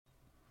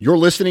You're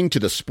listening to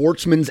the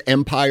Sportsman's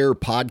Empire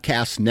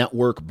Podcast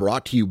Network,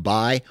 brought to you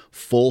by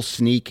Full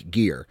Sneak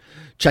Gear.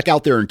 Check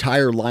out their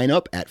entire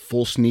lineup at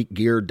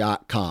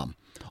fullsneakgear.com.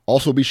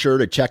 Also be sure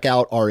to check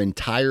out our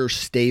entire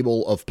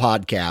stable of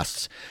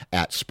podcasts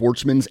at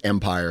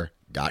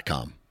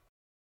sportsmansempire.com.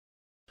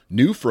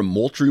 New from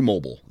Moultrie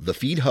Mobile, the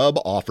Feed Hub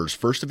offers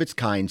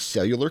first-of-its-kind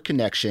cellular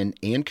connection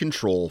and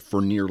control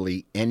for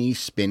nearly any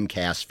spin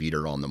cast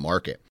feeder on the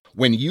market.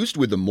 When used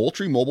with the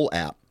Moultrie Mobile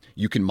app,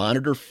 you can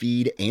monitor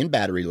feed and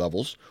battery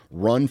levels,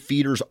 run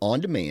feeders on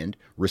demand,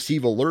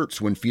 receive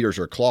alerts when feeders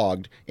are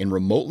clogged, and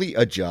remotely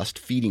adjust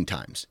feeding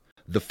times.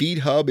 The Feed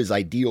Hub is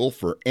ideal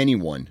for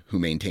anyone who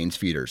maintains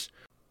feeders.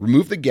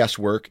 Remove the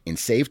guesswork and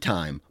save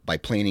time by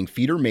planning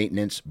feeder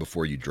maintenance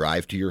before you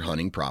drive to your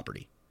hunting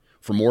property.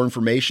 For more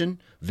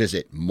information,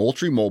 visit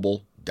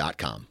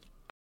MoultrieMobile.com.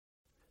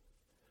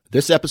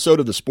 This episode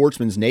of the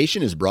Sportsman's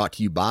Nation is brought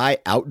to you by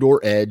Outdoor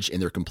Edge and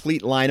their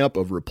complete lineup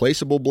of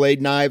replaceable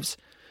blade knives,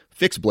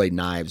 fixed blade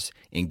knives,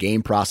 and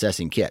game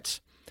processing kits.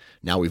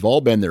 Now, we've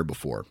all been there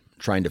before,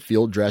 trying to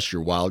field dress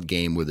your wild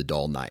game with a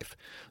dull knife.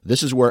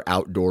 This is where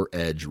Outdoor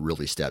Edge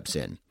really steps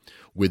in.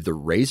 With the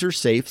Razor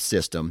Safe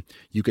system,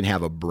 you can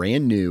have a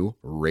brand new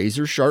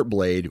razor sharp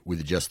blade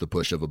with just the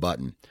push of a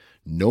button.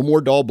 No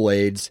more dull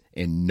blades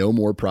and no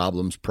more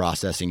problems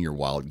processing your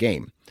wild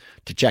game.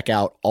 To check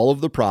out all of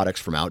the products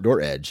from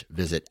Outdoor Edge,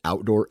 visit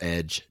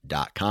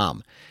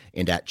OutdoorEdge.com.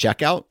 And at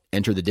checkout,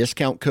 enter the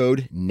discount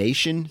code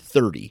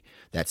NATION30.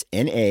 That's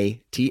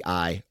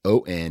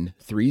NATION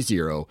 30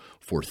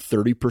 for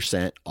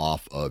 30%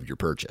 off of your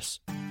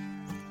purchase.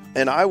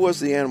 And I was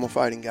the animal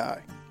fighting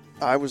guy.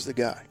 I was the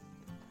guy.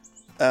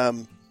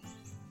 And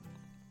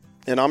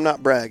I'm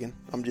not bragging.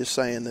 I'm just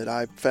saying that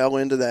I fell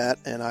into that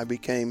and I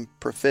became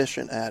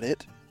proficient at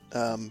it.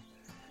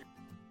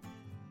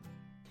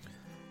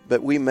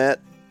 But we met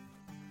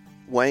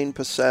Wayne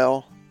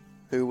Pacell,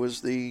 who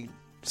was the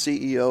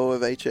CEO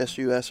of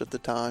HSUS at the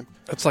time.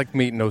 That's like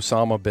meeting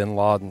Osama bin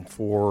Laden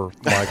for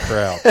my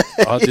crowd.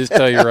 I'll just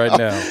tell you right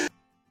now.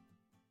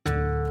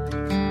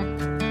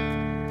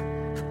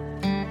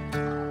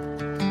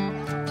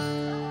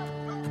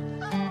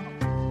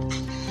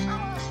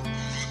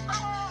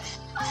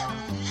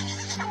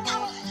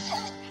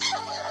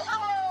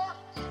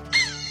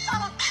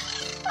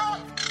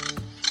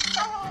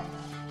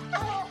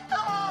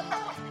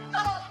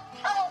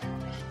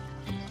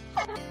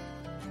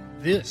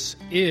 This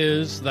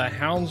is the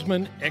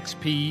Houndsman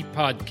XP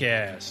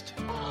Podcast.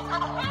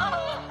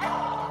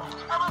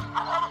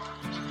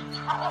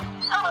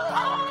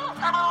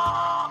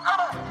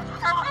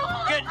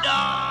 Good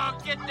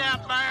dog, get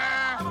that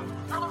bear.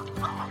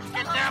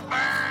 Get that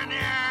bear in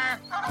here.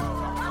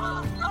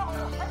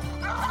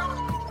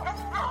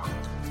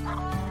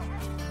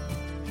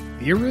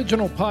 The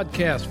original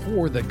podcast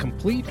for the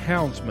complete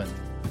houndsman.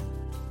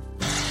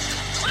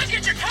 Look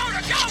at your coat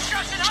of go,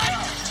 Justin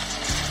Hyatt.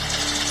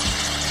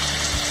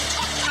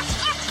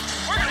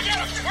 We're gonna get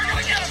him. We're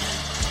gonna get him.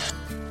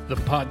 The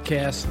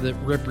podcast that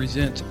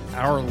represents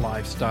our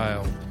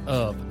lifestyle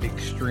of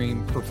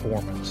extreme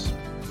performance.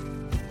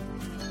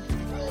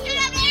 Get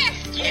up there.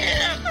 Get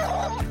him.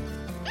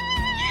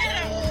 Get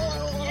him.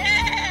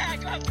 Yeah,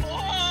 good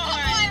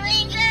boy,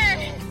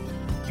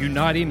 Ranger.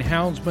 Uniting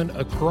houndsmen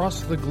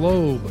across the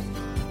globe,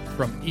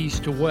 from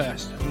east to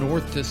west,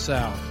 north to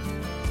south.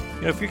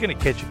 You know, if you're going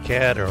to catch a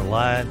cat or a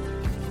lion,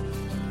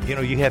 you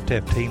know, you have to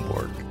have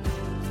teamwork.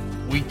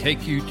 We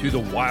take you to the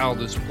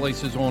wildest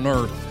places on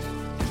earth.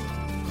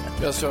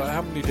 Yeah, so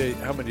how many days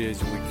a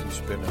week can you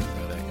spend in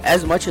Medak?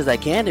 As much as I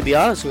can, to be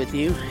honest with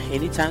you.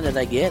 Anytime that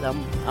I get,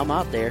 I'm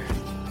out there.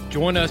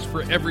 Join us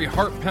for every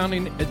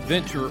heart-pounding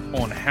adventure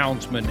on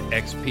Houndsman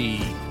XP.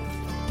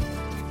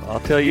 I'll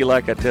tell you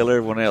like I tell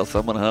everyone else,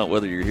 I'm going to hunt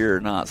whether you're here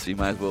or not, so you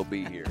might as well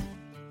be here.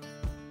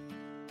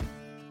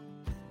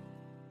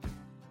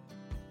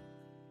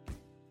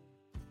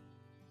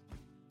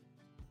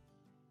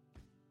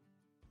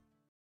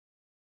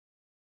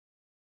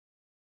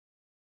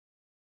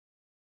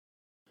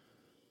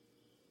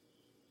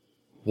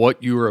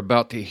 What you are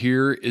about to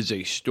hear is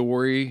a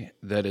story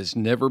that has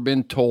never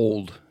been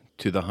told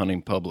to the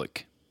hunting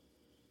public.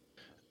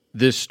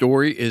 This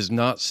story is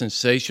not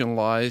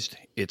sensationalized.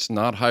 It's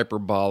not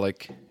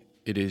hyperbolic.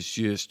 It is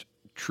just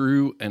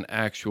true and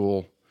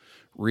actual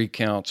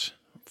recounts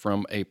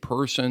from a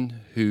person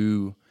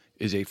who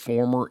is a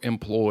former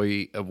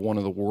employee of one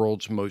of the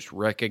world's most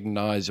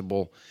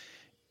recognizable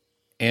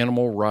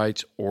animal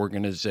rights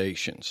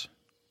organizations.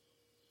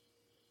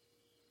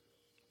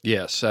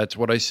 Yes, that's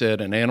what I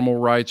said, an animal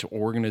rights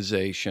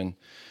organization.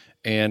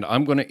 And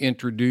I'm going to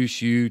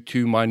introduce you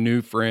to my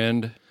new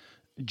friend,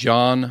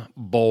 John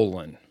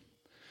Bolin.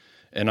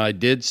 And I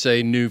did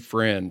say new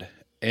friend.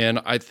 And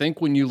I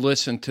think when you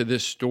listen to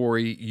this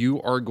story,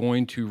 you are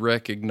going to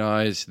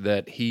recognize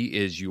that he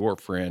is your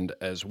friend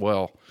as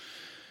well.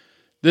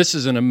 This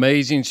is an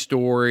amazing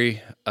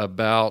story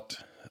about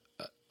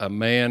a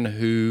man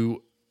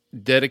who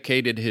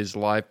dedicated his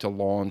life to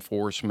law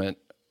enforcement,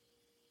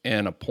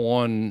 and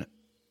upon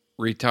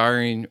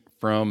retiring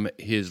from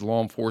his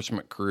law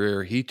enforcement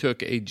career, he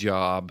took a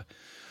job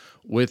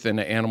with an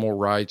animal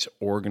rights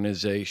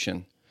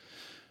organization.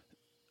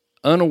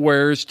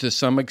 Unawares to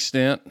some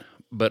extent,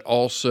 but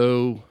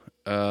also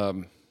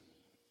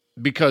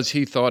because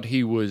he thought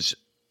he was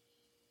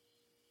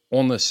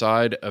on the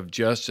side of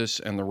justice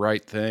and the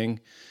right thing.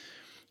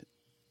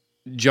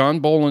 John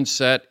Bolen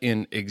sat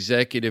in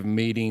executive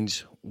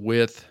meetings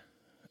with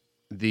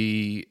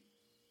the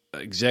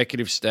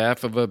executive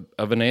staff of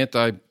an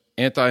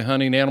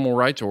anti-hunting animal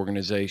rights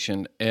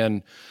organization.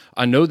 And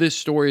I know this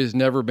story has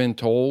never been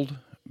told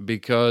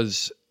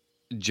because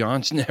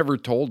John's never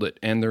told it.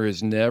 And there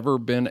has never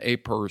been a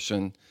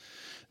person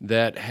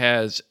that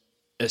has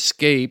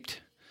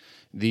escaped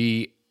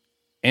the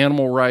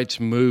animal rights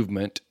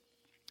movement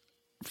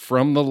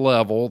from the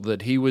level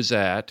that he was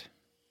at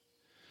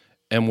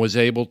and was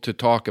able to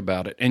talk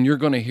about it. And you're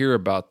going to hear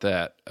about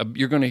that.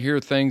 You're going to hear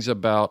things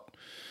about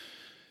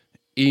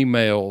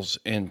emails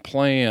and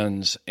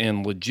plans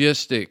and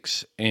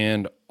logistics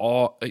and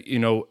all,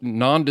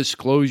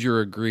 non-disclosure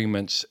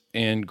agreements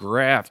and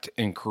graft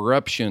and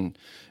corruption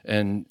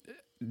and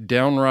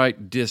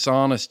downright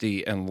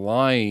dishonesty and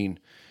lying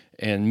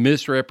and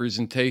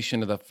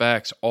misrepresentation of the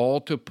facts,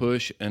 all to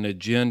push an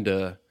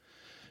agenda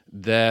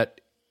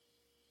that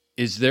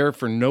is there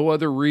for no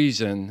other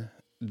reason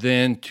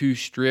than to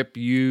strip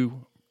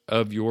you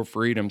of your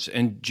freedoms.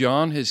 And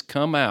John has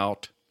come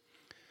out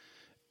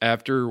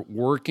after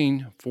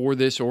working for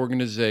this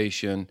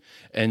organization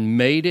and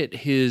made it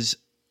his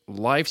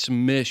life's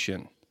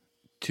mission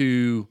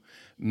to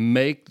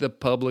make the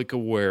public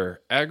aware,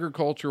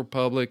 agricultural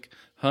public,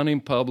 hunting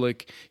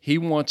public. He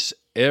wants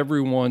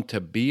everyone to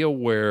be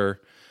aware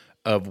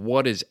of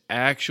what is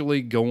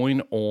actually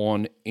going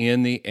on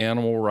in the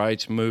animal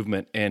rights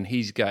movement. And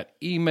he's got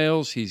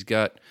emails,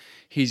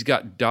 he's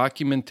got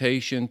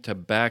documentation to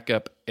back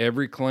up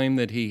every claim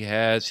that he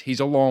has.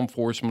 He's a law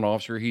enforcement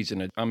officer.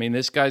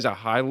 This guy's a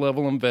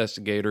high-level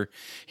investigator.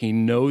 He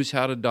knows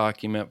how to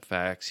document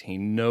facts. He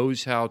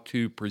knows how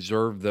to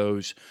preserve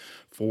those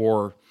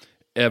for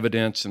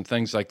evidence and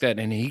things like that.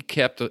 And he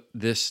kept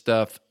this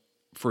stuff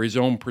for his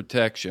own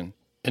protection.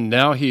 And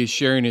now he is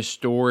sharing his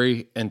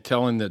story and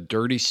telling the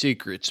dirty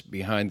secrets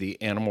behind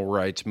the animal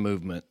rights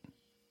movement.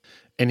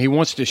 And he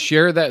wants to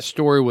share that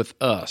story with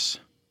us.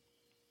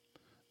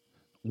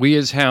 We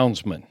as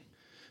houndsmen,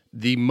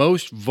 the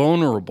most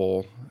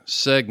vulnerable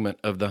segment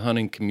of the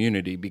hunting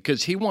community,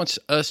 because he wants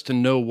us to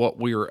know what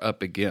we are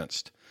up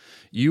against.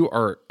 You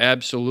are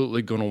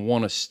absolutely going to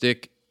want to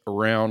stick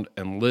around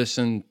and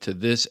listen to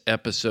this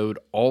episode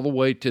all the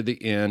way to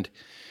the end.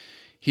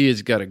 He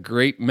has got a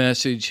great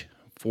message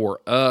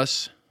for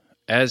us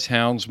as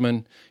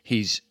houndsmen.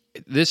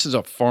 This is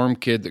a farm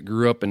kid that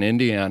grew up in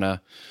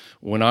Indiana.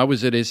 When I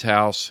was at his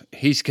house,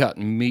 he's got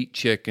meat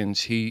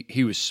chickens.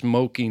 He was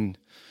smoking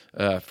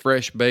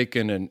fresh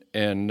bacon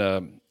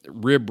and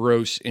rib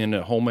roast in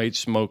a homemade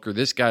smoker.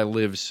 This guy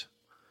lives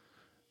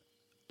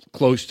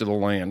close to the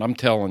land, I'm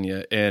telling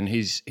you, and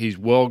he's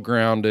well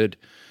grounded.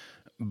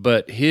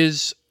 But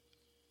his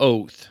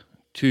oath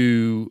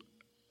to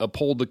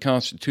uphold the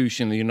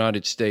Constitution of the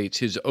United States,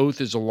 his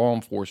oath as a law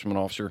enforcement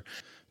officer,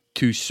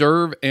 to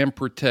serve and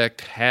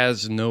protect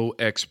has no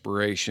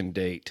expiration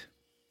date.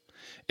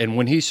 And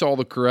when he saw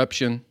the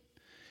corruption,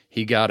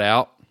 he got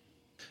out.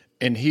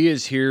 And he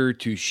is here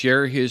to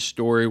share his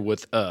story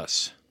with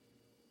us.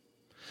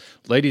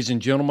 Ladies and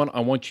gentlemen,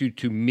 I want you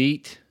to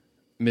meet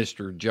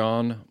Mr.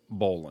 John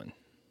Bolen.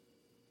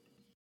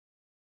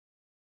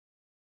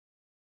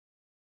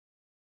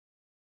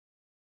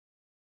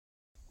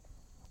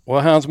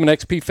 Well, Houndsman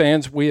XP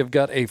fans, we have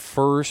got a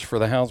first for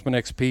the Houndsman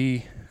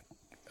XP.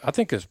 I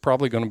think it's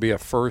probably going to be a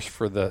first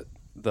for the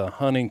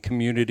hunting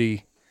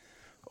community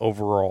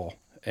overall.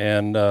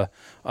 And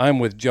I'm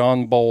with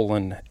John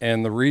Bolen,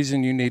 and the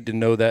reason you need to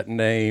know that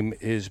name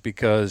is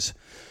because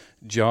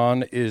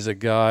John is a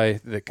guy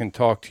that can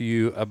talk to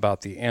you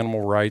about the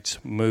animal rights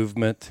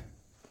movement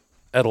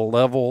at a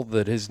level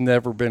that has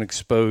never been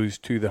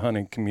exposed to the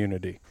hunting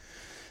community.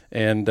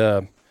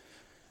 And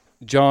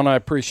John, I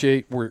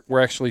appreciate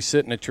we're actually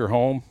sitting at your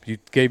home. You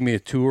gave me a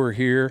tour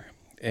here,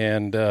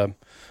 and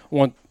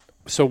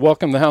so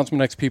welcome to the Houndsman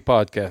XP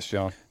podcast,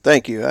 John.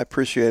 Thank you. I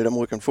appreciate it. I'm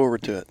looking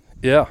forward to it.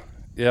 Yeah.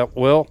 Yeah,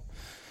 well,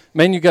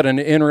 man, you got an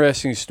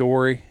interesting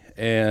story,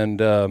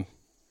 and I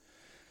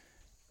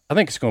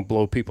think it's going to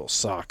blow people's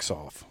socks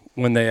off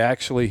when they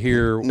actually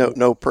hear.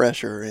 No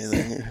pressure or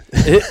anything.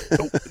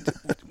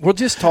 We'll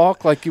just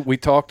talk like we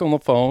talked on the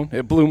phone.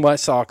 It blew my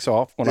socks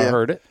off when I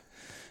heard it.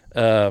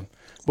 But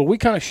we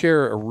kind of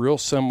share a real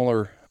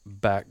similar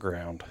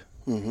background.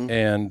 Mm-hmm.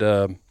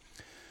 And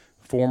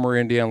former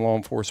Indiana law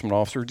enforcement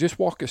officer. Just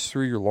walk us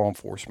through your law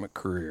enforcement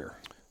career.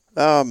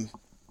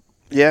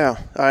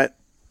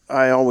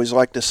 I always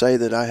like to say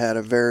that I had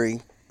a very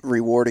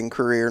rewarding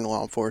career in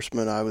law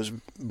enforcement. I was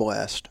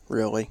blessed,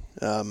 really.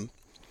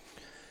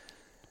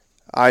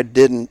 I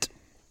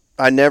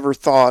never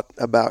thought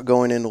about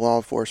going into law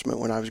enforcement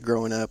when I was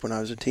growing up, when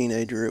I was a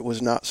teenager. It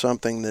was not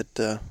something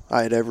that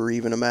I had ever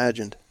even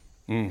imagined.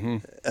 Mm-hmm.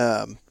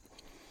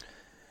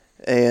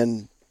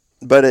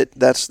 But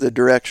that's the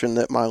direction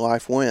that my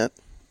life went.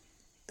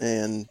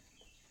 And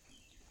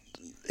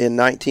in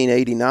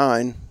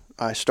 1989,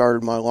 I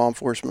started my law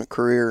enforcement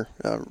career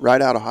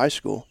right out of high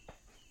school.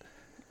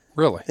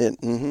 Really?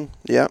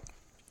 Yeah.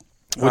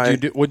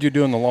 What'd you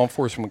do in the law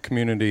enforcement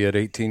community at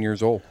 18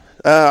 years old?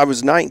 I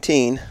was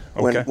 19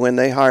 Okay. when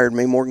they hired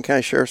me. Morgan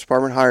County Sheriff's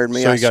Department hired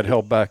me. So you got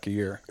held back a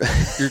year.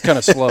 You're kind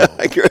of slow.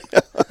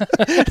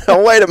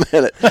 No, wait a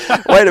minute.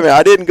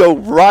 I didn't go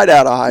right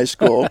out of high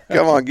school.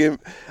 Come on,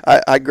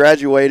 I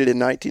graduated in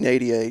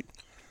 1988,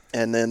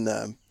 and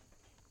then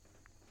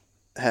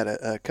had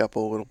a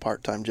couple little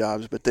part-time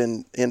jobs, but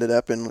then ended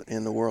up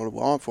in the world of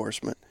law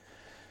enforcement.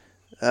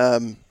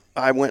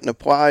 I went and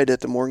applied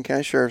at the Morgan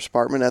County Sheriff's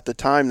Department. At the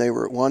time, they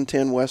were at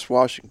 110 West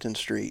Washington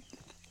Street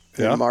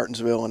in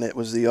Martinsville, and it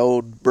was the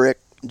old brick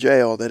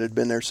jail that had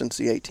been there since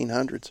the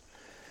 1800s,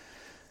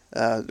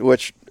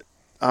 which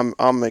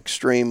I'm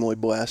extremely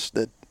blessed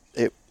that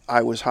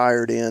I was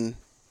hired in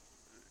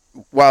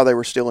while they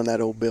were still in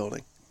that old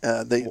building.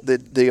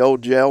 The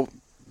old jail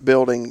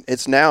building,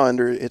 it's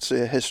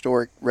a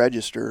historic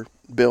register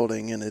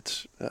building, and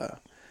it's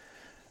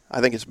I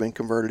think it's been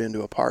converted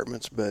into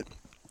apartments, but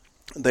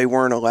they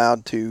weren't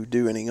allowed to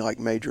do any like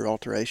major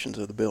alterations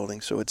of the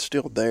building, so it's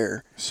still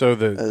there. So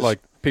like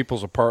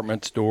people's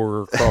apartments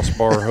door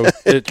crossbar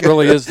it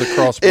really is the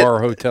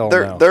crossbar hotel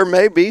now. There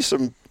may be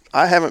some.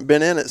 I haven't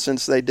been in it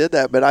since they did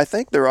that, but I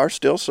think there are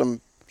still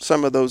some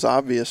of those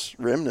obvious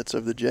remnants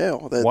of the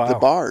jail, the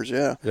bars.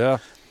 Yeah.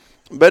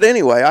 But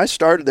anyway, I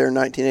started there in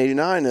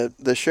 1989.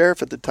 The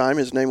sheriff at the time,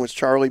 his name was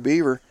Charlie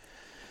Beaver.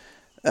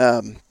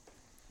 I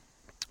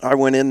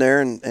went in there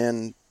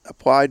and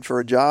applied for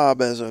a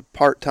job as a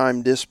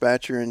part-time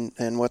dispatcher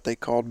and what they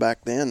called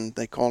back then,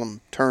 they called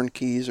them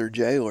turnkeys or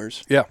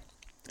jailers. Yeah.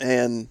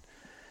 And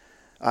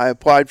I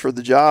applied for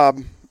the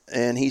job,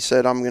 and he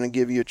said, I'm going to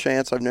give you a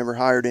chance. I've never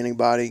hired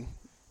anybody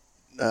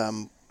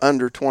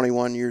under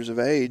 21 years of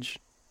age,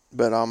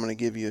 but I'm going to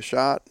give you a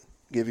shot,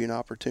 give you an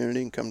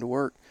opportunity, and come to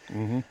work.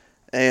 Mm-hmm.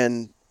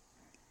 And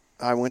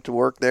I went to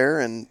work there,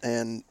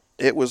 and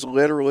it was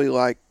literally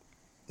like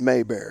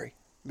Mayberry,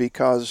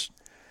 because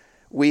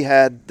we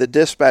had the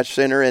dispatch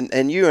center,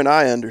 and you and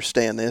I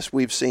understand this.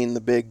 We've seen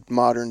the big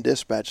modern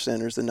dispatch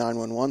centers, the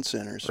 911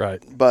 centers.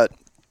 Right.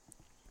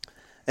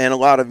 And a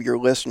lot of your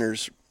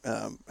listeners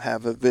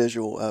have a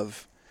visual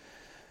of,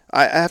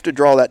 I have to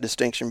draw that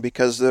distinction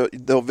because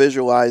they'll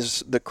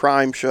visualize the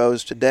crime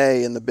shows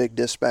today in the big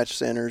dispatch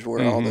centers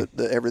where all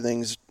the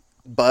everything's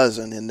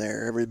buzzing in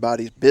there.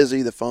 Everybody's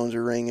busy, the phones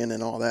are ringing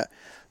and all that.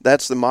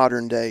 That's the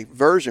modern day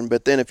version.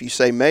 But then if you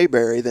say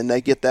Mayberry, then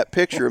they get that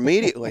picture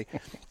immediately.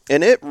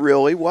 And it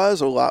really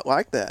was a lot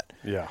like that.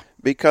 Yeah.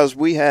 Because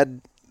we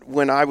had,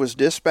 when I was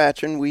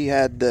dispatching, we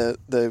had the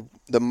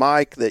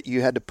mic that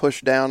you had to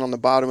push down on the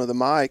bottom of the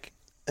mic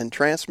and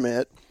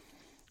transmit.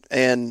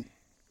 And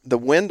the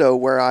window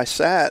where I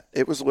sat,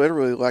 it was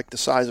literally like the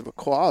size of a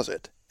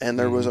closet. And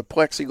there was a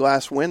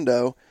plexiglass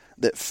window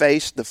that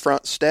faced the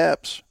front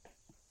steps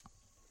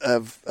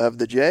of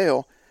the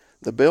jail,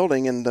 the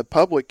building, and the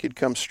public could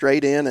come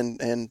straight in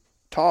and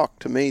talk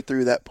to me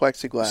through that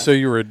plexiglass. So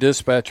you were a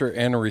dispatcher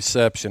and a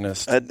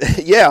receptionist.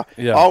 Yeah.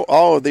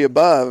 All of the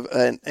above.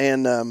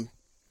 And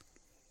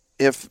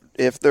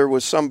if there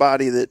was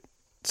somebody that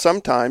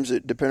sometimes,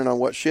 depending on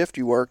what shift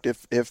you worked,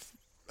 if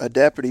a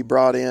deputy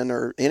brought in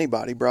or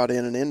anybody brought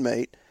in an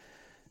inmate,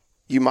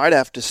 you might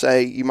have to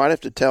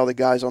tell the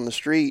guys on the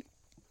street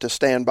to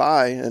stand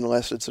by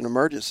unless it's an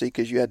emergency,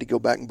 because you had to go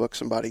back and book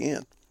somebody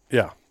in.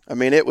 Yeah. I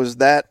mean, it was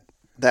that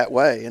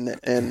way.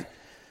 And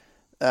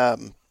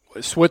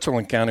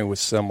Switzerland County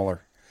was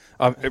similar,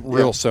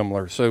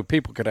 similar. So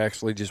people could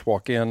actually just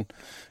walk in,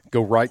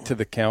 go right to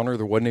the counter.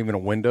 There wasn't even a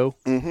window,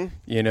 and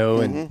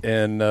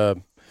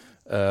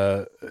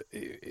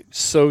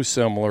so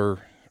similar.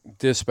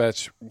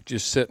 Dispatch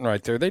just sitting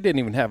right there. They didn't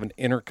even have an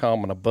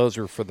intercom and a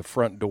buzzer for the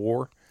front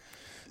door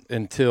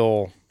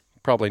until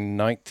probably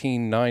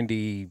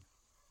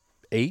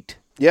 1998.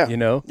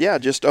 Yeah. Yeah,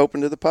 just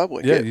open to the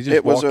public. Yeah, you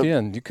just walk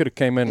in. You could have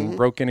came in and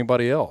broke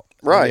anybody out,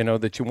 right?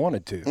 That you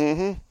wanted to.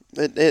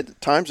 Mm-hmm.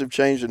 Times have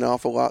changed an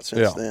awful lot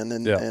since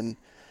then,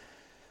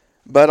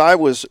 but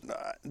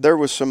there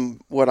was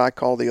some what I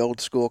call the old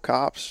school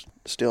cops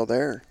still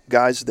there,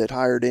 guys that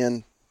hired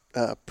in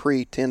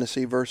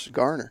pre-Tennessee versus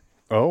Garner.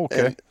 Oh,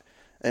 okay.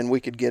 And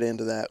we could get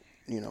into that,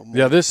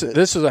 Yeah, this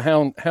is a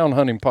hound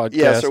hunting podcast.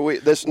 Yeah, so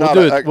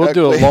we'll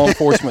do a law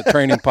enforcement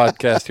training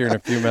podcast here in a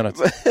few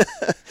minutes.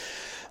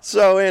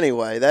 So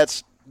anyway,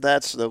 that's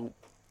the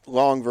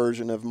long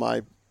version of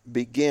my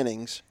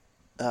beginnings.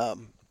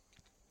 And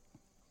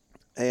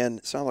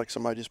it sounds like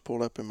somebody just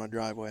pulled up in my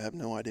driveway. I have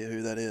no idea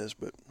who that is,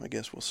 but I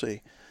guess we'll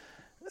see.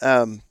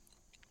 And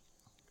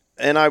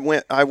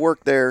I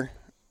worked there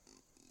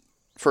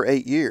for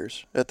 8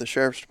 years at the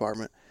Sheriff's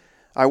Department.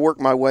 I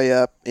worked my way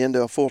up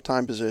into a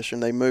full-time position.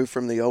 They moved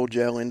from the old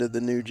jail into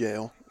the new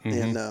jail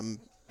in,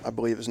 I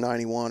believe it was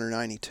 91 or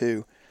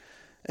 92.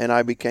 And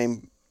I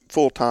became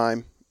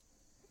full-time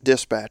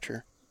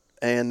dispatcher.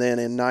 And then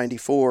in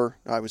 94,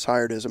 I was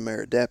hired as a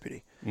merit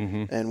deputy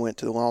and went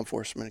to the Law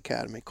Enforcement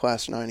Academy,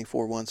 class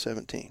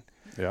 94-117.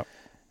 Yeah.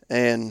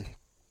 And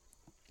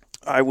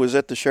I was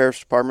at the sheriff's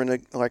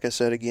department, like I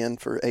said, again,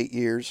 for 8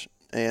 years,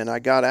 and I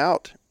got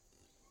out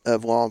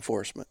of law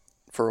enforcement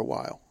for a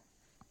while.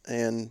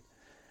 And,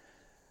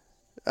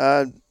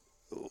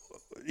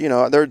 you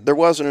know, there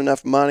wasn't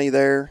enough money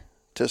there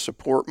to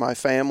support my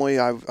family.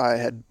 I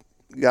had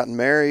gotten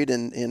married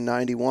in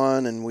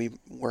 91, and we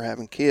were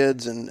having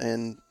kids,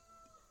 and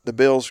the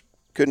bills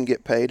couldn't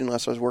get paid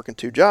unless I was working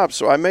 2 jobs.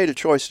 So I made a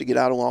choice to get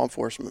out of law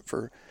enforcement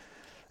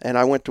and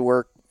I went to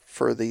work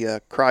for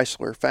the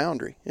Chrysler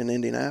foundry in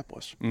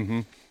Indianapolis.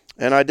 Mm-hmm.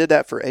 And I did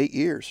that for 8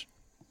 years.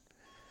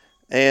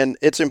 And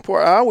it's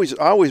important.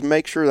 I always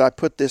make sure that I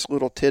put this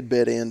little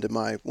tidbit into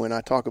when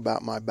I talk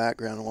about my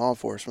background in law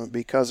enforcement,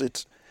 because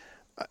it's,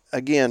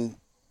 again,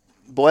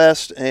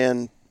 blessed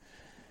and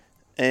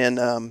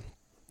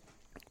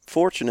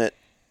fortunate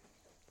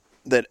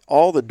that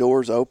all the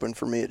doors opened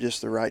for me at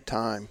just the right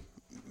time.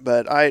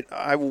 But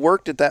I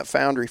worked at that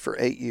foundry for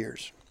 8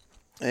 years,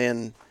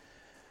 and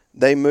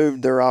they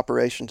moved their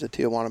operation to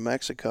Tijuana,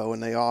 Mexico,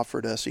 and they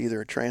offered us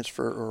either a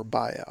transfer or a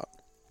buyout.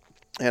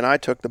 And I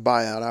took the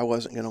buyout. I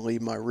wasn't going to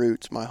leave my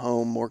roots, my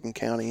home, Morgan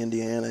County,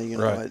 Indiana. You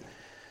know,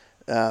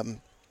 right.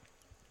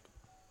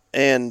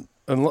 And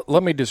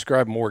let me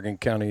describe Morgan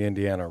County,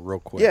 Indiana, real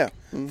quick. Yeah.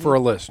 Mm-hmm. For our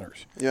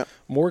listeners. Yeah.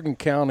 Morgan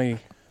County,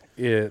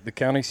 the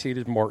county seat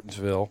is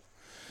Martinsville.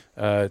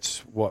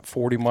 It's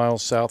 40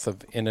 miles south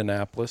of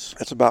Indianapolis.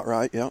 That's about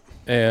right. Yeah.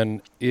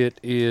 And it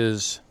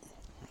is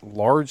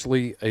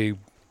largely a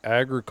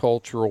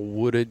agricultural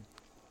wooded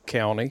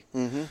county.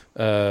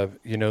 Mm-hmm.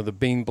 You know, the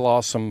Bean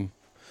Blossom,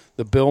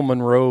 the Bill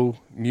Monroe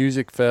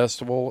Music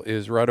Festival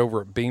is right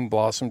over at Bean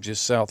Blossom,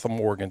 just south of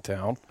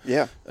Morgantown.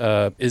 Yeah.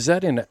 Is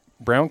that in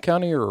Brown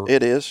County or?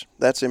 It is.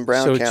 That's in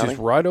Brown County. So it's just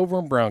right over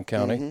in Brown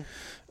County.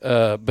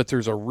 Mm-hmm. But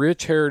there's a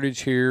rich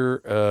heritage here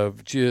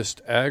of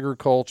just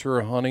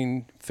agriculture,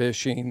 hunting,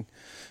 fishing.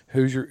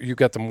 You've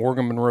got the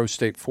Morgan Monroe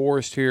State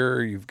Forest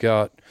here. You've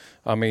got,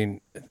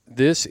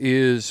 this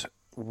is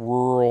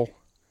rural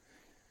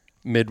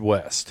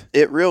Midwest.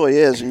 It really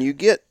is. And you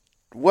get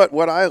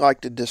what I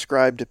like to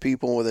describe to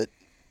people that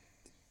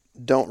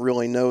don't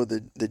really know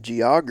the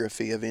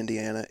geography of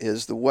Indiana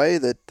is the way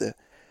that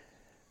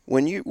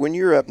when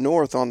you're up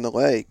north on the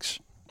lakes,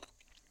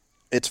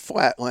 it's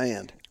flat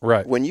land.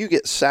 Right. When you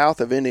get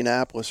south of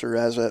Indianapolis, or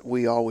as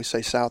we always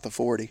say, south of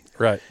 40.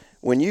 Right.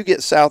 When you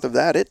get south of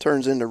that, it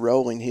turns into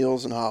rolling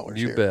hills and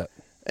hollers. You bet.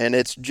 And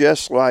it's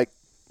just like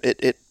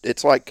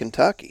it's like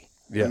Kentucky.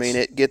 Yes. I mean,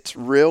 it gets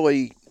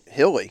really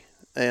hilly,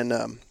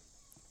 and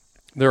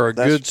they're a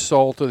good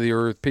salt of the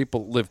earth.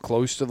 People live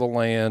close to the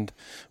land.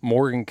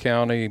 Morgan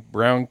County,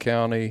 Brown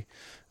County,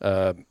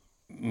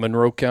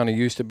 Monroe County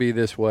used to be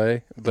this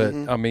way, but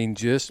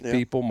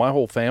people. My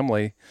whole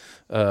family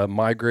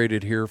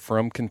migrated here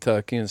from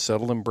Kentucky and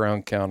settled in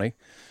Brown County,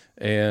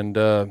 and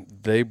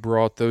they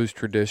brought those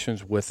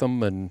traditions with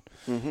them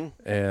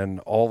and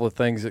all the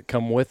things that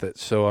come with it.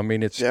 So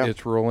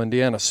it's rural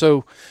Indiana.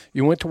 So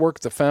you went to work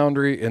at the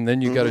foundry, and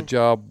then you got a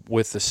job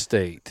with the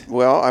state.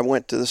 Well, I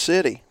went to the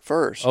city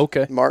first.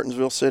 Okay,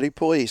 Martinsville City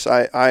Police.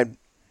 I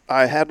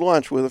had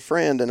lunch with a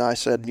friend, and I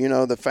said,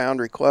 the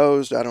foundry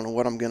closed. I don't know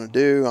what I'm going to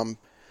do.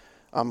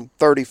 I'm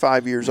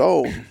 35 years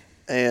old,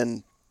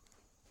 and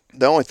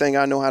the only thing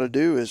I know how to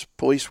do is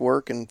police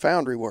work and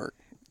foundry work.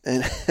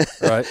 And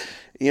right.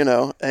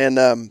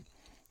 And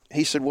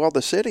he said, well,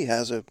 the city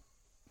has a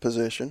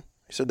position.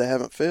 He said, they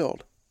haven't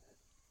filled.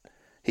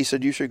 He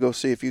said, you should go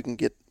see if you can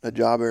get a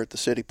job here at the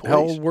city police. How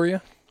old were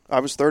you? I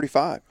was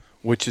 35.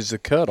 Which is a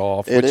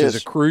cutoff, which is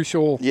a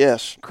crucial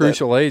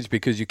age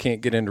because you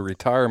can't get into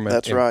retirement.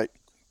 That's right.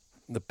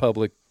 The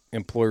public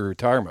employee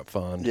retirement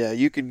fund. Yeah,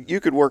 you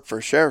could work for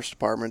a sheriff's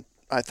department,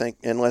 I think,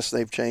 unless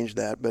they've changed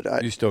that.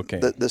 But you still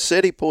can't. The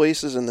city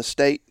polices and the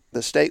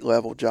state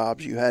level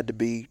jobs, you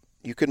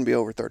couldn't be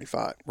over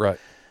 35. Right.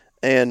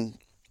 And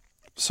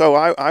so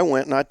I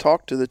went and I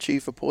talked to the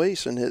chief of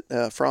police and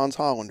Franz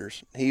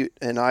Hollanders.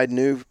 I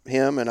knew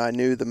him, and I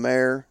knew the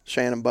mayor,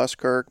 Shannon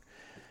Buskirk.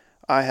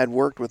 I had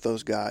worked with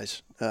those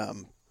guys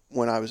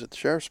when I was at the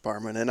sheriff's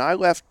department, and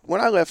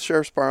when I left the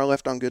sheriff's department, I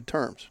left on good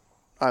terms.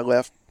 I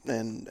left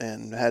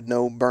and had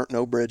burnt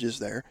no bridges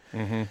there.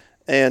 Mm-hmm.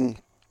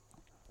 And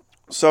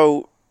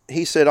so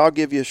he said, I'll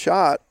give you a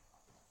shot.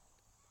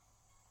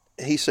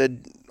 He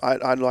said,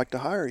 I'd like to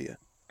hire you.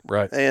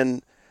 Right.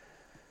 And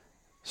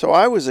so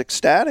I was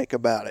ecstatic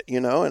about it,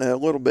 and a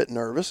little bit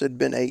nervous. It had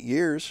been 8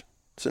 years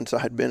since I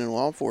had been in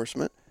law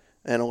enforcement,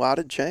 and a lot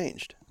had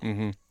changed.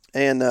 Mm-hmm.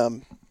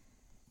 And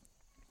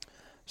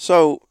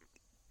so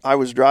I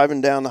was driving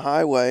down the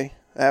highway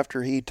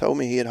after he told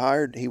me he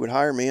would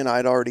hire me, and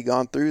I'd already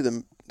gone through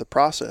the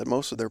process,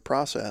 most of their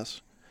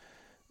process.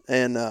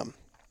 And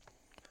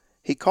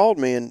he called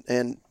me,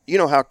 and you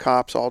know how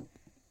cops all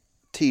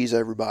tease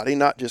everybody,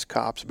 not just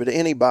cops, but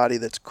anybody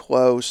that's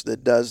close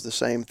that does the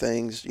same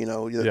things,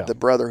 the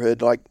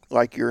brotherhood,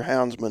 like your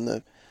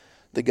houndsmen,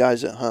 the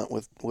guys that hunt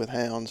with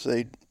hounds,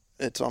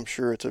 I'm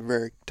sure it's a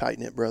very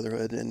tight-knit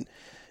brotherhood, and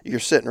you're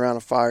sitting around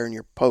a fire and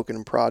you're poking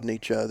and prodding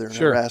each other and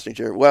harassing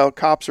each other. Well,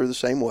 cops are the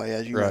same way,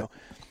 as you know.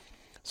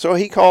 So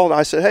he called.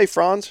 I said, hey,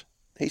 Franz.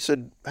 He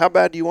said, how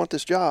bad do you want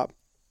this job?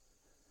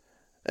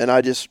 And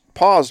I just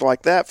paused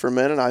like that for a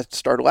minute. And I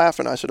started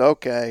laughing. I said,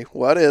 okay,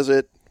 what is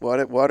it?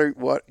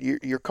 What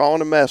you're calling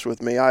to mess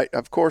with me?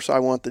 Of course I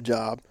want the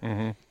job.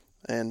 Mm-hmm.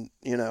 And,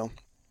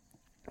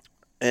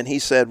 and he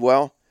said,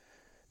 well,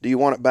 do you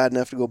want it bad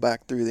enough to go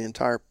back through the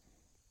entire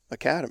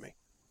academy?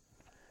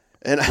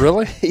 And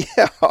Really?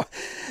 Yeah.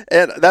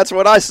 And that's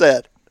what I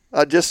said.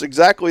 Just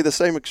exactly the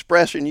same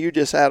expression you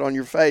just had on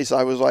your face.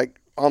 I was like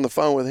on the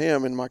phone with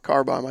him in my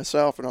car by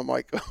myself, and I'm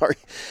like,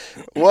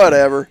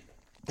 whatever.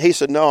 He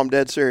said, no, I'm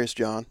dead serious,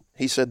 John.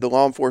 He said the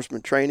Law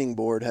Enforcement Training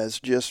Board has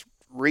just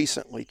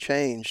recently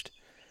changed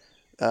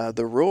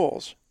the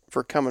rules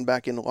for coming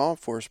back into law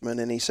enforcement.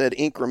 And he said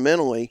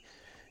incrementally,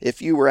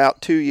 if you were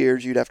out 2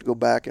 years, you'd have to go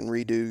back and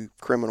redo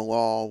criminal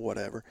law,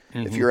 whatever.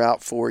 Mm-hmm. If you're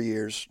out 4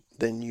 years,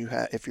 then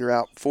if you're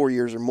out 4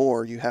 years or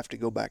more, you have to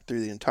go back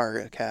through the entire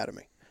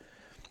academy.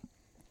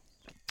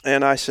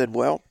 And I said,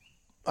 well,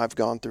 I've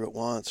gone through it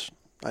once.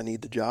 I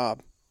need the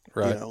job.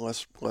 Right.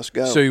 Let's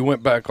go. So you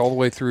went back all the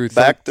way through,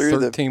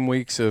 13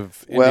 weeks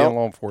of Indiana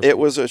law enforcement. It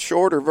was a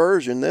shorter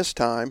version this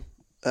time.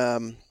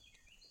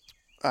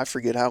 I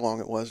forget how long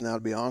it was now, to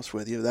be honest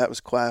with you. That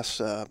was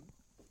class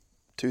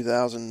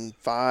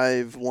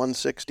 2005,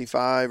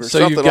 165 or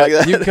something like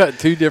that. You've got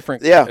two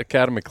different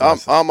academy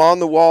classes. I'm on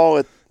the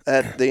wall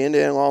at the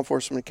Indiana Law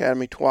Enforcement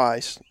Academy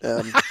twice.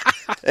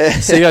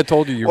 See, I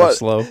told you were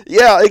slow.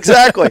 Yeah,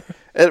 exactly.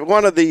 And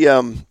one of the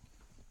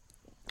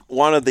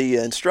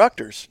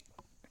instructors,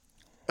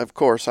 of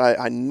course,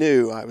 I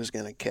knew I was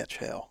going to catch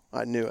hell.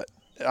 I knew it.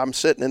 I'm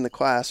sitting in the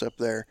class up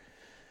there,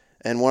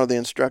 and one of the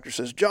instructors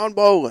says, John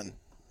Bolin.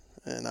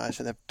 And I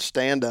said,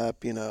 stand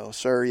up,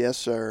 sir, yes,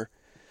 sir.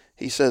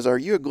 He says, are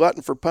you a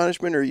glutton for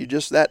punishment, or are you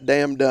just that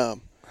damn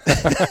dumb?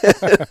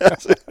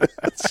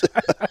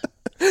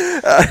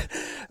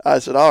 I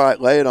said, all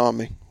right, lay it on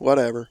me,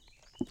 whatever.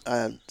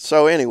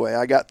 So anyway,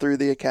 I got through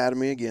the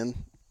academy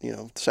again,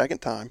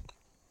 second time,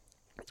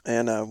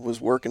 and was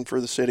working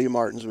for the city of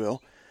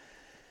Martinsville.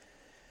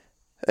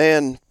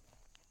 And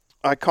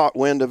I caught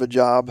wind of a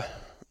job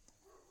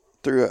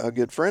through a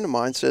good friend of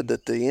mine, said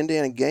that the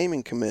Indiana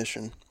Gaming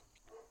Commission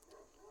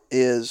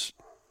is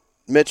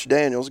Mitch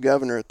Daniels,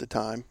 governor at the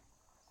time.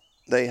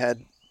 They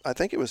had, I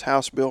think it was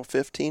House Bill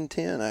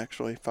 1510,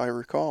 actually, if I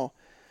recall.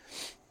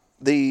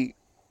 They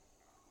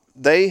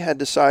had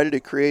decided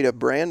to create a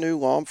brand new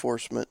law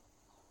enforcement,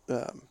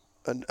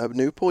 a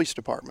new police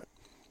department,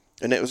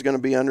 and it was going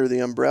to be under the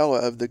umbrella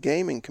of the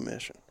Gaming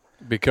Commission.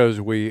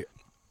 Because we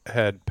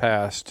had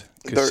passed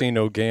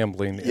casino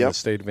gambling in the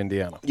state of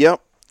Indiana. Yep.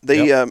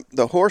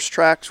 The horse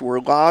tracks were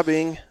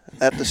lobbying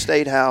at the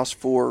State House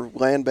for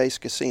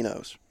land-based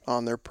casinos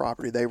on their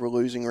property. They were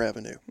losing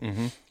revenue.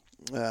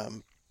 Mm-hmm.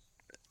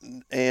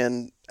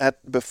 And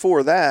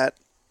before that,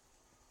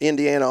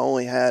 Indiana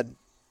only had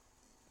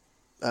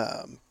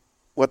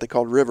what they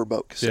called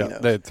riverboat casinos. Yeah,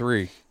 they had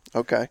three.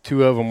 Okay.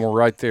 Two of them were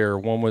right there.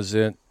 One was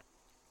when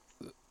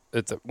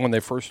they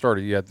first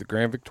started, you had the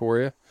Grand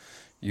Victoria,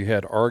 you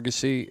had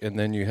Argosy, and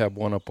then you had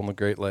one up on the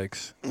Great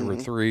Lakes. There were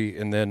three,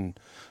 and then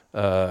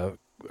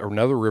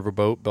another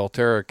riverboat,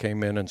 Belterra,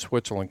 came in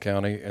Switzerland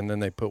County, and then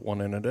they put one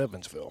in at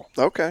Evansville.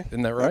 Okay.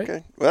 Isn't that right?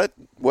 Okay.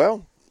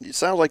 Well, it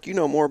sounds like you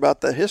know more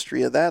about the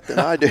history of that than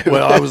I do.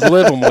 Well, I was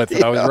living with it.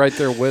 Yeah. I was right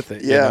there with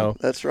it. Yeah,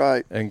 that's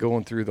right. And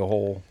going through the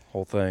whole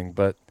thing.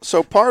 But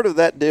so part of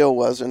that deal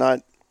was, and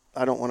I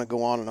don't want to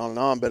go on and on and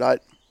on,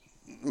 but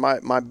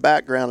my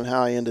background and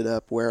how I ended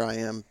up where I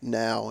am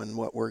now and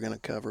what we're going to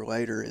cover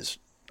later is,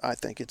 I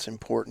think it's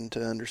important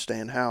to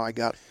understand how I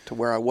got to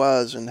where I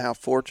was and how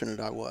fortunate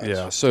I was.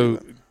 Yeah,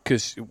 so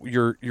because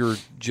your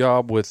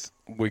job with,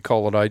 we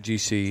call it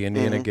IGC,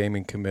 Indiana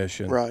Gaming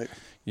Commission. Right.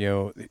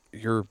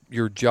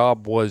 Your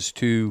job was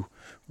to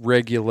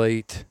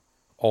regulate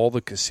all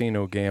the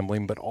casino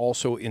gambling, but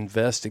also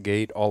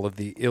investigate all of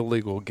the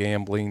illegal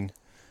gambling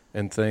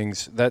and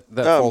things. That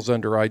falls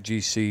under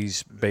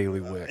IGC's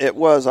bailiwick. It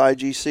was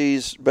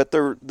IGC's, but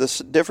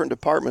the different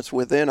departments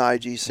within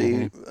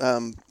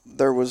IGC,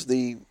 there was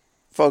the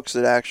folks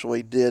that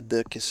actually did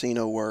the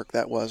casino work.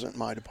 That wasn't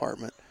my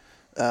department.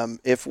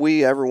 If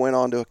we ever went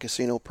onto a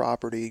casino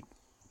property,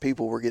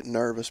 people were getting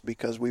nervous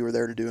because we were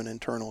there to do an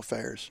internal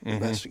affairs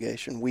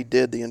investigation. We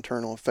did the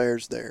internal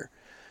affairs there,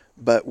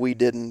 but we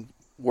didn't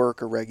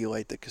work or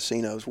regulate the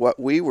casinos. What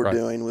we were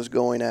doing was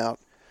going out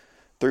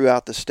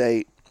throughout the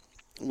state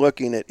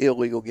looking at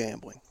illegal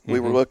gambling.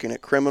 We were looking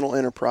at criminal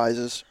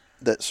enterprises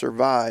that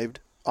survived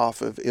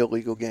off of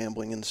illegal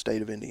gambling in the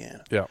state of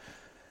Indiana. Yeah.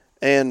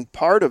 And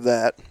part of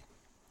that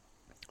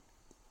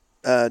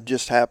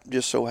just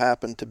so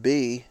happened to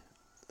be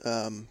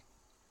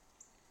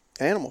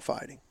animal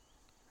fighting.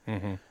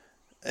 Mm-hmm.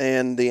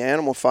 And the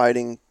animal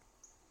fighting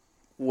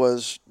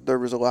there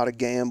was a lot of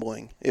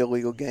gambling,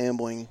 illegal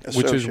gambling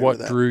associated which is what with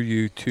that. Drew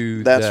you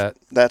to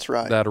that's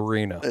right. that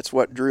arena. That's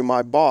what drew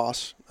my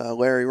boss,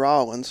 Larry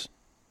Rollins,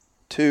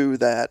 to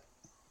that.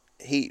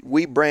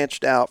 We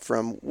branched out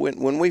from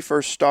when we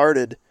first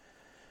started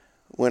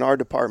when our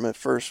department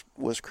first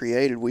was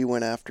created, we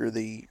went after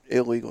the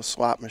illegal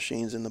slot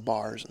machines in the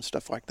bars and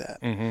stuff like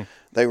that. Mm-hmm.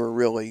 They were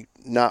really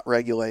not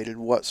regulated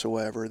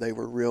whatsoever. They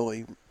were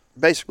really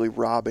basically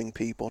robbing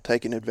people,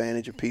 taking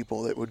advantage of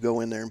people that would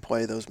go in there and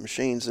play those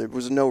machines. There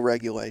was no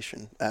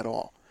regulation at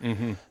all.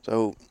 Mm-hmm.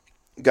 So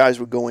guys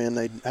would go in,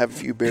 they'd have a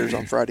few beers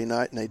on Friday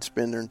night, and they'd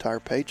spend their entire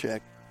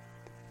paycheck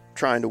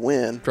trying to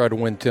win. Try to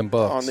win $10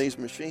 on these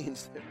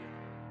machines.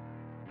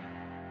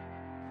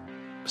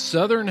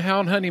 Southern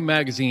Hound Hunting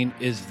Magazine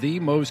is the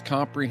most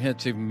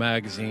comprehensive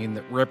magazine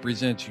that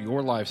represents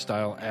your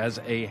lifestyle as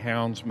a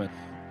houndsman.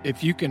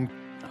 If you can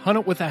hunt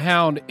it with a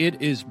hound, it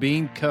is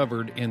being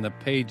covered in the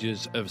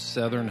pages of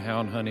Southern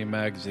Hound Hunting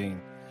Magazine.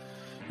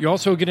 You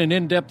also get an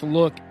in-depth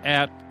look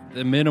at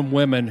the men and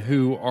women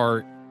who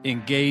are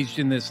engaged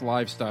in this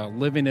lifestyle,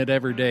 living it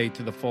every day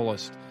to the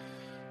fullest.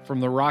 From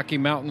the Rocky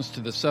Mountains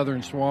to the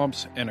southern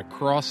swamps and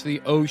across the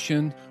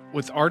ocean,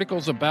 with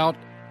articles about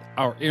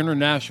our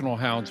international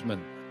houndsmen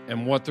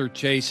and what they're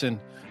chasing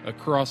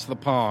across the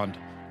pond.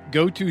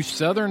 Go to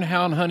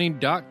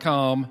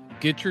southernhoundhunting.com.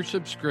 Get your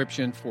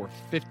subscription for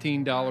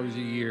 $15 a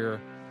year.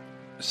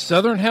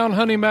 Southern Hound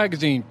Hunting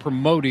Magazine,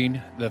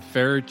 promoting the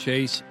fair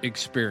chase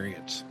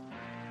experience.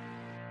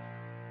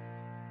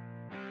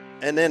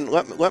 And then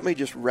let me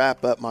just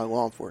wrap up my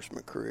law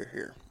enforcement career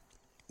here.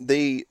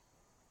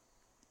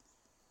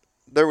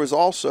 There was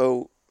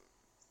also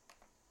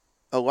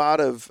a lot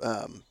of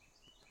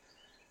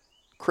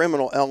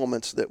criminal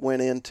elements that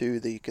went into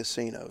the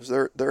casinos.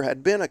 There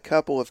had been a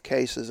couple of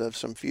cases of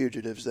some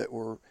fugitives that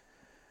were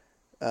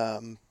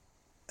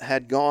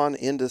had gone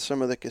into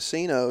some of the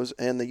casinos,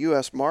 and the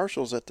U.S.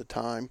 Marshals at the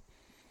time,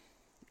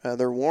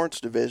 their warrants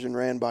division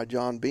ran by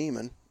John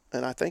Beeman,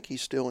 and I think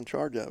he's still in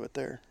charge of it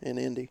there in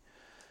Indy.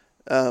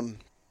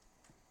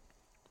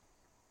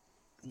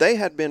 They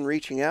had been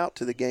reaching out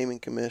to the Gaming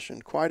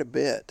Commission quite a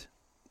bit,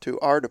 to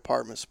our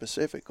department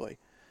specifically,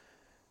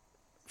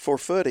 for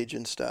footage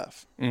and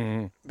stuff,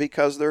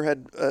 because there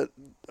had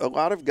a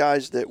lot of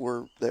guys that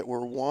were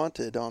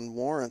wanted on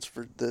warrants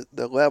for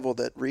the level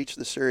that reached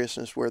the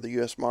seriousness where the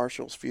U.S.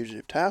 Marshals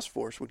Fugitive Task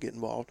Force would get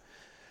involved.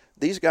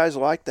 These guys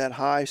liked that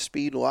high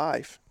speed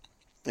life,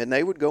 and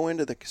they would go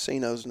into the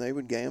casinos and they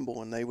would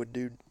gamble and they would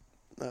do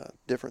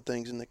different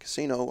things in the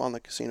casino, on the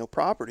casino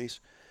properties,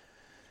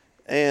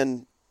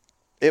 and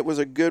it was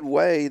a good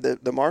way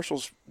that the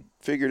marshals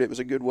figured it was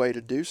a good way to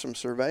do some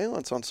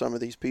surveillance on some of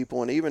these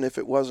people. And even if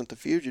it wasn't the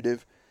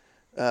fugitive,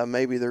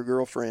 maybe their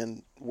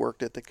girlfriend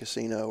worked at the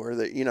casino, or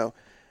that,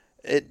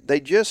 they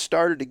just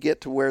started to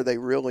get to where they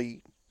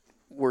really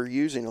were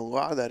using a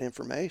lot of that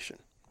information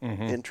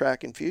in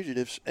tracking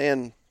fugitives.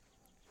 And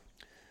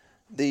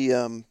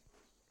a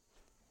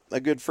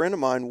good friend of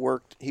mine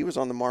he was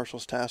on the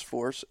Marshals Task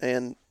Force,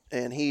 and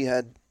he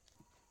had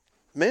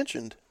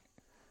mentioned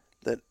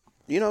that,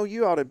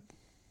 you ought to,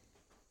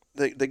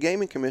 the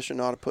Gaming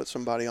Commission ought to put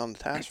somebody on the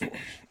task force,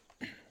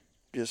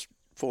 just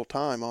full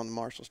time on the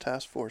Marshals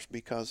Task Force,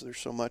 because there's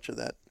so much of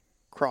that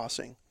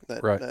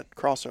that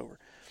crossover.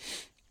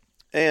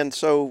 And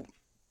so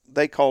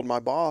they called my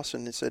boss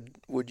and they said,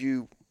 would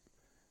you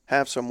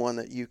have someone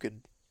that you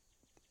could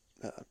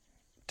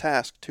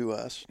task to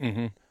us?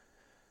 Mm-hmm.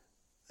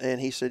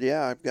 And he said,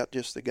 yeah, I've got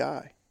just the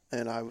guy.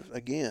 And I was,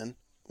 again,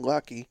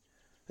 lucky,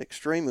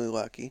 extremely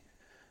lucky.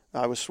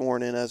 I was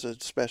sworn in as a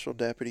special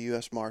deputy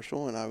U.S.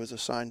 Marshal, and I was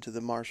assigned to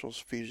the Marshals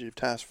Fugitive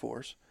Task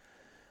Force.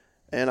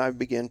 And I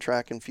began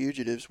tracking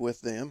fugitives with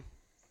them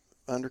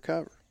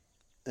undercover.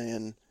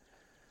 And,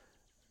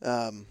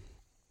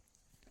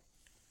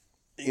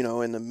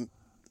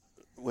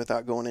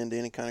 without going into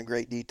any kind of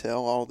great detail,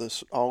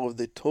 all of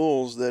the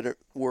tools that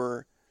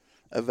were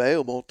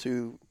available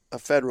to a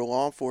federal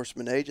law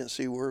enforcement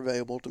agency were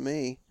available to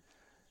me.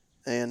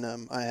 And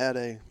I had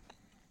a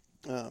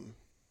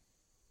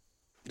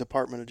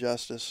Department of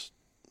Justice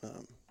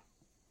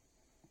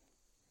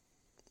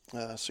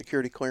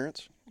security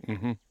clearance,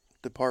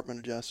 Department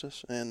of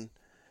Justice, and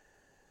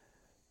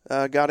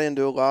got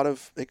into a lot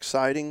of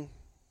exciting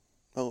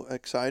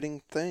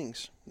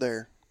things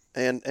there.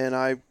 And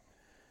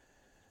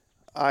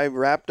I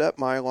wrapped up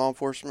my law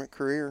enforcement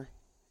career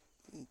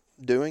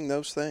doing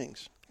those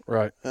things.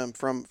 Right.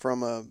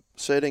 From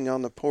sitting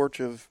on the porch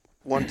of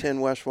 110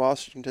 West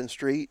Washington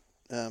Street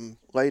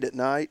late at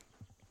night,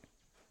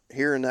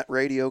 hearing that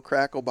radio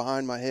crackle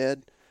behind my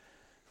head,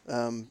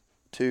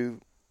 to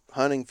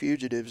hunting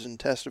fugitives and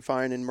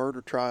testifying in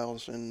murder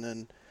trials, and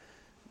then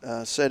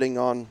sitting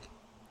on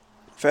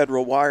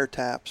federal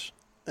wiretaps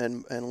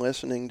and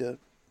listening to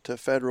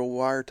federal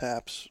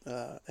wiretaps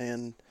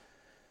and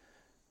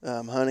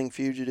hunting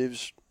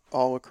fugitives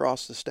all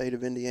across the state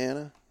of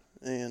Indiana.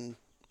 And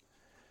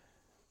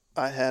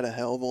I had a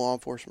hell of a law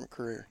enforcement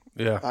career.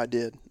 Yeah, I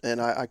did.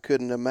 And I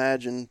couldn't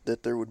imagine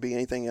that there would be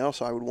anything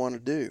else I would want to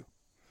do.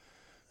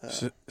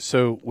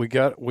 So we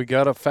got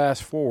to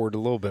fast forward a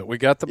little bit. We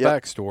got the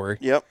backstory.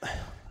 Yep.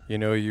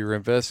 You're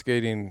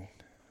investigating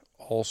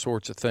all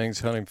sorts of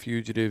things, hunting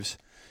fugitives,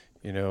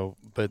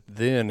 but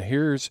then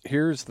here's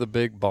the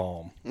big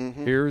bomb.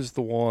 Here's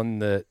the one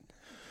that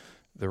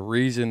the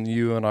reason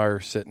you and I are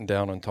sitting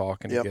down and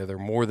talking together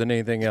more than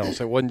anything else.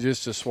 It wasn't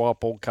just to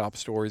swap old cop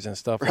stories and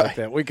stuff like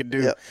that. We could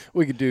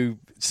do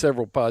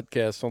several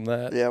podcasts on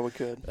that. Yeah, we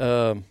could.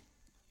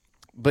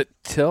 But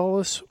tell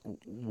us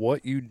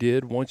what you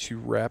did once you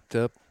wrapped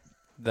up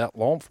that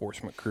law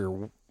enforcement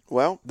career.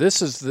 Well,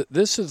 this is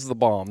the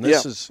bomb.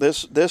 This is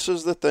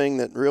the thing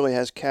that really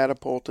has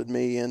catapulted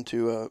me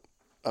into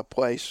a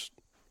place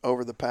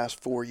over the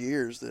past 4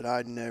 years that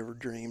I'd never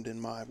dreamed in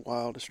my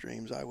wildest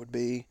dreams I would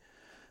be.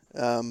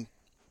 But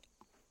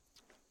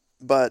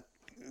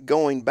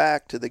going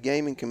back to the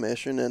Gaming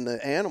Commission and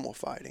the animal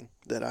fighting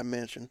that I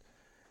mentioned,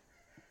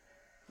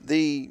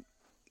 the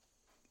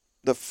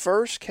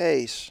first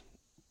case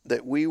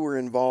that we were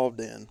involved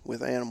in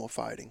with animal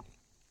fighting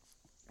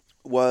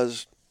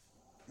was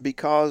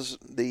because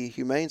the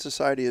Humane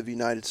Society of the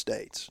United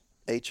States,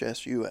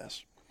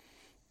 HSUS,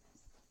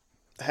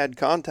 had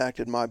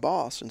contacted my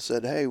boss and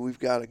said, hey, we've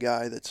got a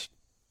guy that's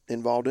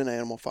involved in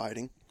animal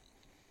fighting,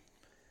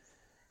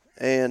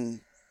 and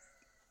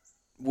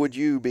would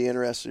you be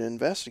interested in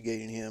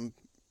investigating him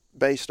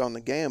based on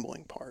the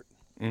gambling part?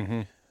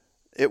 Mm-hmm.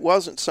 It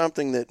wasn't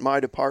something that my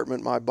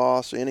department, my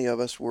boss, any of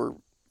us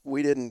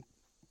we didn't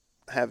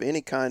have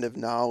any kind of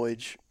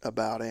knowledge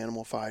about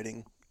animal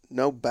fighting.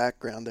 No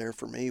background there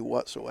for me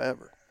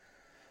whatsoever.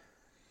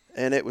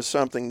 And it was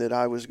something that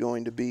I was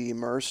going to be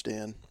immersed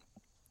in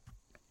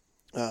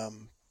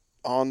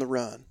on the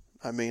run.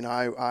 I mean,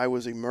 I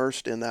was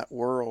immersed in that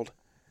world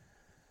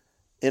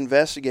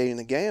investigating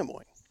the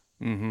gambling.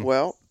 Mm-hmm.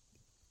 Well,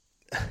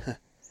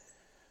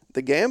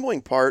 the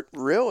gambling part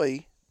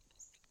really,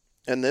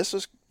 and this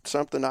is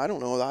something I don't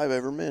know that I've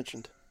ever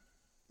mentioned,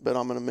 but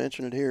I'm going to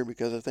mention it here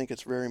because I think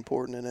it's very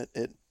important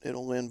and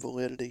it'll lend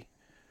validity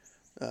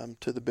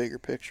to the bigger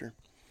picture.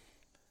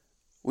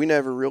 We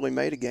never really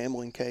made a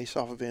gambling case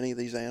off of any of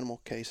these animal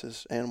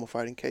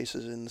fighting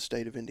cases in the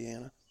state of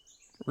Indiana.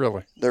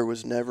 Really? There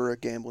was never a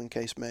gambling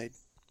case made.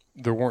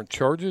 There weren't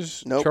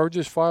charges? Nope.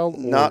 Charges filed?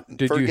 Not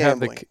did for you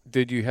gambling.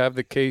 Did you have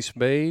the case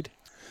made?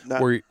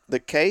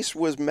 The case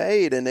was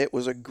made, and it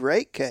was a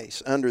great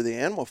case under the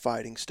animal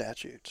fighting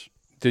statutes.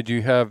 Did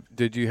you have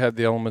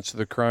the elements of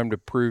the crime to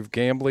prove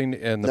gambling,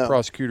 and the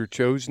prosecutor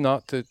chose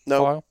not to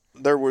file?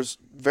 There was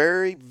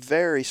very,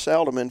 very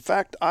seldom. In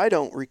fact, I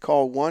don't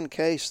recall one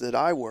case that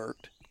I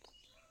worked,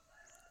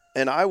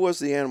 and I was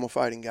the animal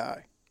fighting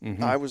guy.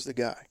 Mm-hmm. I was the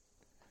guy.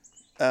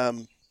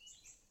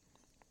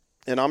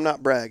 And I'm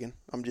not bragging.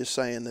 I'm just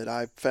saying that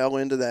I fell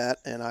into that,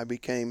 and I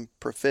became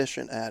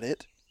proficient at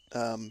it.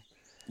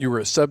 You were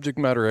a subject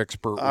matter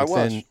expert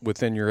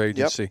within your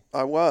agency. Yep,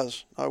 I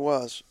was.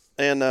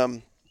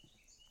 And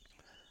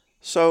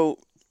so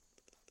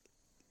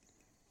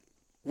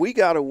we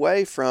got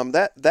away from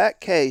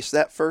that case.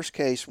 That first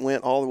case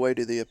went all the way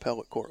to the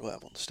appellate court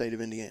level in the state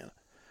of Indiana.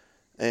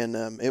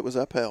 And it was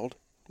upheld.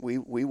 We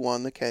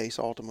won the case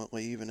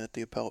ultimately, even at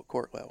the appellate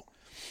court level.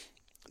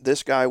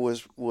 This guy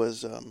was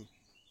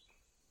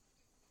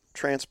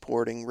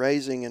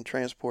raising and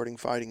transporting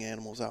fighting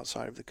animals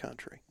outside of the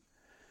country.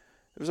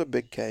 It was a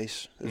big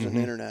case. It was an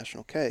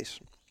international case.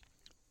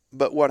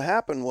 But what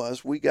happened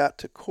was we got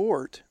to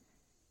court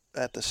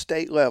at the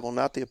state level,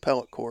 not the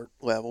appellate court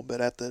level,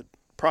 but at the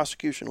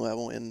prosecution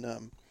level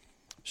in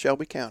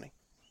Shelby County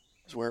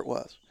is where it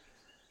was.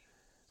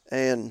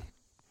 And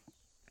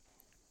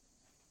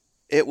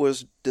it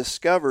was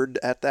discovered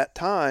at that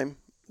time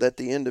that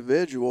the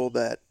individual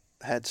that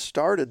had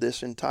started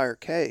this entire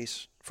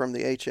case from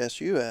the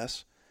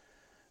HSUS,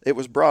 it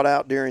was brought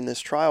out during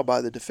this trial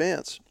by the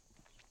defense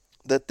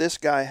that this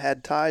guy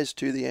had ties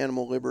to the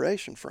Animal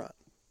Liberation Front,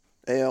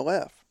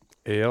 ALF.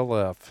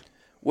 ALF.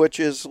 Which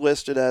is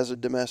listed as a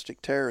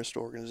domestic terrorist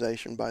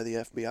organization by the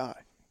FBI.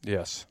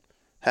 Yes.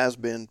 Has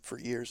been for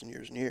years and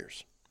years and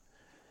years.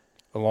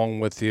 Along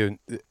with the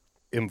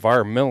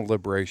Environmental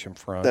Liberation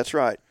Front. That's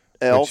right.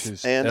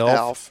 ELF and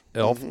ALF.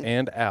 ELF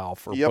and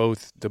ALF are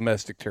both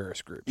domestic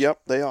terrorist groups. Yep,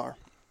 they are.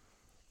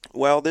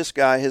 Well, this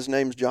guy, his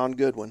name's John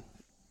Goodwin.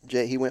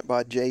 He went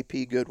by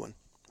J.P. Goodwin.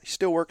 He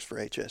still works for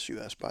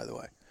HSUS, by the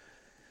way.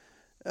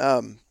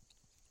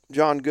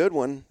 John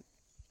Goodwin,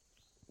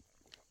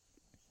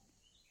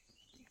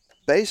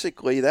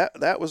 basically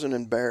that was an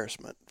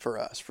embarrassment for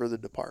us, for the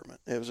department.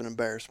 It was an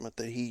embarrassment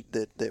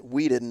that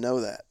we didn't know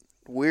that.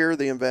 We're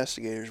the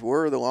investigators.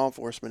 We're the law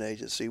enforcement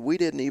agency. We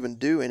didn't even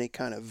do any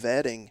kind of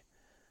vetting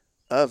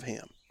of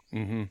him.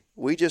 Mm-hmm.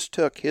 We just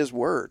took his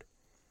word.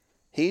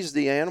 He's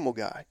the animal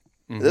guy.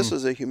 Mm-hmm. This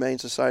is a Humane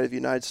Society of the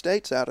United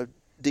States out of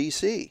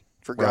D.C.,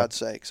 for God's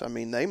sakes. I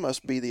mean, they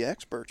must be the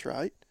experts,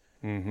 right?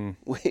 Mm-hmm.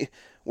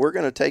 We're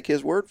going to take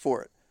his word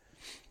for it.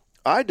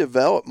 I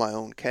developed my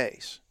own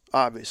case.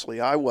 Obviously,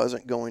 I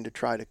wasn't going to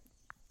try to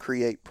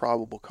create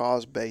probable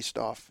cause based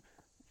off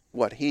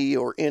what he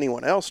or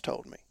anyone else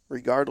told me,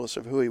 regardless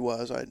of who he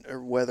was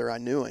or whether I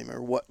knew him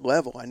or what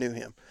level I knew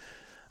him.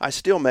 I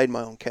still made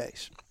my own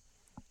case.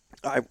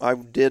 I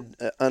did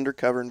an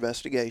undercover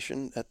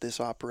investigation at this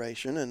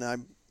operation, and I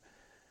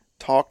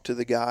talked to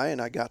the guy,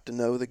 and I got to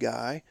know the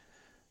guy.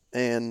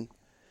 And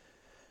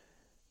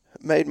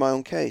made my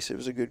own case. It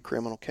was a good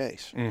criminal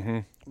case. Mm-hmm.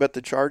 But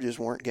the charges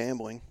weren't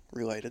gambling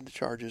related. The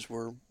charges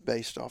were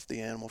based off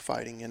the animal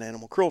fighting and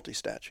animal cruelty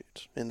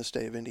statutes in the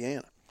state of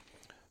Indiana.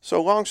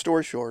 So long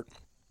story short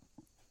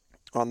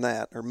on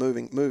that, or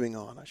moving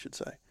on, I should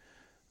say.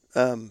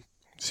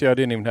 See, I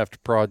didn't even have to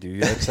prod you.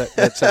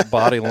 That's that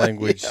body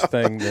language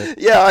thing. That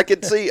Yeah, I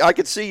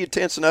could see you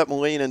tensing up and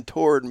leaning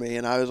toward me,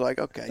 and I was like,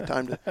 okay,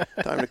 time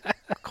to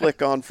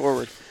click on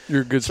forward.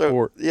 You're a good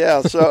sport.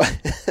 Yeah, so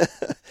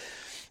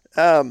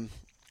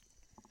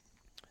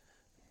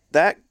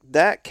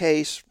that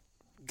case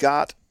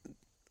got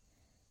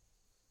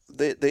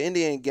the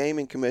Indiana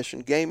Gaming Commission,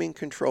 Gaming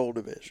Control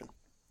Division,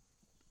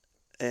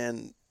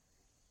 and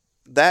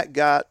that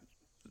got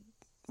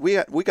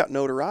we got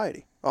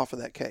notoriety off of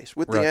that case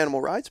with the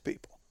animal rights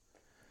people.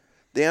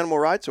 The animal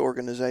rights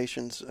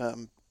organizations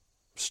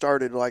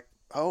started like,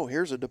 oh,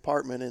 here's a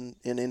department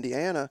in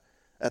Indiana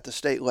at the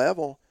state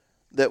level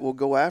that will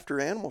go after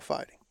animal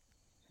fighting.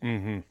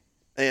 Mm-hmm.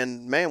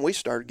 And, man, we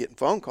started getting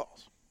phone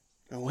calls,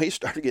 and we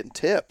started getting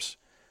tips,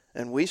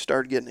 and we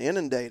started getting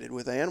inundated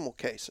with animal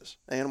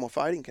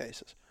fighting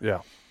cases.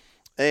 Yeah.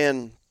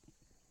 And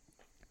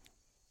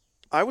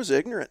I was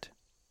ignorant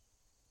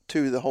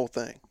to the whole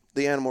thing,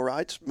 the animal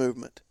rights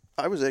movement.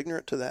 I was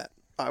ignorant to that.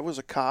 I was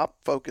a cop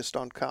focused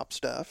on cop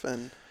stuff.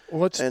 And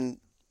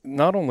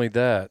not only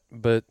that,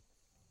 but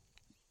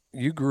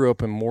you grew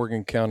up in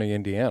Morgan County,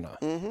 Indiana.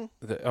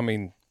 Mm-hmm. I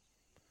mean,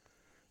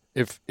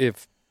 if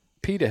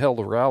PETA held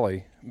a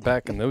rally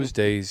back in those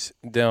days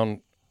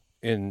down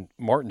in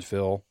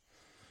Martinsville,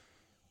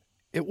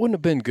 it wouldn't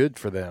have been good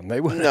for them. They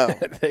would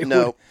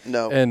No.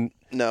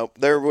 No,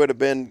 there would have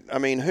been, I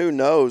mean, who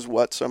knows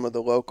what some of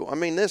the local, I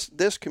mean,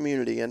 this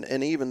community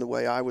and even the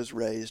way I was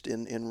raised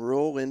in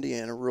rural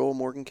Indiana, rural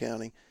Morgan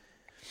County.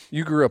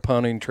 You grew up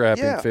hunting,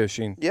 trapping,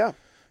 fishing. Yeah.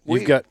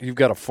 You've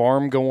got a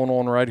farm going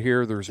on right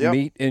here. There's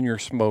meat in your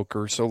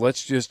smoker. So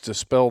let's just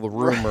dispel the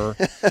rumor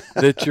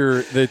that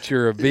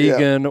you're a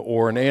vegan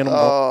or an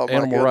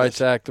animal rights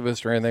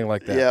activist or anything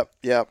like that.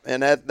 Yep.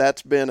 And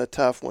that's been a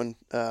tough one.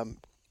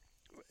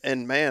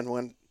 And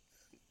man,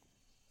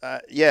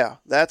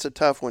 that's a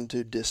tough one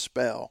to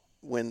dispel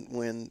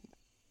when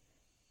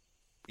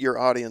your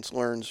audience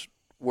learns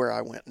where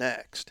I went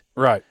next.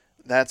 Right.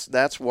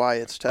 That's why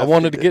it's tough. I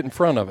wanted to get in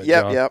front of it.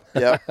 Yep.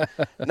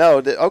 No,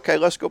 okay,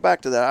 let's go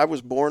back to that. I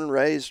was born and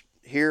raised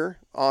here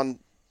on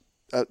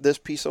this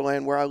piece of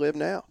land where I live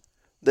now.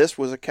 This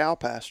was a cow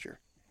pasture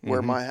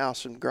where my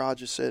house and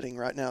garage is sitting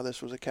right now.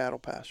 This was a cattle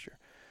pasture,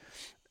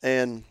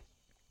 and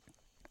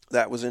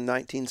that was in the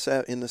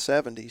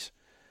 70s.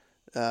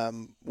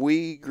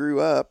 We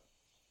grew up.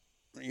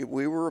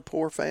 We were a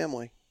poor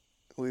family.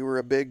 We were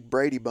a big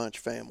Brady Bunch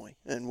family,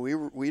 and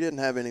we didn't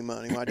have any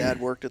money. My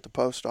dad worked at the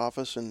post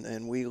office,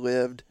 and we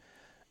lived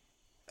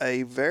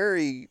a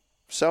very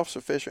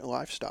self-sufficient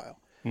lifestyle.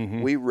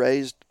 Mm-hmm. We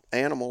raised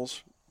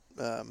animals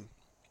to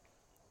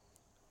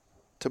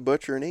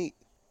butcher and eat,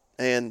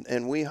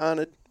 and we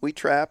hunted, we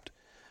trapped.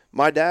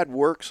 My dad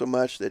worked so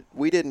much that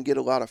we didn't get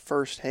a lot of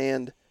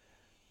first-hand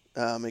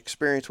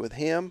experience with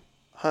him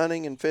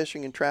hunting and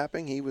fishing and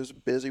trapping. He was a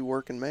busy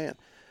working man.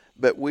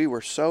 But we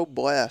were so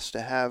blessed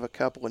to have a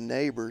couple of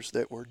neighbors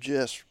that were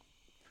just,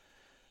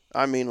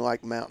 I mean,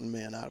 like mountain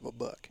men out of a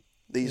book.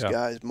 These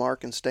guys,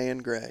 Mark and Stan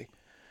Gray,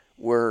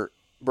 were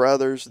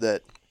brothers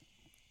that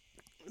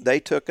they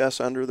took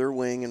us under their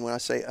wing. And when I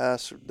say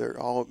us, they're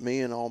all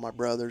me and all my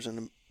brothers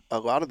and a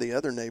lot of the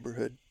other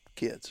neighborhood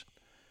kids.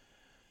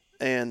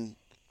 And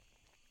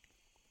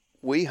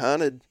we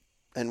hunted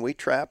and we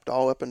trapped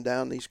all up and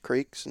down these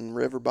creeks and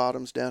river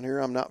bottoms down here.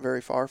 I'm not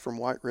very far from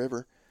White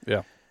River.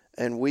 Yeah.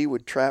 And we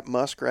would trap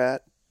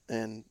muskrat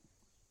and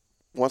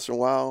once in a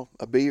while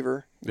a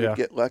beaver. We'd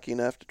get lucky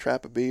enough to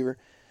trap a beaver.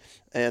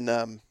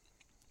 And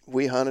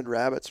we hunted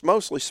rabbits,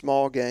 mostly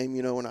small game.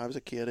 You know, when I was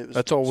a kid, it was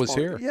that's all was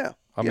here. Yeah.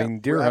 I mean,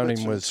 deer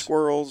hunting was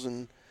squirrels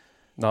and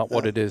not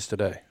what it is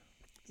today.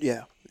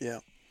 Yeah.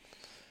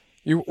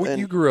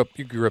 You grew up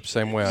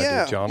same way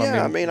I did, John.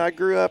 Yeah, I mean, I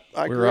grew up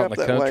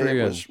that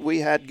way. And we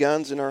had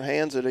guns in our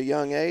hands at a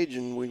young age,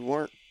 and we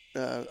weren't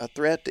a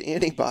threat to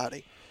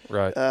anybody.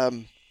 Right.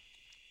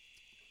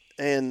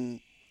 And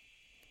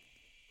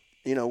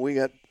you know, we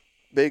got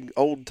big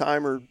old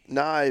timer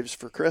knives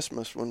for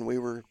Christmas when we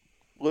were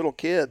little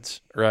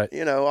kids. Right.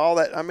 You know, all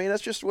that. I mean,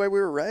 that's just the way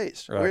we were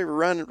raised. Right. We were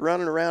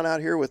running around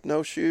out here with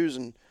no shoes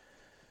and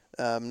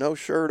no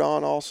shirt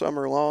on all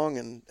summer long,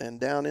 and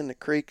down in the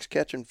creeks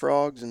catching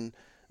frogs and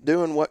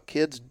doing what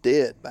kids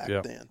did back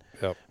then.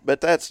 Yep.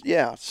 But that's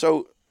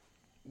so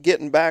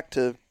getting back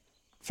to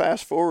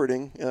fast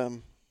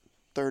forwarding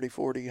 30,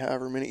 40,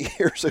 however many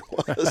years it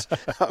was.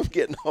 I'm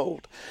getting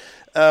old.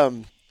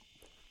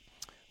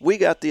 We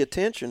got the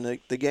attention,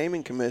 the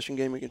Gaming Commission,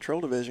 Gaming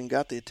Control Division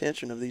got the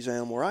attention of these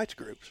animal rights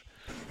groups.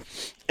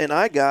 And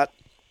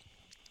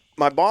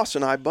my boss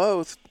and I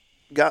both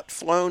got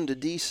flown to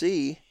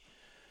D.C.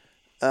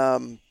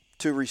 To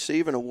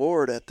receive an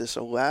award at this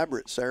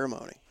elaborate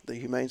ceremony. The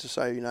Humane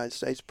Society of the United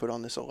States put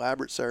on this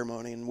elaborate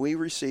ceremony, and we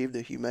received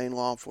the Humane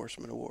Law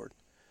Enforcement Award.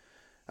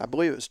 I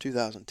believe it was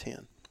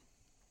 2010.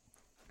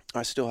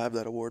 I still have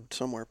that award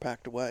somewhere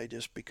packed away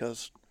just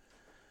because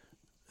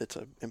it's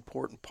an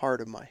important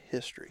part of my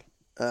history.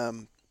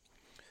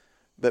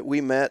 But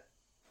we met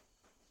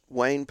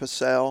Wayne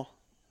Pacell,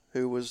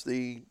 who was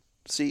the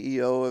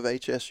CEO of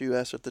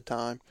HSUS at the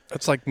time.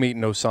 That's like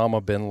meeting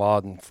Osama bin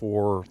Laden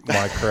for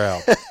my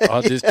crowd.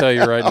 I'll just tell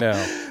you right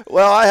now.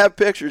 Well, I have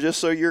pictures, just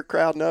so your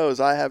crowd knows,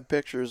 I have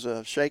pictures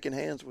of shaking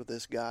hands with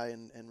this guy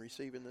and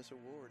receiving this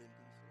award.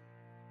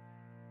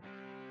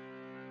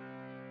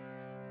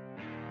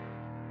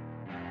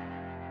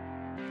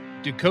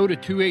 Dakota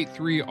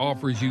 283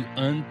 offers you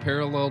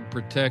unparalleled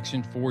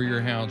protection for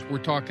your hounds. We're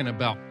talking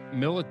about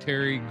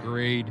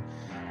military-grade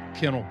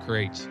kennel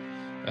crates.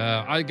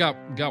 I got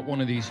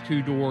one of these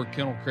 2-door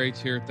kennel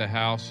crates here at the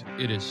house.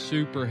 It is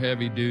super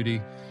heavy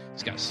duty.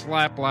 It's got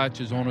slap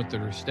latches on it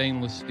that are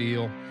stainless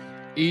steel.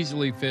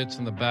 Easily fits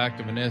in the back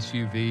of an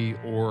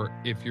SUV, or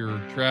if you're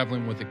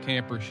traveling with a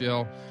camper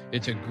shell,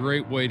 it's a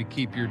great way to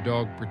keep your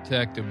dog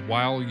protected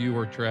while you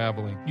are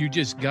traveling. You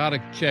just got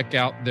to check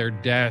out their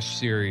Dash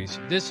series.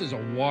 This is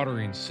a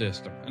watering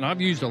system, and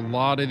I've used a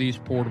lot of these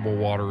portable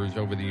waterers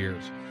over the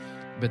years,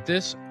 but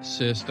this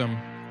system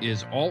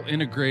is all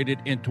integrated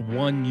into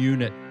one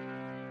unit,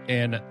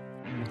 and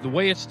the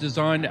way it's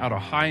designed out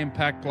of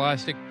high-impact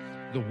plastic,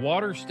 the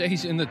water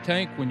stays in the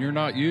tank when you're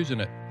not using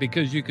it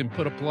because you can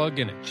put a plug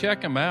in it.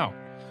 Check them out.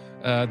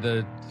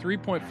 The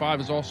 3.5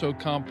 is also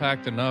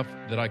compact enough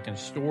that I can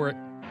store it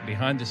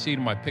behind the seat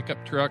of my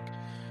pickup truck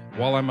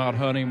while I'm out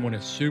hunting when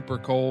it's super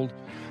cold.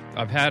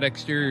 I've had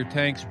exterior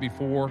tanks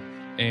before,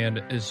 and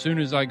as soon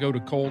as I go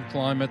to cold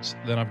climates,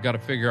 then I've got to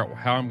figure out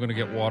how I'm going to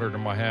get water to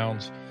my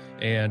hounds,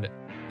 and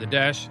the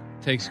Dash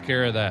takes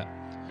care of that.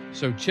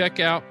 So check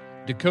out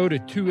Dakota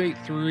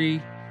 283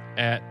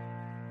 at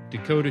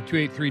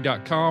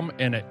Dakota283.com,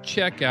 and at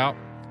checkout,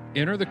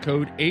 enter the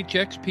code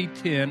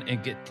HXP10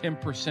 and get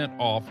 10%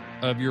 off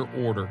of your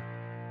order.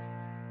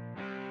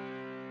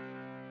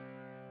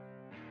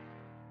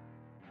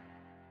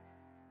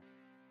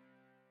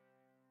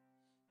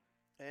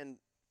 And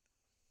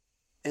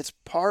it's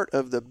part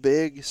of the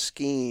big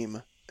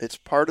scheme. It's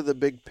part of the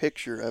big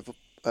picture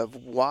of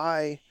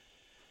why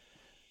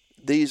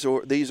these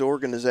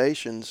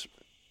organizations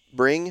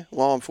bring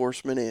law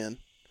enforcement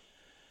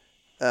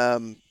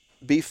in,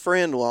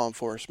 befriend law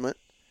enforcement,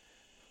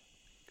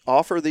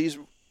 offer these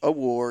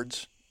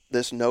awards,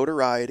 this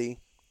notoriety.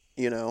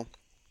 You know,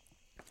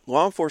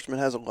 law enforcement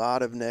has a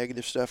lot of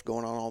negative stuff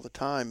going on all the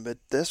time, but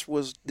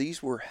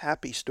these were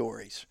happy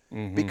stories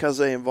because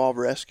they involve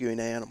rescuing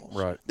animals.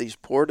 Right. These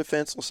poor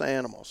defenseless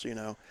animals, you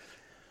know.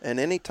 And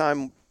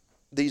anytime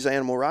these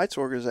animal rights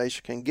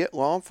organizations can get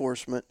law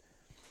enforcement,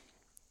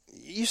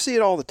 you see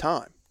it all the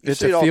time.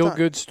 It's a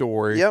feel-good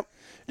story. Yep.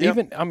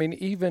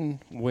 Even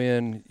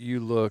when you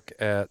look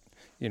at,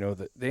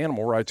 the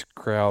animal rights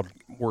crowd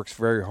works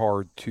very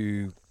hard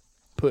to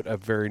put a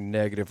very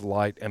negative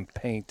light and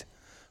paint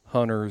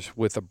hunters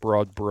with a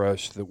broad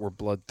brush that we're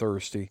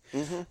bloodthirsty.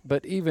 Mm-hmm.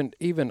 But even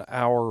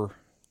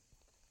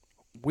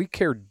we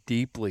care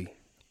deeply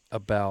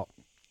about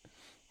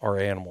our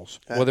animals.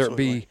 Absolutely. Whether it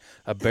be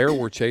a bear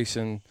we're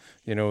chasing,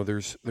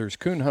 there's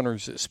coon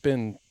hunters that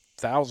spend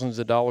thousands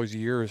of dollars a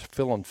year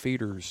filling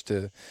feeders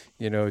to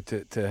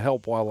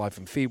help wildlife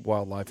and feed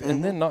wildlife. Mm-hmm.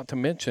 And then not to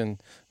mention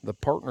the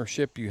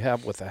partnership you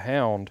have with a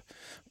hound.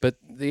 But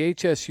the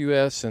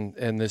HSUS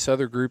and this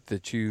other group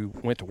that you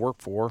went to work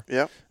for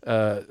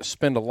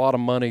spend a lot of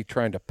money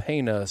trying to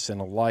paint us in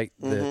a light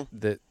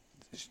that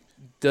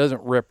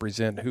doesn't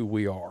represent who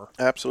we are.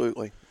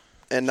 Absolutely.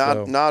 And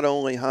not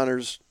only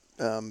hunters,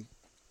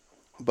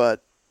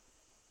 but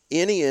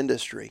any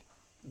industry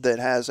that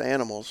has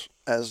animals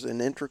as an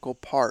integral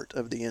part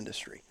of the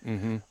industry,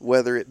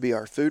 whether it be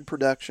our food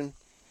production,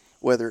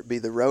 whether it be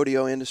the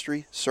rodeo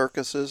industry,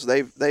 circuses.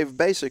 They've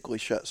basically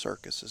shut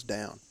circuses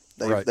down.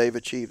 They've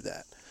achieved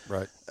that.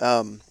 Right.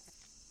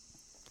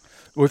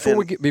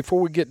 Before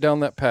we get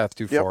down that path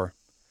too far,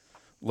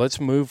 let's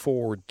move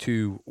forward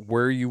to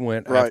where you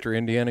went after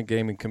Indiana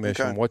Gaming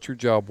Commission. Okay. What your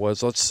job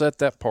was. Let's set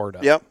that part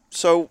up. Yep.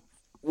 So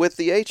with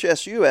the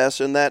HSUS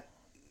and that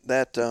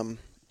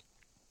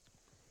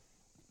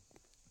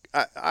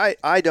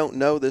I don't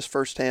know this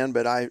firsthand,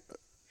 but I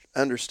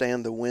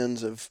understand the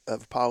winds of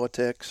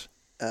politics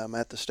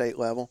at the state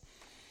level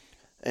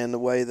and the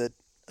way that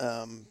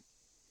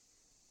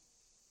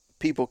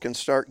people can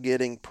start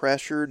getting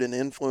pressured and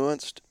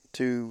influenced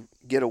to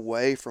get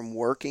away from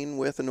working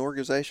with an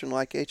organization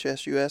like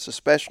HSUS,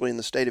 especially in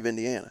the state of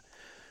Indiana.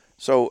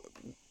 So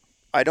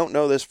I don't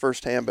know this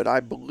firsthand, but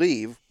I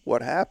believe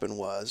what happened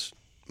was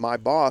my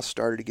boss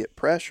started to get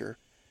pressure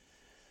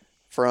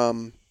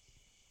from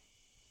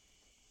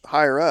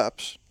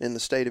higher-ups in the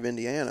state of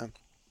Indiana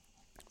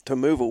to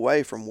move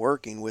away from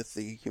working with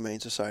the Humane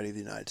Society of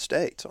the United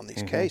States on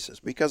these cases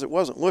because it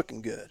wasn't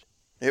looking good.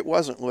 It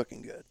wasn't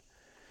looking good.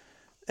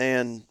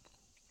 And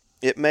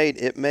it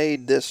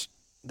made this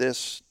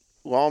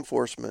law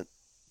enforcement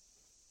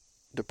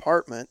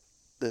department,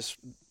 this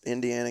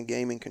Indiana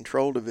Gaming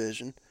Control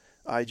Division,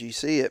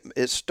 IGC,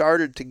 it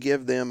started to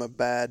give them a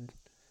bad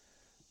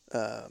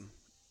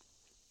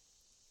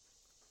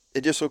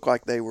it just looked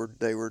like they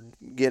were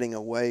getting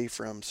away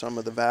from some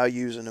of the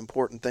values and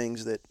important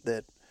things that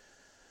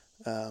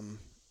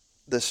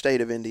the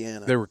state of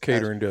Indiana. They were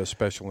catering to a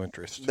special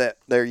interest.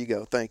 There you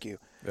go. Thank you.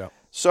 Yeah.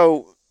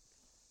 So,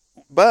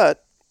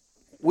 but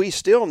we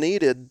still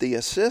needed the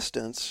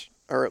assistance,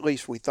 or at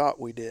least we thought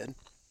we did,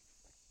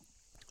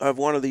 of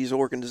one of these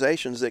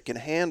organizations that can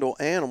handle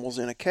animals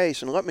in a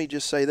case. And let me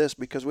just say this,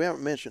 because we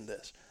haven't mentioned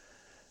this.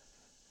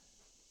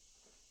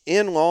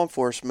 In law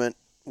enforcement,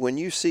 when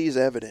you seize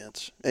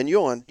evidence, and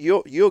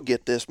you'll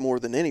get this more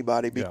than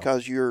anybody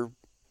because your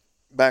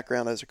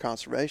background as a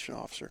conservation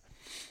officer,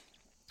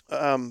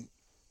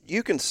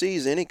 you can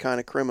seize any kind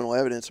of criminal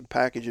evidence and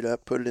package it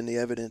up, put it in the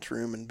evidence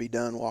room, and be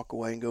done, walk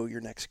away, and go to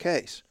your next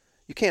case.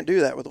 You can't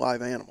do that with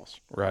live animals.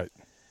 Right.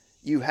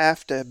 You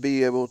have to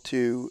be able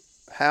to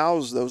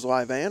house those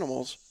live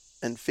animals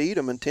and feed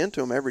them and tend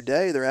to them every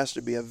day. There has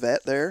to be a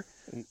vet there.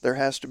 There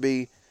has to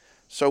be.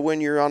 So when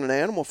you're on an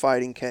animal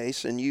fighting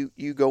case and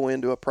you go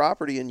into a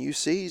property and you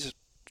seize,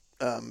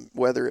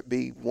 whether it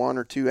be one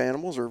or two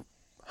animals or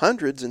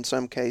hundreds in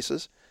some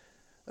cases,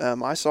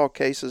 I saw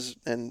cases,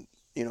 and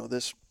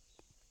this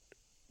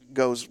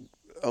goes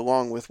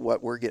along with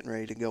what we're getting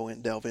ready to go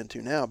and delve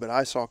into now, but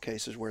I saw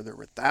cases where there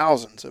were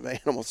thousands of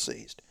animals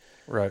seized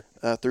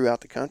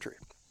throughout the country.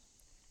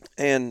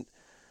 And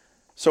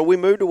so we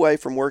moved away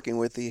from working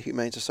with the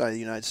Humane Society of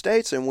the United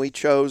States, and we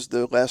chose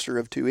the lesser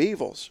of two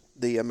evils,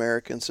 the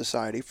American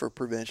Society for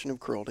Prevention of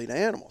Cruelty to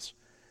Animals,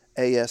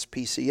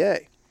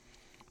 ASPCA.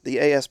 The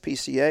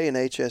ASPCA and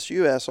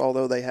HSUS,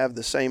 although they have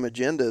the same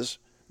agendas,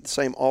 the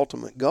same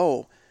ultimate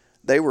goal,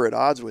 they were at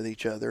odds with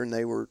each other, and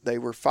they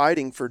were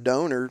fighting for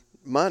donor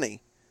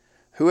money.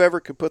 Whoever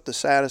could put the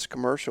saddest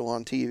commercial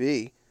on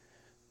TV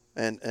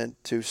and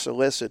to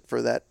solicit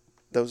for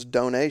those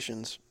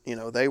donations,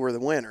 they were the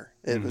winner.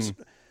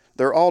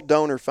 They're all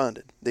donor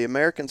funded. The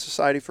American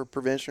Society for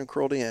Prevention of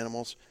Cruelty to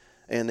Animals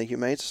and the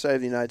Humane Society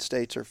of the United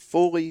States are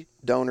fully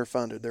donor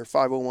funded. They're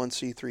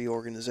 501c3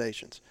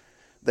 organizations.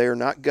 They are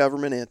not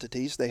government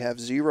entities. They have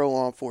zero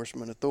law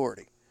enforcement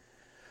authority.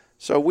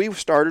 So we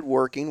started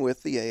working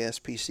with the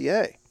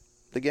ASPCA,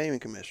 the Gaming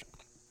Commission.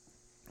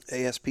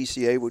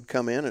 ASPCA would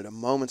come in at a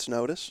moment's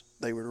notice.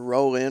 They would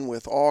roll in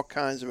with all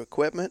kinds of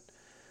equipment.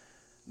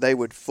 They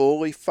would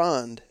fully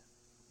fund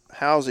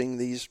housing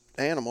these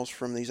animals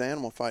from these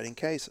animal fighting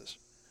cases.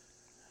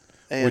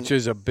 Which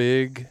is a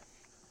big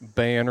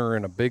banner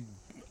and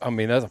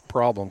that's a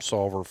problem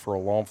solver for a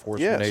law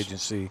enforcement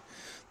agency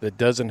that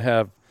doesn't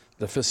have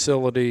the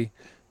facility,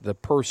 the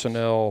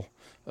personnel,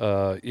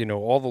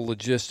 all the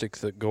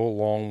logistics that go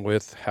along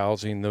with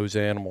housing those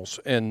animals.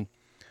 And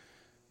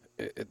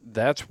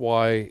that's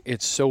why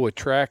it's so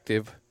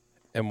attractive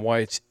and why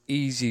it's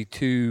easy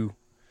to,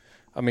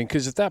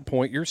 because at that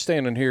point you're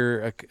standing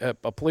here,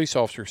 a police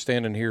officer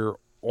standing here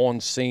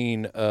on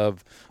scene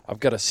of, I've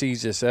got to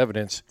seize this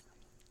evidence.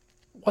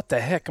 What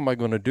the heck am I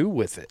going to do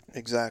with it?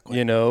 Exactly.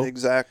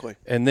 Exactly.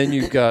 And then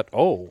you've got,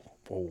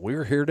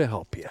 we're here to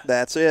help you.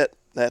 That's it.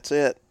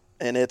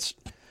 And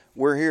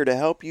we're here to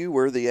help you.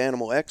 We're the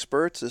animal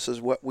experts. This is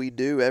what we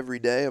do every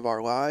day of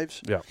our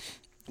lives. Yeah.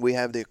 We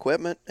have the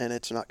equipment, and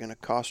it's not going to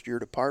cost your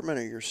department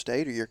or your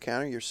state or your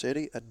county or your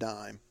city a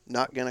dime.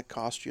 Not going to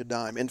cost you a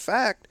dime. In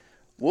fact,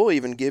 we'll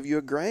even give you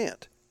a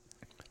grant.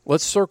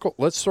 Let's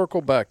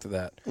circle back to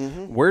that.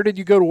 Mm-hmm. Where did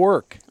you go to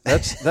work?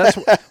 That's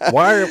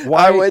why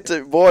I went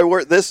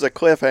to this is a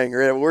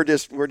cliffhanger.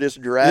 We're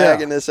just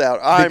dragging this out.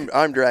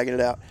 I'm dragging it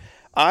out.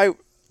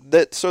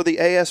 So the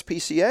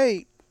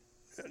ASPCA,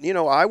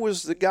 I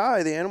was the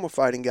guy, the animal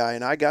fighting guy,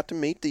 and I got to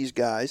meet these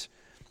guys,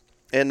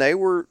 and they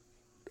were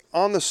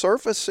on the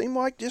surface seemed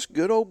like just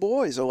good old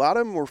boys. A lot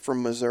of them were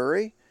from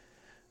Missouri.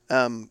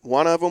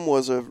 One of them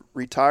was a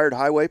retired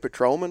highway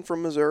patrolman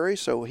from Missouri,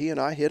 so he and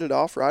I hit it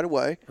off right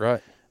away.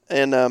 Right.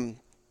 And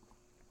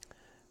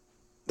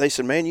they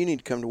said, "Man, you need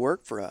to come to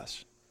work for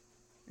us.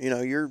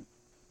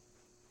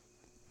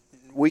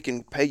 We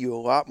can pay you a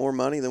lot more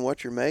money than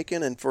what you're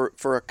making. And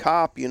for a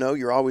cop,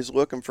 you're always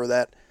looking for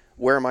that.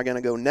 Where am I going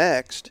to go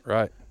next?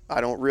 Right.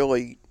 I don't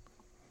really.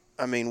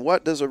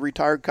 What does a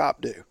retired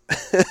cop do?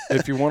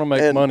 If you want to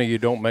make money, you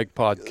don't make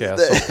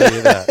podcasts. I'll tell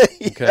you that.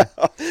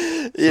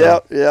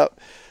 Okay. Yeah.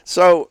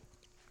 So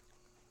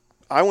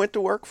I went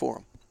to work for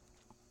them.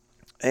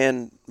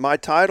 And my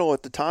title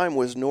at the time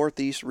was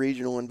Northeast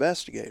Regional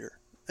Investigator.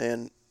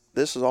 And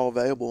this is all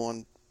available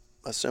on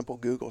a simple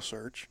Google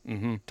search.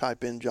 Mm-hmm.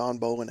 Type in John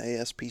Bolin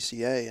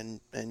ASPCA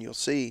and you'll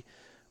see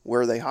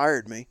where they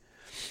hired me.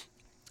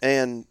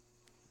 And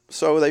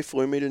so they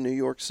flew me to New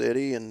York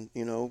City, and,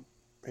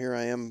 here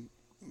I am,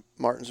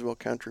 Martinsville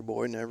country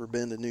boy, never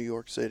been to New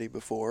York City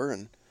before.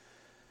 And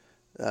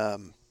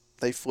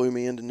they flew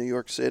me into New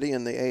York City,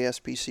 and the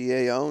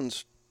ASPCA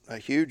owns a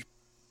huge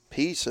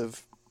piece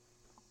of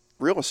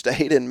real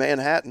estate in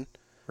Manhattan.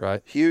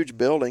 Right. Huge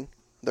building.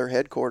 Their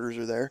headquarters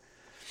are there.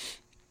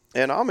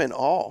 And I'm in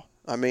awe.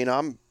 Of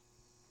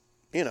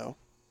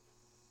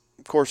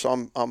course,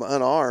 I'm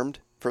unarmed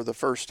for the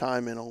first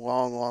time in a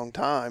long, long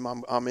time.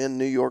 I'm in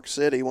New York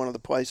City, one of the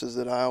places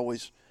that I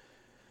always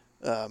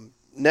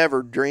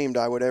never dreamed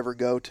I would ever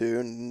go to,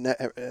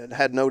 and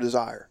had no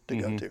desire to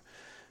go to.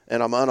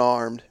 And I'm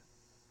unarmed,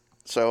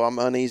 so I'm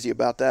uneasy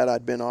about that.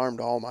 I'd been armed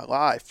all my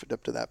life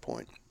up to that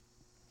point.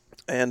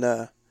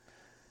 And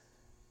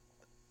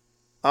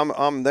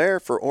I'm there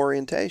for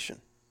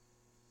orientation.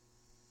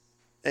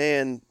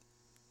 And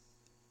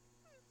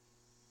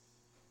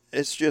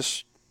it's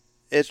just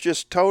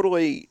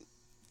totally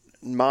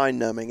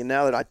mind-numbing. And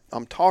now that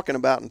I'm talking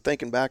about and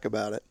thinking back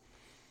about it,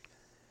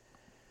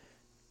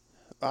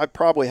 I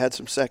probably had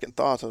some second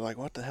thoughts. I was like,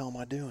 what the hell am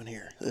I doing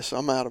here?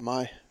 I'm out of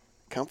my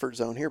comfort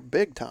zone here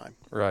big time.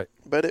 Right.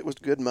 But it was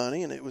good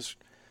money, and it was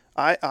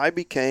I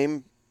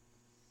became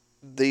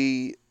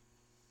the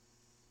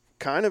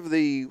kind of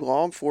the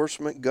law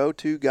enforcement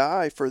go-to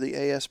guy for the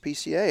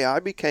ASPCA.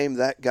 I became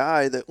that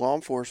guy that law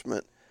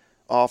enforcement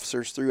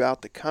officers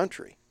throughout the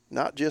country,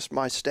 not just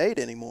my state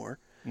anymore.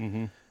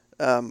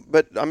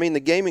 But, I mean, the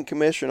Gaming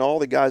Commission, all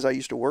the guys I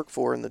used to work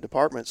for in the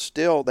department,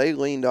 still, they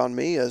leaned on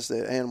me as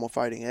the animal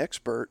fighting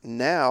expert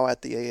now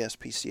at the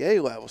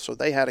ASPCA level. So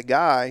they had a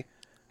guy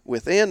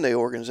within the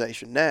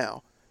organization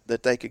now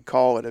that they could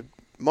call at a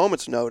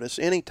moment's notice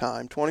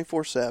anytime,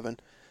 24/7,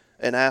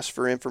 and ask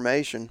for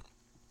information.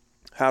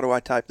 How do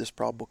I type this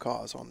probable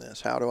cause on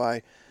this? How do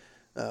I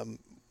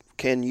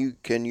can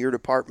your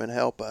department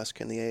help us?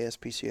 Can the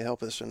ASPCA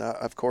help us? And,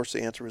 of course,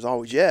 the answer was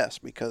always yes,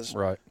 because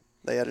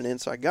they had an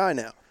inside guy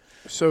now.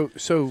 So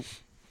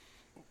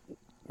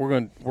we're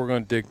going to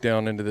dig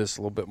down into this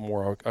a little bit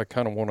more. I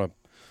kind of want to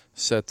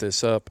set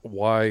this up,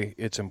 why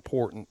it's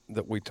important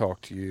that we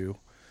talk to you,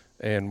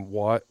 and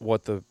what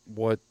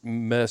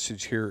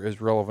message here is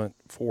relevant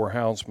for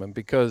houndsmen,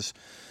 because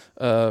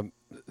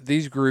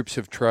these groups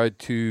have tried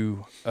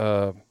to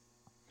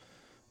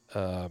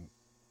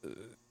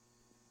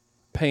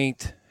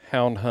paint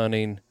hound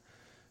hunting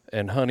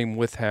and hunting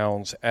with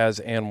hounds as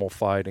animal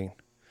fighting,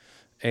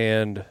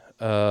 and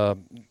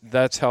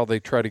that's how they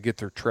try to get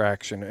their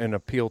traction and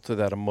appeal to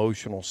that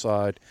emotional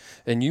side.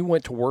 And you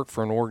went to work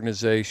for an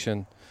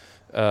organization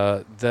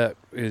that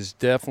is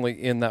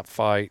definitely in that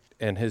fight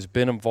and has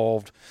been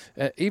involved.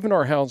 Even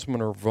our houndsmen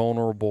are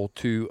vulnerable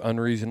to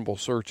unreasonable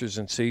searches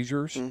and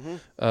seizures,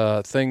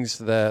 things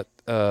that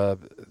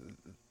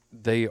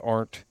they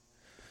aren't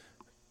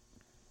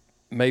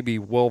maybe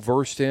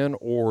well-versed in,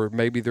 or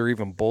maybe they're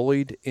even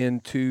bullied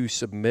into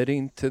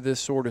submitting to this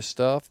sort of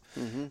stuff.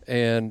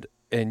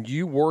 And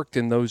you worked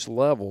in those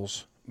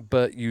levels,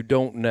 but you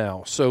don't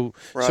now. So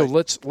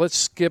let's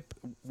skip.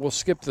 We'll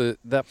skip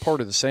that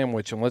part of the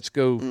sandwich, and let's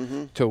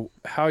go to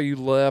how you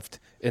left,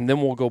 and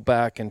then we'll go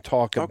back and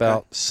talk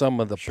about some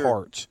of the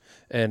parts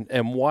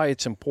and why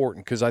it's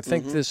important, because I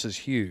think this is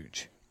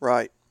huge.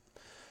 Right.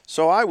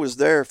 So I was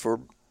there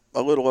for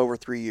a little over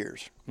 3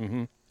 years.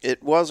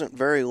 It wasn't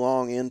very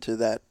long into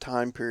that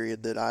time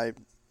period that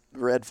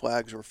red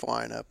flags were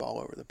flying up all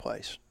over the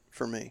place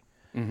for me.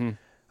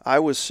 I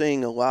was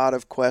seeing a lot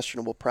of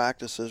questionable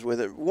practices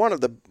with it.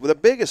 The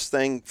biggest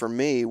thing for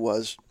me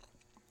was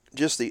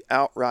just the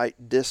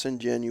outright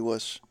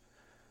disingenuous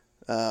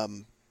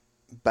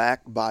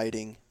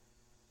backbiting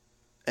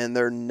and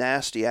their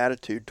nasty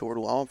attitude toward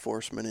law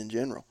enforcement in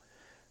general.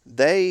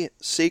 They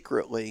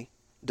secretly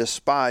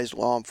despised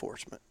law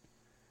enforcement.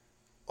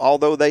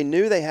 Although they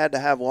knew they had to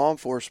have law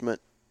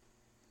enforcement,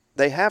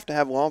 they have to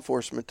have law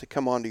enforcement to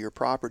come onto your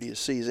property to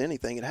seize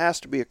anything. It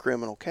has to be a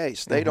criminal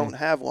case. They don't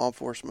have law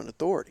enforcement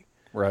authority.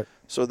 Right.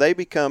 So they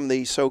become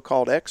the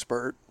so-called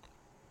expert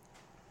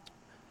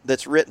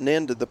that's written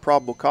into the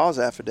probable cause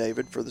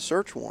affidavit for the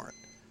search warrant.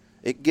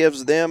 It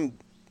gives them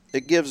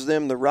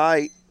the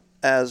right,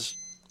 as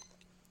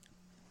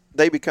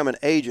they become an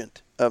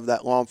agent of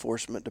that law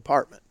enforcement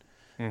department.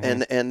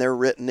 And they're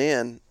written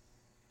in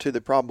to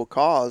the probable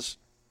cause,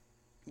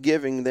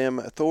 giving them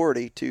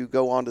authority to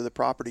go onto the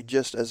property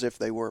just as if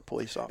they were a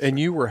police officer. And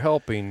you were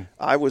helping.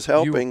 I was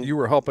helping. You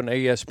were helping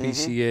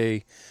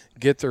ASPCA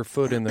get their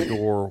foot in the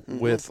door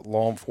with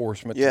law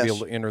enforcement to be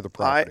able to enter the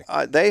property.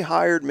 They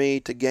hired me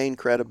to gain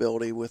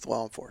credibility with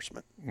law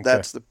enforcement.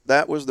 Okay.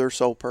 That was their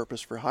sole purpose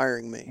for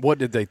hiring me. What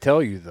did they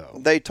tell you, though?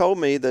 They told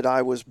me that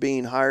I was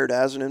being hired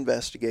as an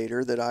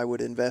investigator, that I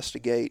would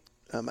investigate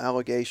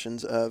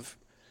allegations of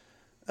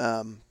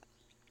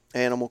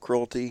animal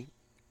cruelty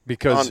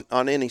because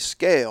on any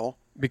scale.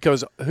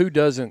 Because who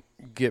doesn't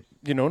get,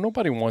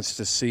 nobody wants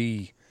to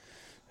see,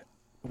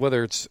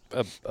 whether it's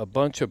a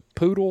bunch of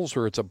poodles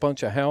or it's a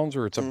bunch of hounds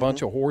or it's a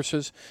bunch of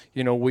horses.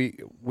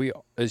 We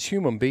as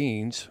human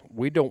beings,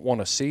 we don't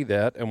want to see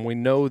that, and we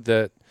know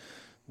that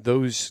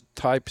those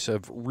types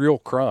of real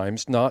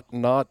crimes, not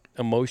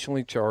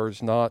emotionally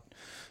charged, not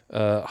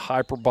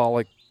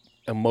hyperbolic,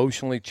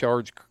 emotionally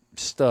charged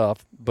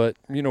stuff, but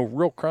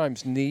real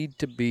crimes need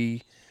to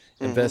be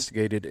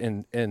investigated.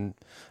 And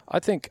I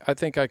think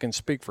I can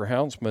speak for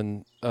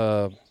houndsmen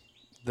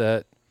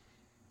that,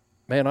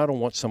 man, I don't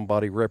want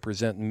somebody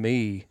representing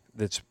me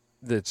that's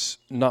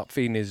not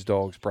feeding his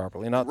dogs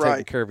properly, not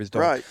taking care of his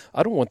dogs. Right.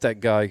 I don't want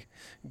that guy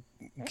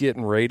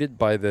getting raided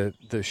by the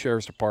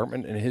sheriff's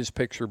department and his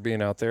picture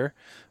being out there.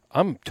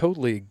 I'm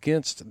totally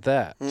against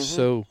that.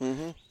 So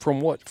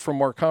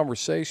from our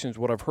conversations,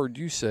 what I've heard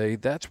you say,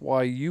 that's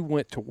why you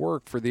went to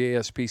work for the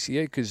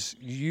ASPCA, because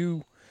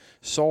you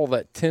saw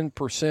that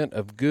 10%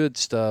 of good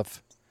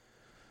stuff.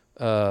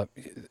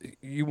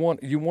 You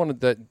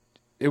wanted that.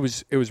 It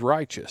was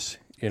righteous,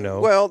 you know.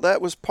 Well,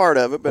 that was part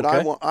of it, but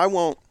Okay.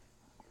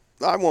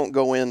 I won't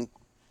go in.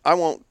 I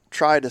won't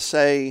try to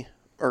say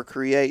or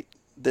create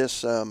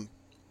this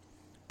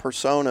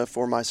persona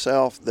for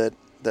myself that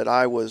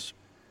I was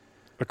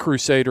A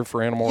crusader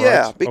for animal rights.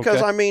 Yeah, because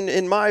Okay. I mean,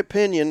 in my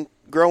opinion,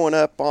 growing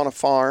up on a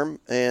farm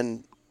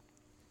and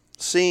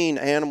seeing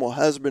animal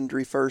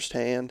husbandry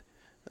firsthand,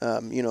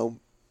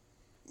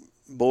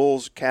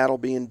 bulls, cattle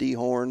being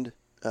dehorned,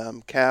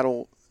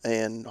 cattle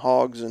and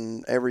hogs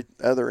and every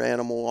other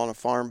animal on a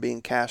farm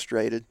being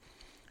castrated.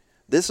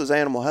 This is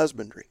animal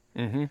husbandry.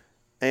 Mm-hmm.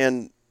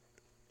 And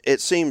it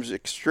seems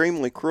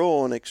extremely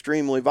cruel and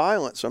extremely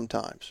violent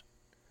sometimes.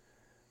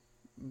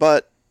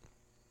 But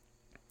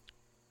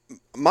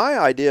my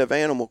idea of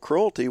animal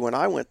cruelty when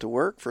I went to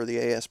work for the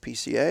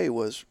ASPCA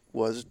was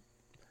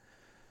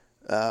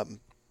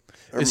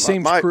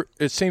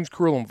it seems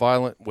cruel and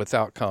violent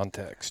without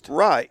context.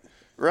 Right.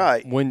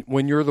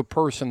 When you're the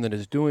person that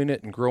is doing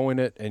it and growing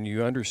it, and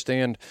you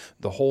understand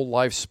the whole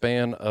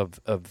lifespan of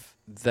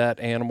that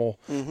animal,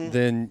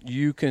 then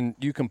you can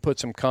put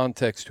some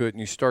context to it,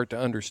 and you start to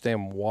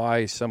understand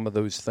why some of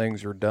those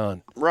things are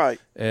done. Right.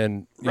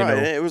 And you right. know,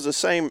 And it was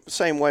the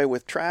same way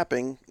with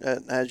trapping,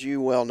 as you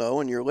well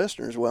know, and your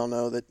listeners well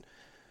know, that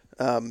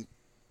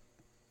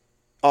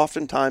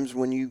oftentimes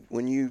when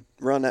you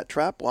run that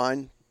trap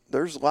line,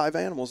 there's live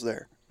animals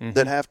there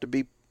that have to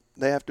be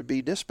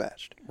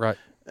dispatched. right.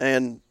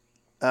 And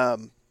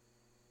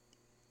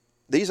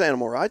these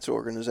animal rights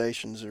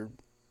organizations are,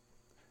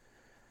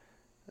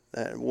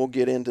 we'll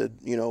get into,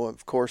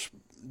 of course,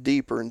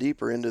 deeper and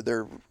deeper into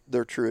their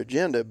true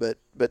agenda, but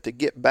to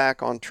get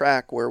back on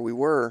track where we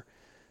were,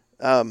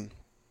 I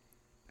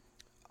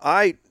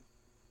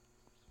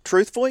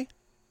truthfully,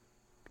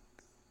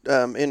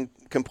 in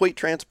complete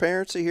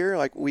transparency here,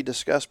 like we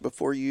discussed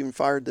before you even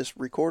fired this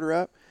recorder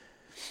up,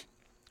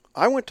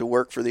 I went to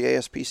work for the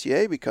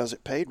ASPCA because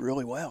it paid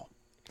really well.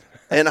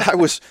 And I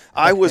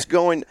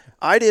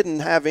didn't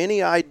have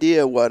any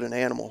idea what an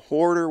animal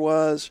hoarder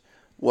was,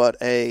 what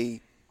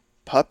a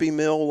puppy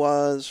mill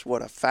was,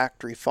 what a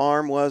factory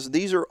farm was.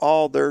 These are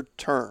all their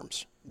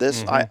terms.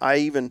 I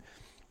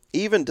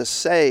even to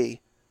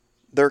say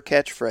their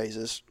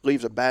catchphrases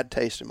leaves a bad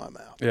taste in my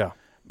mouth. Yeah.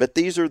 But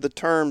these are the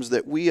terms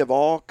that we have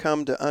all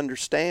come to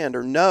understand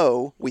or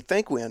know, we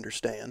think we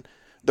understand.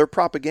 They're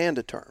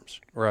propaganda terms.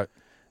 Right.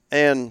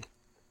 And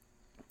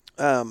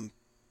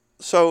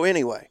so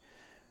anyway,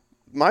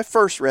 my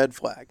first red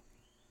flag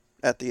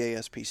at the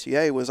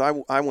ASPCA was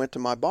I went to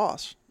my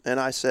boss and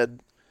I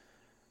said,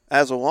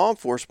 as a law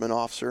enforcement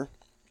officer,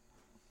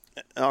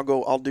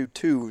 I'll do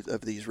two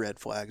of these red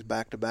flags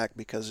back to back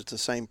because it's the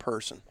same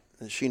person.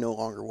 And she no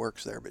longer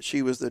works there, but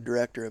she was the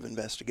director of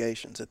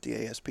investigations at the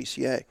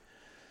ASPCA.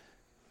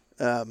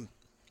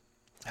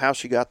 How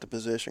she got the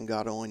position,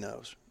 God only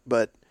knows.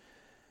 But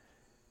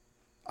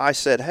I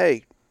said,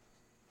 hey,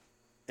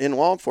 in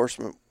law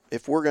enforcement,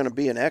 if we're going to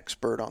be an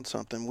expert on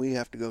something, we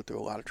have to go through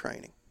a lot of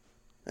training.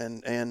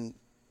 And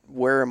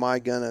where am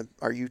I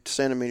are you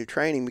sending me to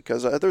training?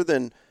 Because other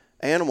than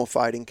animal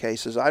fighting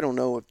cases, I don't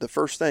know if the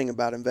first thing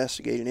about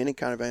investigating any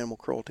kind of animal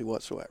cruelty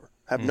whatsoever.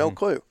 I have no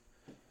clue.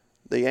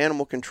 The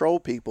animal control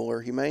people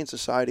or Humane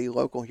Society,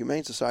 local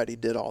Humane Society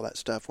did all that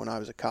stuff when I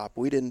was a cop.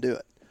 We didn't do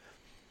it.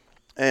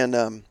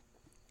 And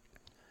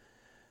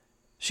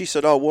she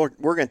said, oh,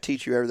 we're going to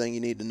teach you everything you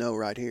need to know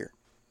right here.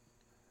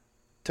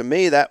 To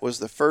me, that was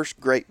the first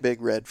great big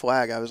red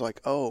flag. I was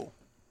like, oh,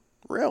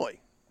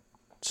 really?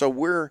 So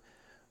we're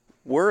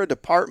a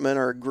department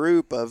or a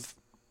group of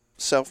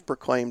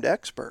self-proclaimed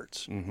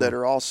experts that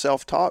are all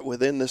self-taught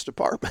within this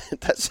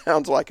department. That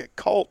sounds like a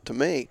cult to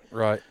me.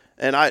 Right.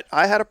 And I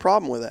had a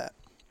problem with that.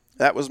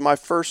 That was my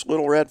first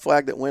little red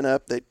flag that went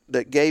up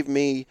that gave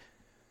me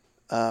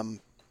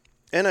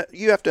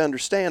you have to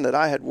understand that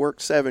I had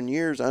worked 7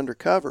 years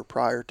undercover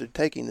prior to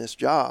taking this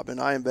job, and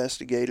I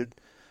investigated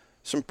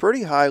some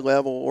pretty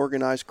high-level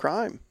organized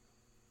crime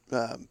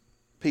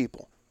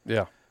people.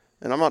 Yeah.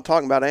 And I'm not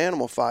talking about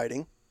animal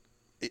fighting,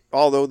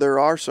 although there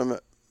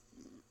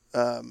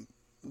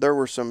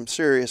were some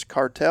serious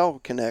cartel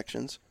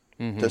connections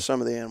to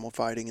some of the animal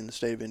fighting in the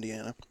state of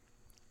Indiana.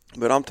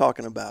 But I'm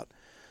talking about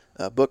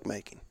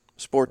bookmaking,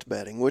 sports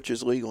betting, which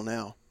is legal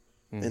now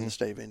in the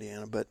state of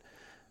Indiana. But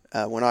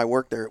when I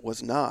worked there, it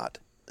was not.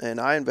 And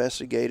I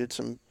investigated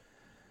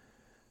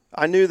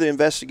I knew the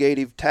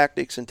investigative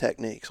tactics and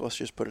techniques, let's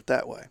just put it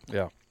that way.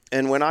 Yeah.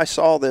 And when I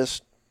saw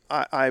this,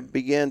 I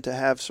began to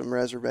have some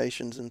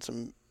reservations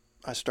and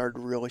I started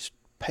to really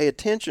pay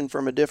attention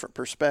from a different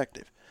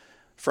perspective.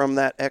 From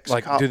that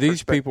ex-cop Like, do these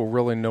perspective. people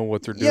really know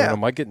what they're doing? Yeah.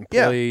 Am I getting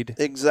played?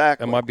 Yeah,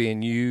 exactly. Am I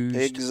being used?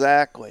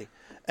 Exactly.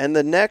 And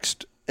the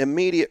next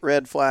immediate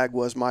red flag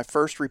was my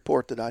first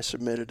report that I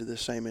submitted to the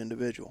same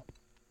individual.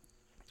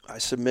 I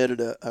submitted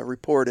a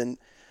report, and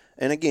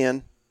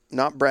again,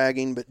 not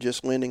bragging, but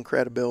just lending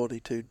credibility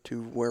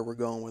to where we're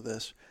going with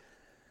this.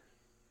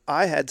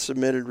 I had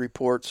submitted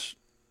reports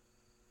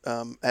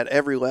at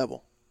every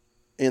level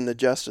in the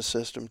justice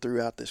system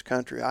throughout this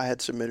country. I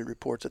had submitted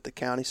reports at the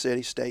county,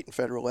 city, state, and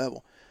federal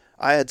level.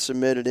 I had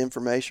submitted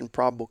information,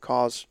 probable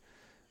cause,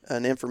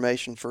 and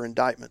information for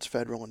indictments,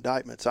 federal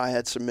indictments. I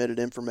had submitted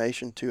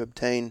information to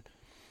obtain,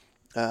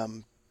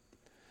 to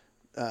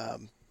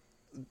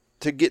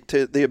get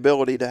to the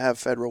ability to have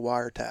federal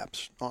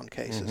wiretaps on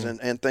cases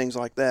and things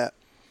like that.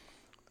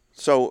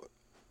 So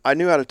I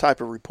knew how to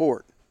type a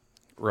report.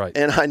 Right.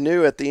 And I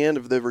knew at the end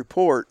of the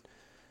report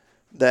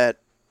that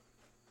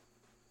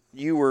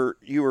you were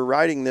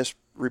writing this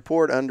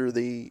report under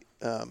the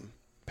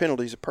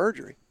penalties of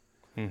perjury.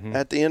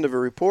 At the end of a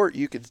report,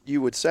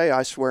 you would say,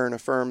 I swear and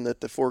affirm that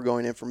the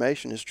foregoing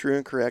information is true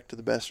and correct to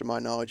the best of my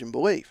knowledge and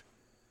belief.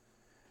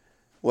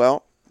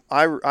 Well,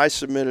 I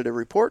submitted a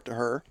report to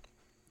her,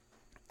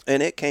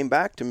 and it came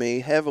back to me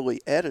heavily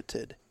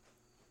edited.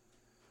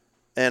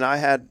 And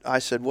I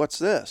said, what's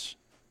this?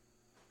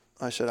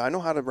 I said, I know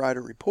how to write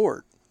a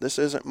report. This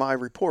isn't my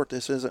report.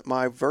 This isn't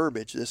my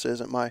verbiage. This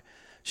isn't my...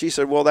 She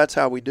said, well, that's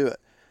how we do it.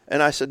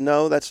 And I said,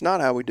 no, that's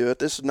not how we do it.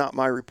 This is not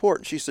my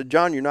report. And she said,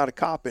 John, you're not a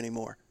cop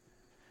anymore.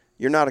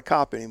 You're not a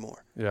cop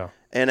anymore. Yeah.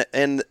 And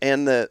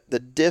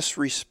the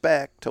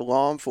disrespect to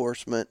law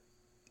enforcement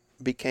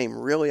became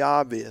really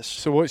obvious.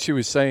 So what she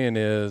was saying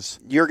is,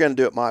 you're going to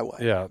do it my way.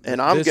 Yeah. And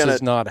this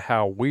is not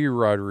how we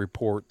write a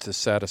report to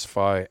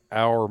satisfy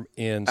our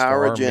ends,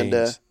 our to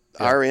agenda, means.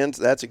 our ends.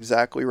 That's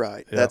exactly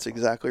right. Yeah. That's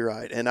exactly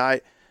right. And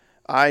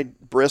I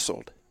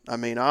bristled. I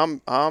mean,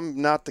 I'm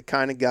not the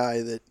kind of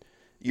guy that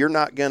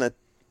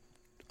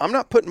I'm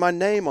not putting my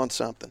name on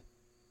something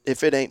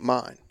if it ain't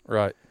mine.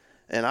 Right.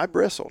 And I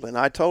bristled, and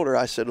I told her,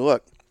 I said,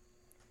 look,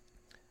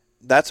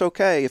 that's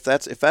okay if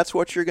that's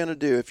what you're going to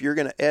do, if you're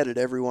going to edit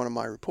every one of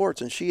my reports.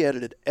 And she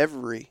edited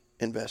every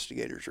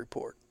investigator's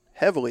report,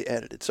 heavily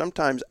edited,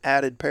 sometimes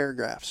added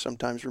paragraphs,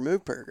 sometimes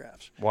removed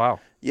paragraphs. Wow.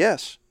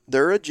 Yes,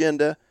 their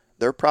agenda,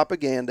 their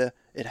propaganda,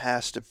 it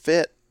has to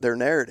fit their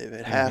narrative.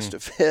 It has to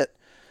fit.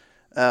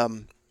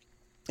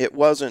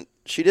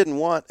 She didn't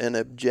want an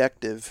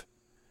objective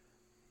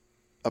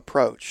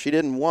approach. She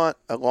didn't want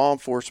a law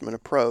enforcement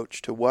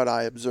approach to what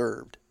I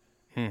observed.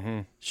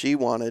 She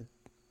wanted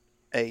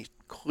a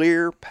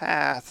clear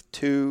path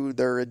to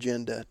their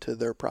agenda, to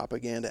their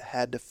propaganda. It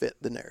had to fit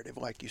the narrative,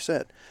 like you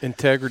said.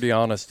 Integrity,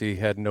 honesty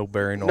had no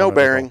bearing on no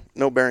it.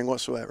 No bearing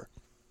whatsoever.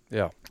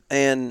 Yeah.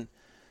 And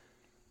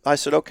I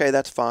said, okay,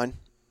 that's fine.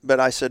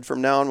 But I said,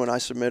 from now on, when I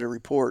submit a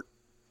report,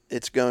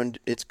 it's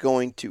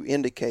going to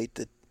indicate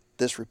that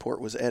this report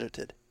was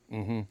edited.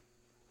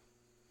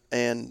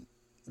 And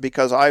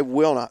because I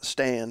will not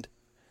stand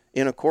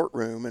in a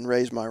courtroom and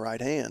raise my right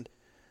hand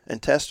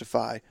and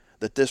testify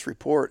that this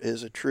report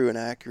is a true and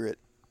accurate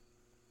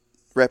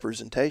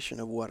representation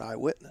of what I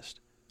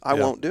witnessed. I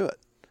won't do it.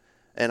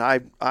 And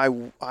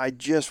I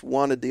just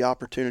wanted the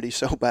opportunity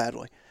so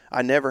badly.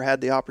 I never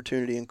had the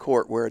opportunity in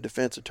court where a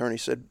defense attorney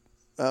said,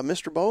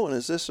 Mr. Bolin,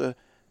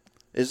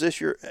 is this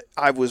your...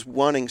 I was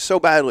wanting so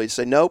badly to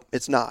say, nope,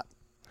 it's not.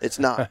 It's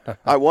not.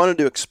 I wanted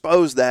to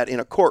expose that in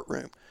a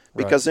courtroom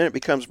because then it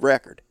becomes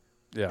record.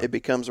 Yeah. It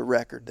becomes a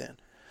record then.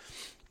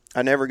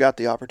 I never got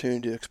the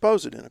opportunity to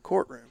expose it in a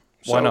courtroom.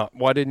 Why not?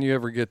 Why didn't you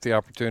ever get the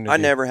opportunity? I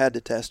never had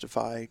to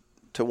testify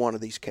to one of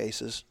these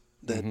cases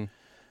that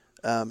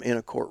in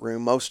a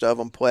courtroom. Most of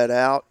them pled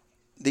out.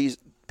 These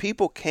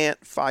people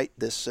can't fight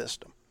this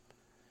system.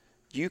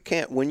 You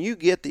can't. When you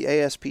get the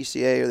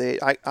ASPCA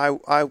or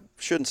I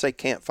shouldn't say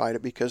can't fight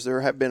it, because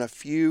there have been a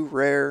few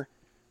rare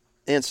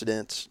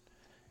incidents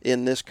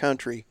in this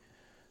country,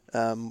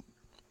 even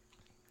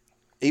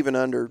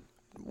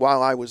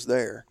while I was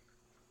there,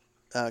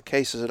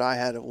 cases that I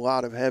had a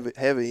lot of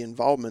heavy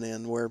involvement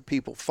in where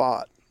people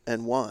fought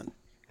and won.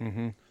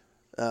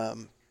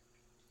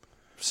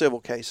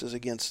 Civil cases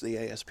against the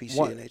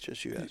ASPCA and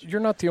HSUS.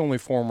 You're not the only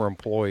former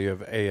employee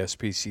of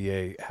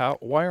ASPCA.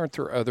 Why aren't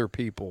there other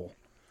people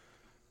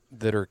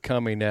that are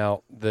coming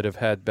out that have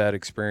had bad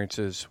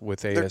experiences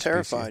with ASPCA?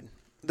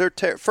 They're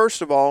terrified.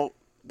 First of all,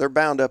 they're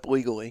bound up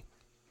legally,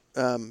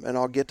 and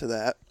I'll get to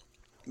that.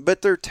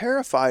 But they're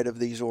terrified of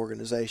these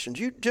organizations.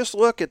 You just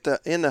look at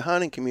in the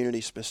hunting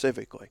community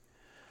specifically,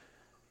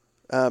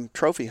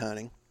 trophy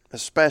hunting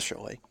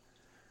especially,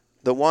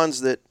 the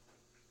ones that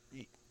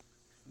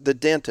the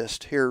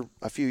dentist here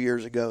a few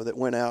years ago that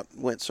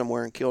went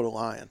somewhere and killed a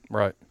lion.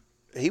 Right.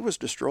 He was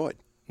destroyed,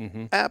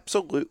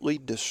 absolutely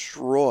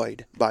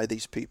destroyed by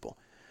these people,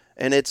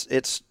 and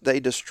they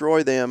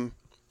destroy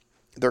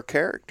their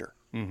character.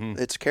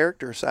 It's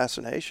character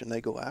assassination.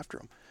 They go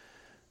after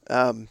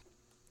them.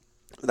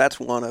 That's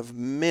one of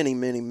many,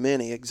 many,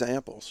 many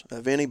examples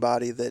of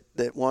anybody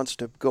that wants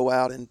to go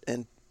out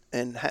and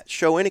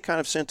show any kind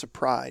of sense of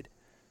pride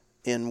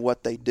in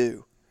what they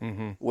do,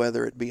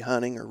 whether it be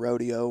hunting or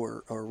rodeo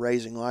or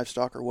raising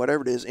livestock or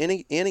whatever it is.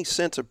 Any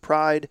sense of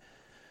pride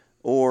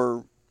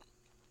or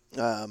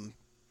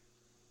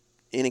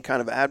any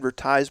kind of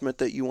advertisement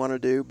that you want to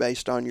do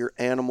based on your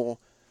animal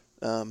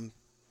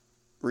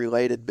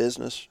related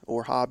business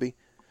or hobby,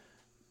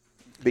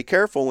 be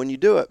careful when you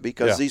do it,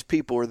 because these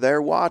people are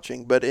there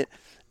watching. But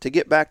to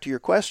get back to your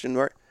question,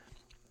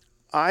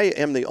 I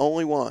am the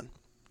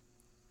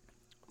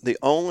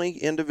only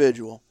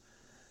individual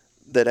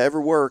that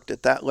ever worked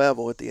at that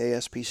level at the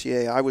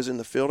ASPCA. I was in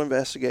the Field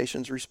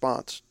Investigations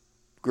Response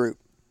Group.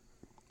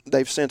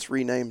 They've since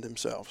renamed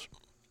themselves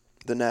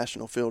the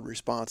National Field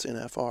Response,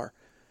 NFR,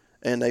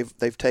 and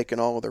they've taken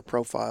all of their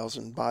profiles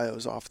and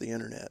bios off the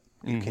internet.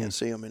 You can't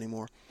see them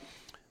anymore.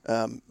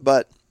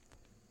 But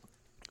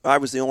I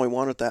was the only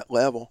one at that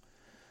level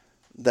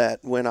that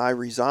when I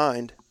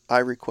resigned, I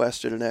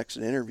requested an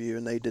exit interview,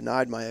 and they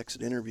denied my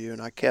exit interview,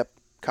 and I kept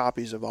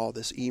copies of all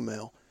this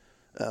email.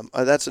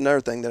 That's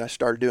another thing that I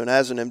started doing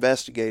as an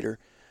investigator.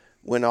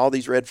 When all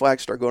these red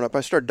flags start going up,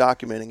 I started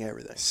documenting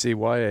everything.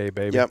 CYA,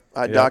 baby. Yep,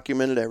 I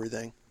documented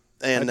everything.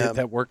 And I did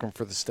that working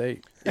for the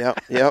state.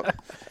 Yep.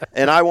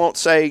 And I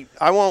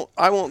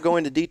won't go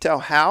into detail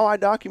how I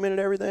documented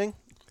everything,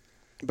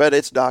 but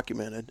it's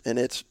documented, and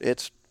it's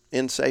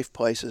in safe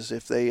places.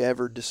 If they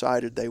ever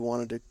decided they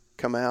wanted to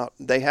come out,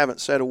 they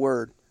haven't said a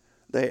word.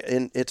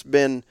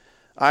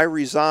 I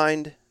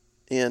resigned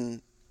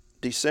in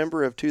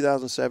December of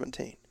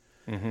 2017,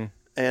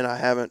 and I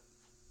haven't,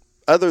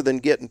 other than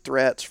getting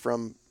threats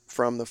from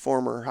the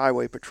former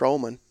highway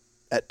patrolman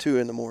at 2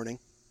 a.m.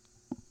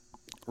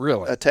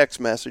 Really? A text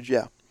message,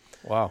 yeah.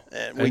 Wow.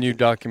 And you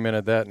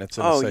documented that, and it's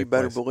in a safe you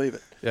better place. believe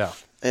it. Yeah.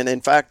 And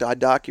in fact, I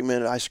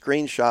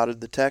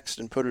screenshotted the text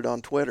and put it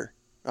on Twitter.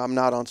 I'm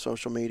not on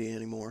social media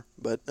anymore,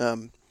 but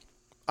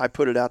I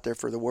put it out there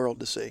for the world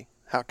to see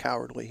how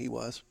cowardly he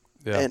was,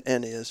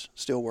 and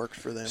still works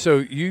for them. So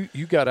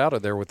you got out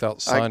of there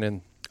without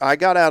signing? I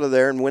got out of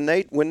there, and when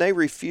they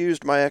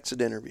refused my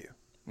exit interview,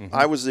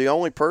 I was the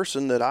only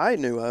person that I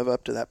knew of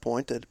up to that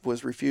point that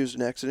was refused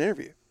an exit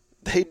interview.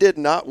 They did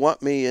not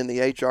want me in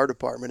the HR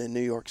department in New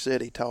York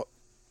City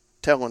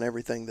telling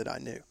everything that I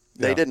knew.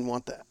 They didn't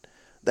want that.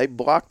 They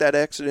blocked that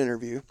exit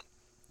interview.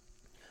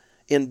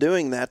 In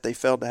doing that, they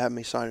failed to have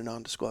me sign a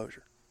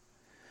non-disclosure.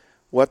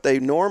 What they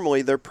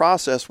normally, their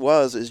process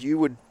is you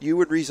would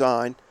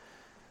resign,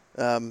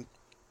 even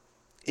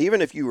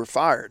if you were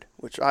fired,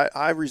 which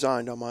I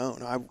resigned on my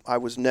own. I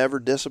was never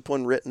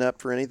disciplined, written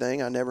up for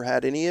anything. I never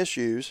had any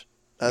issues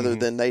other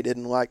than they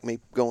didn't like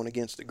me going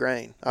against the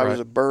grain. I was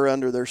a burr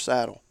under their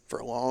saddle for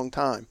a long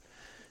time.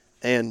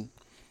 And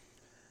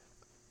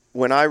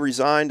when I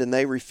resigned and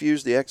they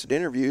refused the exit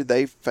interview,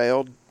 they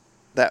failed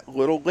that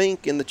little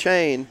link in the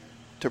chain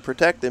to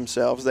protect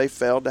themselves. They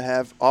failed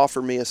to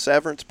offer me a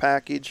severance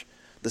package.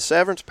 The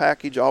severance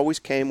package always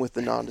came with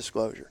the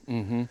non-disclosure.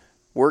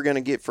 We're going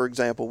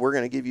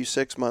to give you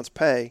 6 months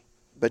pay,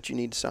 but you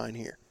need to sign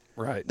here.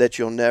 Right. That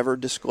you'll never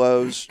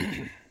disclose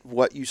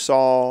what you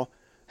saw,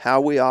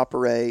 how we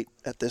operate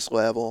at this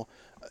level.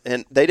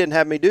 And they didn't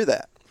have me do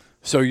that.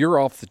 So you're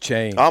off the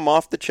chain. I'm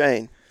off the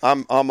chain.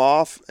 I'm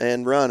off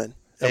and running.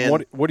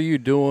 And what are you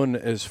doing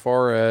as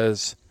far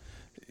as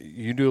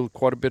you do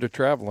quite a bit of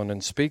traveling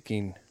and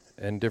speaking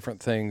and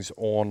different things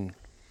on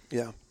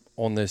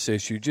this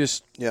issue?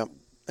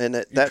 And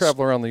you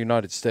travel around the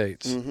United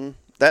States.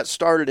 That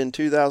started in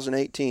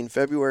 2018,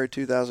 February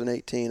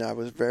 2018. I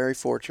was very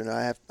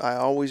fortunate. I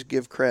always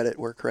give credit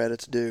where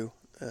credit's due.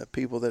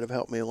 People that have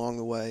helped me along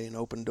the way and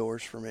opened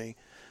doors for me.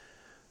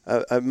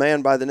 A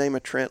man by the name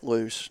of Trent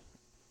Luce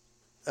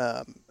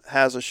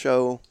has a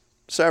show,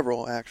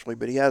 several actually,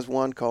 but he has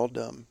one called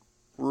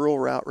Rural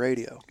Route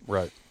Radio.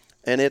 Right.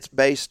 And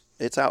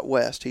it's out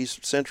west. He's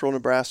central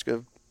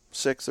Nebraska,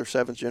 6th or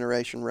 7th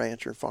generation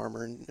rancher,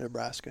 farmer in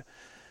Nebraska.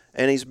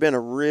 And he's been a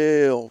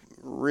real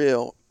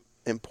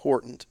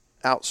important,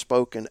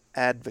 outspoken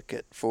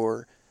advocate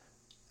for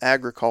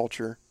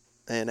agriculture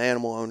and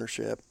animal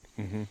ownership.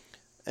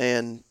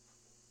 And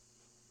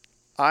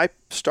I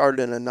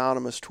started an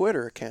anonymous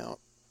Twitter account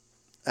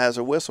as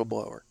a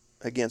whistleblower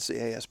against the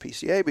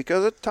ASPCA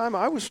because at the time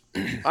I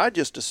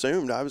just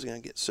assumed I was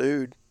going to get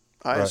sued.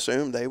 I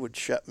assumed they would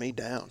shut me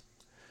down,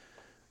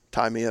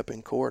 tie me up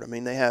in court. I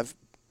mean, they have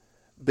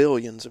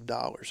billions of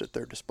dollars at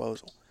their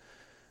disposal,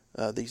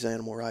 these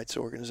animal rights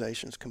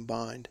organizations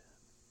combined.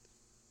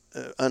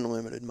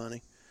 Unlimited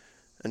money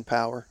and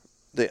power.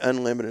 The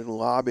unlimited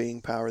lobbying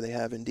power they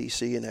have in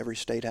D.C. and every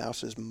state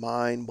house is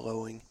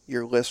mind-blowing.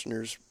 Your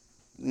listeners,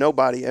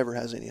 nobody ever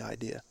has any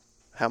idea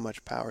how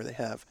much power they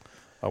have.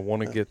 I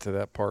want to get to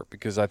that part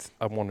because I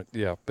want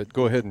to, but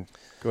go ahead.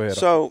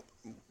 So,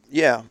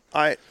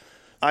 I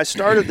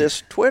started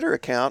this Twitter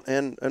account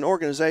and an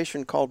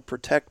organization called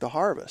Protect the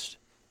Harvest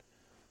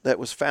that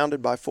was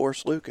founded by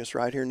Forrest Lucas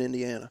right here in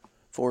Indiana,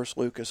 Forrest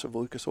Lucas of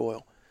Lucas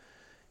Oil.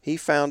 He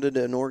founded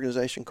an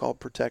organization called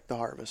Protect the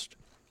Harvest,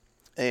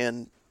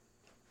 and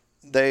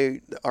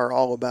they are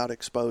all about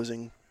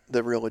exposing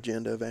the real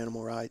agenda of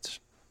animal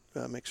rights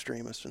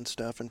extremists and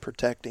stuff and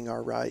protecting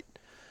our right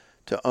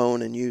to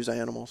own and use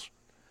animals.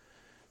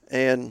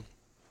 And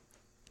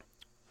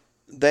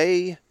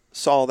they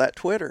saw that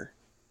Twitter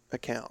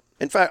account.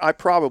 In fact, I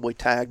probably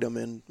tagged them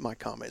in my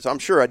comments. I'm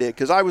sure I did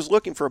because I was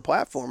looking for a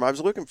platform. I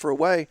was looking for a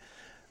way.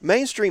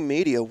 mainstream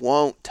media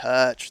won't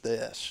touch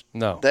this.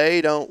 No.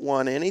 They don't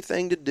want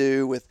anything to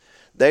do with,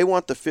 they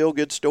want the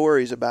feel-good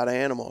stories about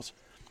animals.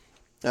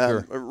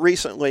 Sure.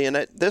 Recently,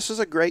 and this is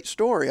a great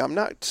story. I'm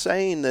not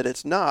saying that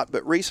it's not,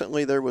 but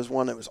recently there was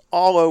one that was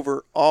all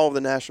over all of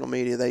the national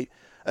media.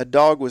 A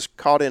dog was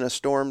caught in a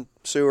storm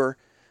sewer,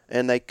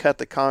 and they cut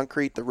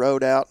the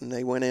road out, and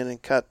they went in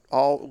and cut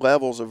all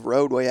levels of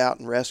roadway out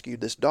and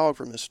rescued this dog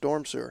from the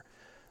storm sewer.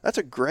 That's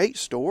a great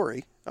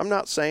story. I'm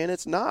not saying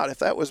it's not. If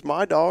that was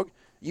my dog,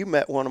 you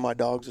met one of my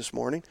dogs this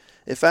morning.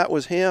 If that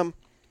was him,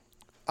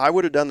 I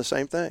would have done the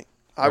same thing.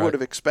 I would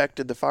have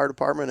expected the fire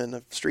department and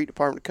the street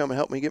department to come and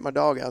help me get my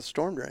dog out of the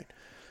storm drain.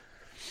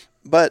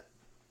 But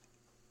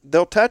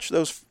they'll touch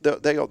those.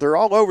 They're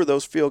all over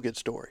those feel-good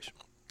stories.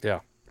 Yeah.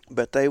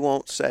 But they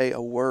won't say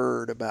a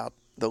word about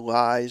the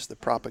lies, the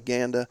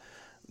propaganda,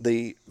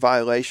 the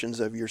violations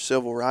of your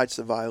civil rights,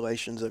 the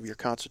violations of your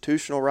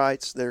constitutional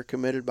rights that are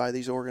committed by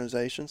these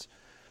organizations,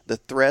 the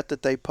threat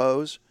that they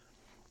pose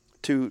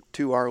to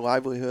our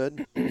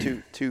livelihood,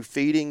 to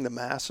feeding the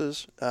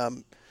masses.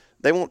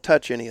 They won't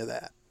touch any of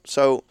that.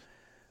 So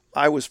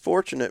I was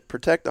fortunate.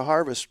 Protect the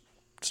Harvest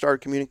started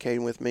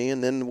communicating with me,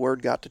 and then the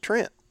word got to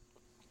Trent.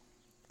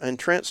 And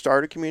Trent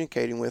started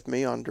communicating with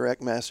me on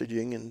direct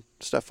messaging and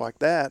stuff like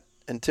that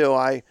until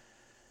I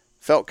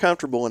felt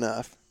comfortable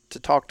enough to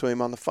talk to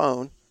him on the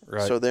phone.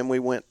 Right. So then we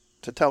went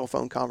to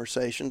telephone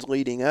conversations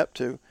leading up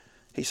to,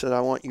 he said, I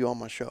want you on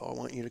my show. I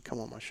want you to come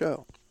on my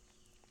show.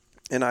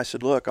 And I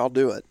said, look, I'll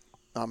do it.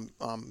 I'm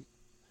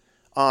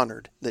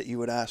honored that you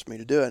would ask me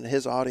to do it. And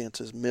his audience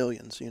is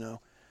millions,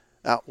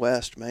 out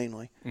west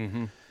mainly.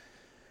 Mm-hmm.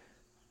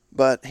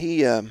 But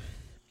he,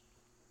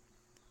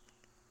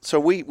 so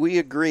we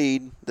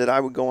agreed that I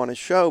would go on his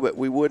show, but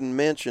we wouldn't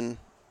mention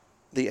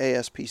the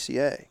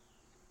ASPCA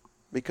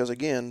because,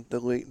 again, the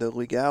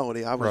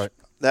legality.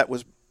 That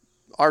was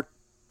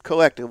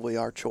collectively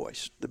our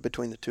choice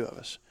between the two of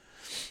us.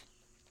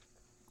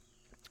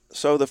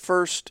 So the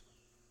first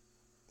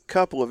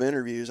couple of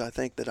interviews I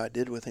think that I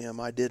did with him,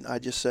 I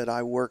just said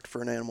I worked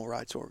for an animal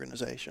rights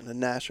organization, a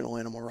national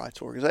animal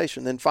rights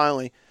organization. Then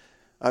finally,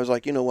 I was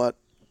like, you know what?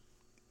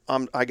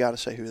 I got to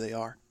say who they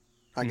are.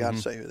 I got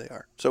to say who they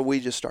are. So we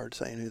just started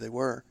saying who they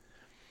were.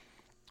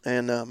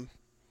 And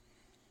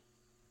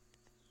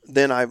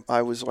then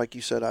I was, like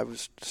you said,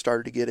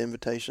 started to get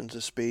invitations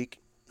to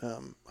speak.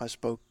 I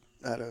spoke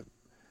at a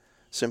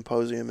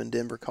symposium in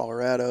Denver,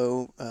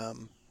 Colorado.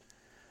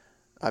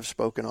 I've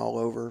spoken all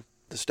over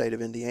the state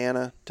of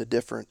Indiana to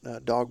different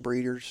dog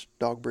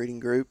breeding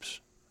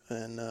groups,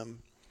 and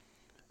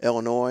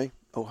Illinois,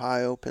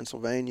 Ohio,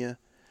 Pennsylvania.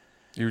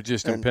 You were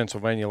just in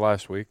Pennsylvania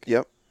last week.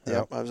 Yep.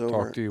 I was over.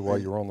 Talked to you while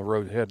you were on the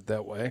road headed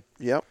that way.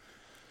 Yep.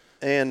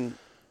 And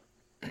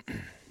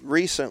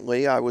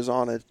recently I was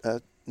on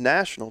a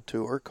national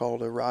tour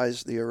called the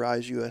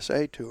Arise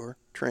USA tour.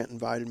 Trent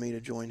invited me to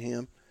join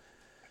him.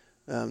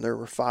 There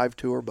were 5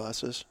 tour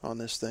buses on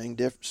this thing,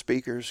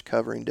 speakers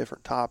covering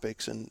different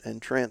topics,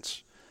 and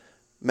Trent's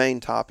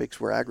main topics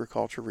were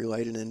agriculture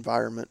related and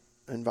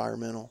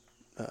environmental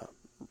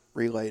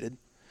related.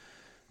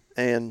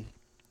 And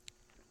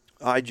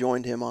I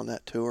joined him on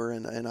that tour,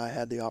 and I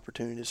had the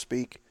opportunity to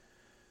speak.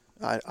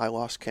 I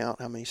lost count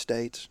how many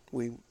states.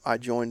 I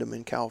joined him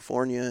in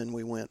California, and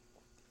we went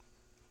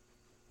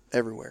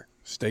everywhere.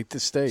 State to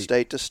state.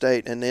 State to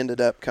state, and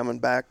ended up coming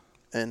back,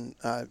 and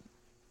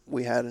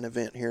we had an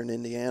event here in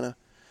Indiana,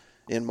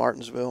 in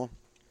Martinsville,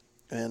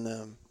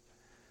 and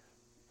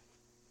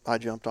I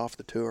jumped off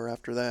the tour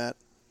after that,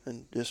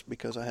 and just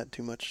because I had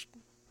too much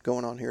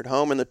going on here at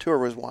home, and the tour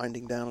was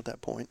winding down at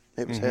that point.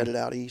 It was headed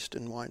out east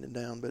and winding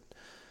down, but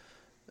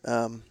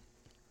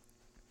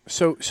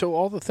so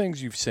all the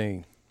things you've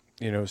seen,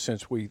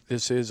 since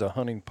this is a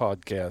hunting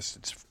podcast,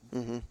 it's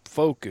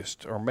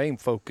focused. Our main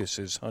focus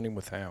is hunting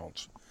with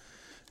hounds,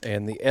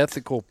 and the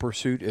ethical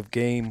pursuit of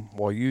game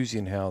while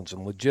using hounds,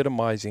 and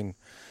legitimizing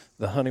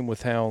the hunting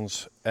with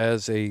hounds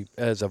as a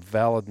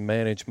valid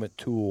management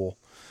tool.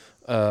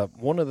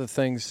 One of the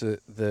things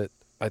that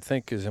I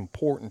think is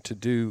important to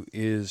do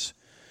is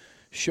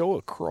show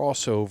a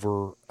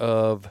crossover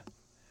of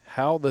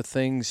how the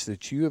things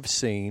that you have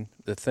seen,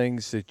 the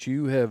things that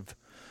you have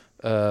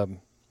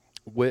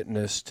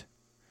witnessed,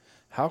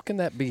 how can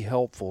that be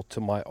helpful to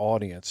my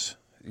audience?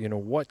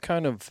 What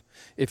kind of,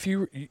 if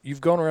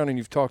you've gone around and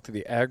you've talked to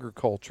the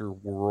agriculture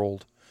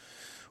world,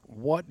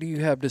 what do you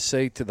have to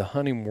say to the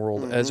hunting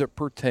world as it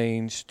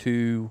pertains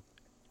to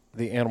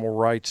the animal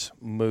rights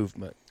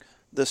movement?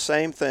 The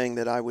same thing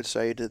that I would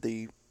say to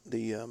the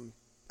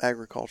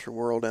agriculture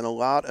world, and a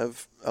lot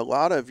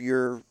of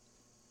your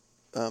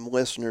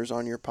listeners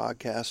on your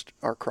podcast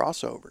are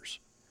crossovers.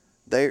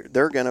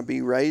 They're going to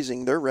be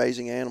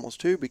raising animals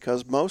too,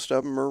 because most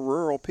of them are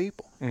rural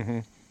people.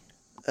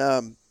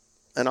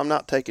 And I'm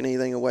not taking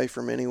anything away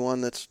from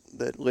anyone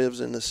that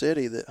lives in the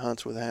city that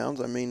hunts with hounds.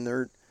 I mean,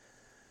 they're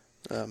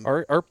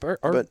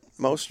but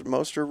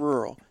most are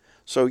rural.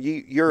 So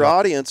your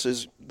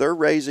audience they're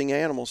raising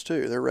animals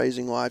too. They're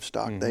raising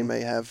livestock. They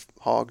may have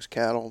hogs,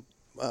 cattle,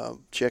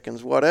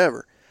 chickens,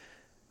 whatever.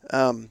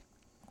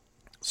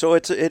 So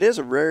it is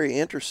a very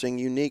interesting,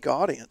 unique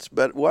audience.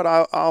 But what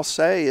I'll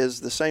say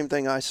is the same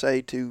thing I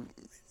say to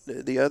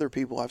the other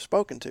people I've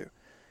spoken to.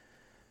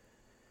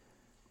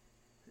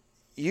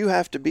 You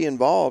have to be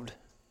involved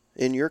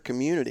in your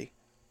community.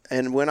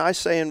 And when I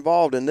say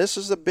involved, and this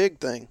is the big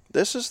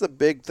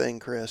thing,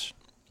 Chris.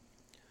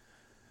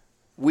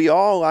 We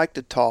all like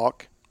to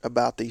talk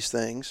about these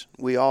things.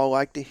 We all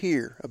like to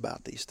hear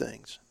about these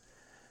things.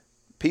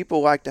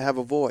 People like to have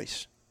a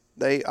voice.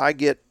 I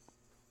get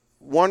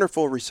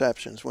wonderful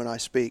receptions when I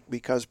speak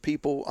because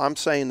I'm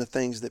saying the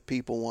things that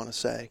people want to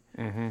say.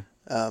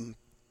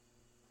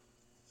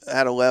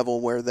 At a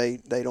level where they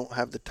don't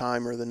have the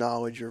time or the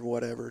knowledge or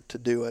whatever to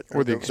do it.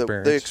 Or the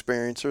experience. The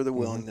experience or the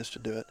willingness to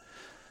do it.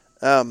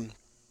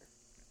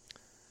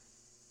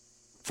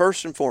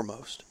 First and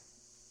foremost,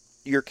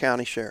 your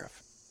county sheriff.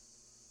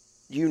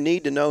 You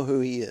need to know who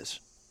he is.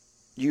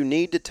 You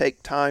need to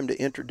take time to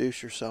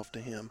introduce yourself to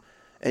him.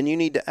 And you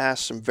need to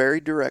ask some very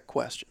direct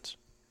questions.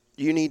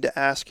 You need to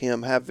ask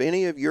him, have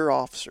any of your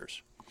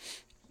officers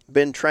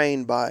been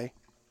trained by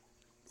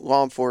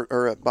law enforcement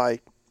or by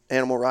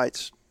animal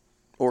rights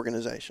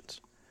organizations?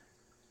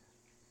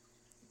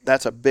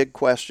 That's a big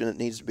question that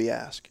needs to be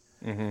asked.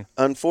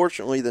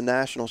 Unfortunately, the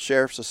National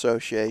Sheriff's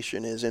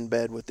Association is in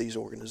bed with these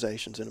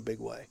organizations in a big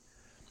way.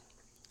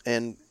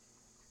 And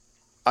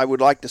I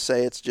would like to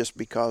say it's just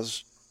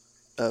because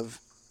of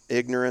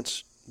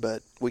ignorance,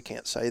 but we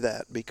can't say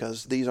that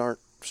because these aren't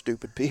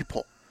stupid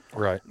people.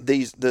 Right.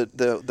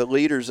 The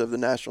leaders of the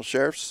National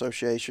Sheriff's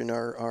Association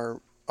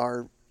are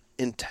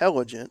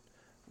intelligent,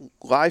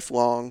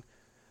 lifelong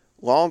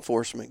law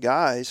enforcement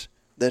guys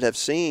that have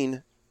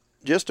seen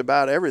just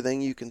about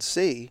everything you can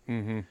see.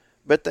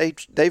 But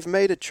they've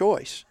made a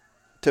choice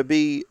to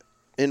be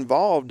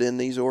involved in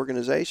these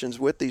organizations,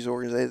 with these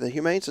organizations. The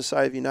Humane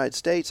Society of the United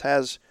States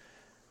has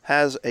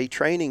a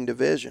training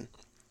division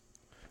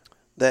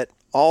that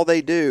all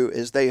they do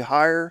is they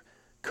hire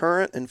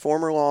current and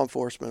former law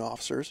enforcement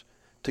officers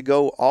to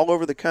go all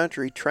over the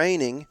country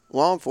training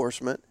law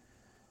enforcement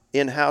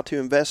in how to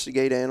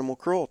investigate animal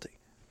cruelty.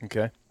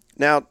 Okay.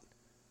 Now,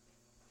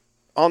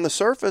 on the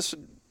surface,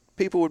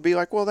 people would be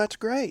like, well, that's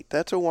great.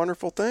 That's a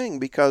wonderful thing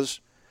because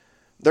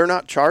they're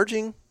not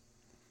charging.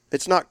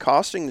 It's not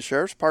costing the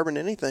sheriff's department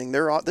anything.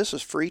 This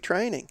is free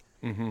training.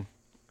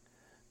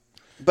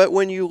 But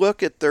when you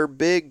look at their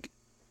big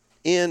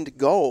end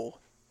goal,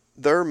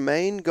 their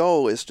main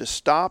goal is to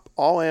stop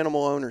all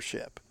animal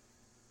ownership.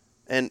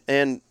 And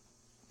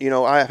you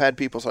know, I have had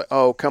people say,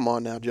 "Oh, come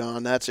on now,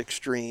 John, that's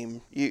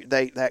extreme.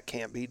 That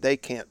can't be. They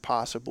can't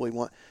possibly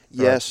want."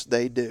 Right. Yes,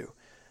 they do.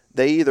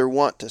 They either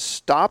want to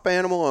stop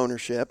animal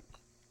ownership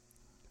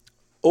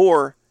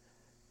or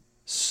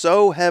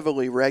so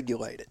heavily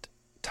regulate it,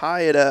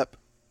 tie it up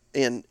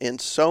in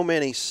so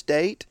many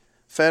state,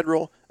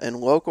 federal, and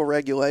local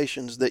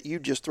regulations that you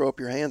just throw up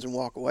your hands and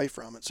walk away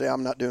from it. Say,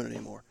 I'm not doing it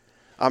anymore.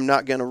 I'm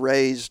not going to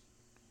raise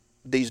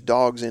these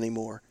dogs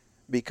anymore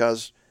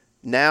because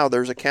now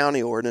there's a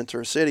county ordinance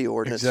or a city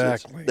ordinance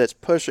that's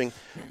pushing.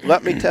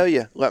 Let me tell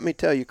you,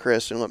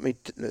 Chris, and let me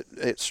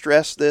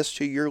stress this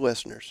to your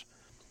listeners.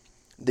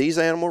 These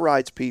animal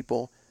rights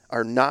people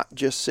are not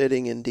just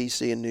sitting in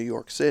D.C. and New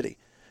York City.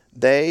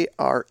 They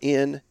are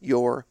in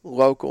your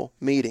local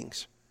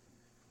meetings,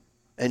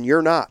 and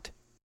you're not.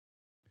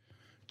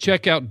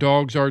 Check out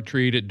Dogs Are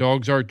Treat at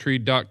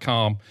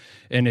dogsartreat.com,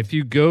 and if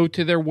you go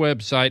to their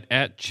website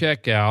at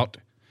checkout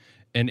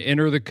and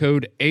enter the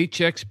code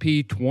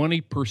HXP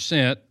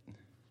 20%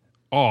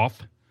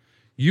 off,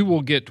 you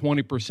will get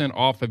 20%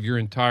 off of your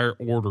entire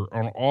order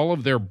on all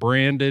of their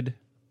branded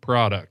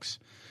products.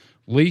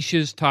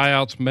 Leashes,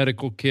 tie-outs,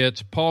 medical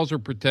kits, paws are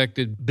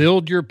protected.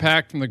 Build your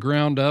pack from the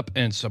ground up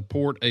and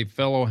support a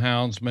fellow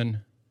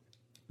houndsman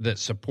that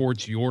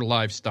supports your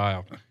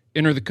lifestyle.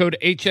 Enter the code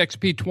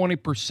HXP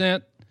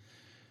 20%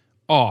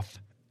 off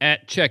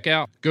at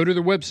checkout. Go to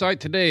their website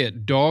today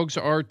at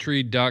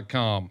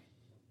dogsartreat.com.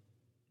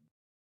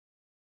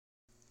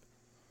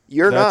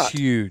 That's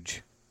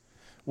huge.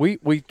 We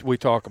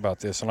talk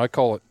about this, and I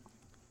call it,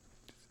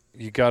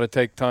 you got to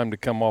take time to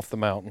come off the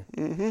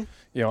mountain.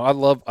 You know, I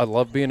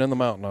love being in the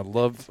mountain. I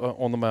love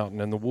on the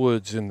mountain, in the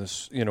woods, in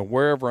this, you know,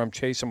 wherever I'm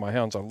chasing my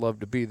hounds, I love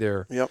to be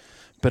there. Yep.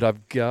 But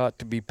I've got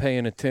to be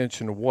paying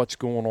attention to what's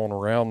going on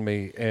around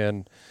me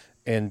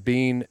and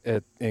being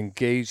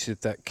engaged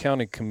at that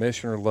county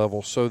commissioner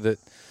level so that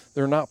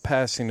they're not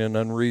passing an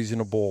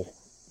unreasonable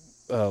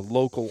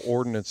local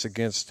ordinance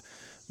against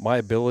my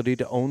ability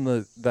to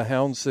own the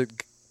hounds that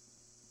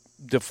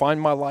define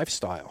my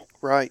lifestyle.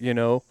 Right. You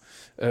know,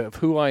 of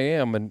who I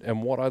am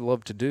and what I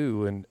love to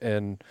do.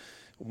 And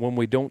when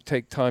we don't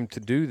take time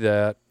to do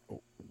that,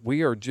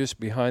 we are just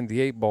behind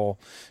the eight ball.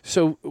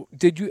 So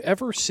did you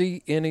ever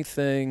see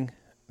anything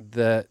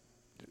that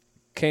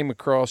came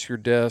across your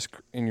desk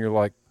and you're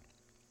like,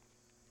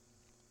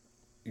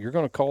 you're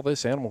going to call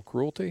this animal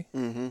cruelty?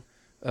 You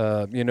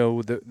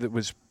know, that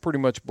was pretty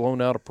much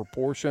blown out of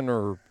proportion,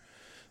 or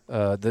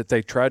that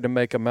they tried to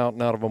make a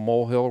mountain out of a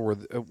molehill? Or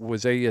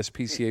was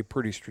ASPCA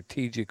pretty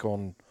strategic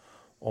on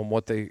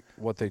what they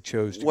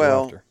chose to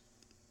go after?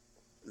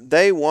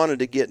 they wanted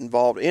to get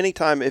involved.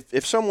 Anytime,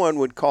 if someone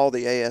would call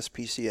the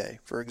ASPCA,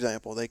 for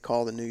example, they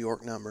call the New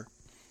York number,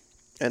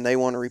 and they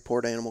want to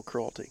report animal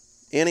cruelty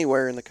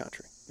anywhere in the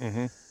country,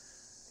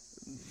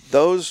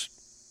 those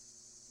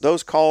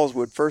calls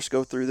would first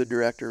go through the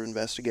Director of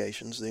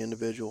Investigations, the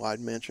individual I'd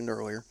mentioned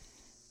earlier,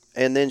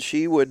 and then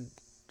she would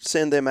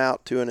send them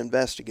out to an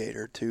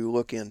investigator to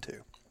look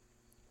into.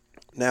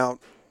 Now,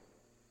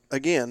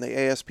 again, the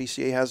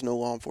ASPCA has no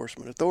law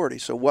enforcement authority,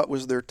 so what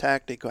was their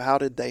tactic? How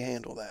did they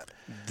handle that?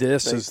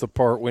 This is the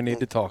part we need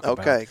to talk about.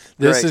 Okay,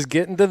 this is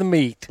getting to the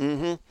meat.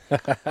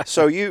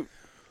 So you,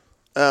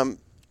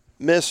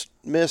 Miss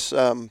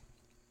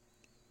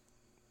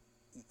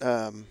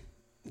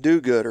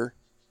Do-Gooder,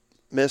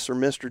 Miss or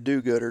Mr.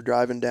 Do-Gooder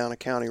driving down a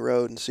county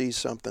road and sees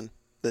something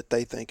that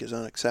they think is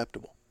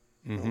unacceptable,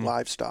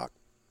 livestock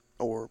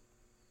or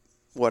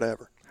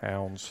whatever.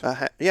 Hounds.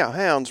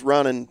 Hounds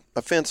running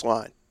a fence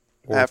line.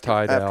 Or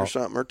after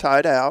something, or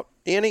tied out.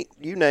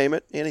 You name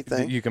it,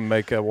 anything. You can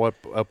make up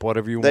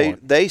whatever you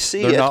want. They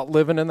see They're it. not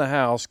living in the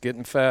house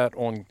getting fat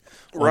on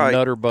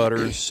Nutter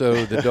Butters,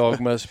 so the dog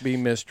must be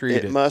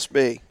mistreated. It must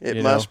be.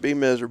 It must be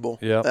miserable.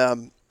 Yeah.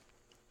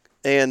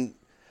 And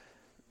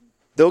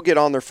they'll get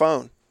on their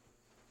phone.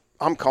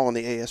 I'm calling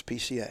the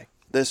ASPCA.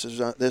 This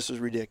is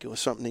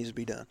ridiculous. Something needs to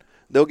be done.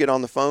 They'll get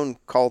on the phone,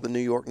 call the New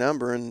York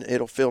number, and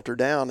it'll filter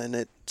down and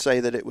it say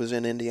that it was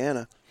in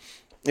Indiana.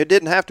 It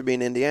didn't have to be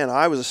in Indiana.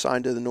 I was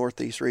assigned to the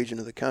northeast region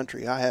of the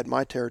country.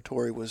 My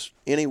territory was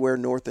anywhere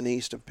north and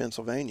east of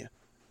Pennsylvania.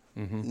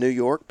 New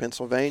York,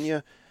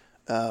 Pennsylvania,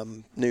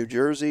 New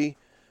Jersey,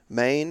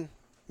 Maine,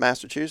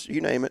 Massachusetts,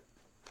 you name it.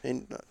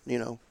 And,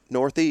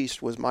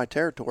 northeast was my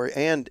territory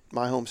and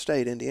my home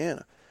state,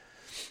 Indiana.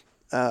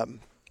 And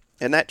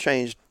that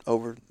changed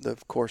over the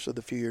course of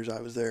the few years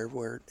I was there,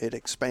 where it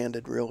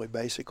expanded really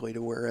basically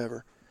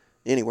to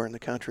anywhere in the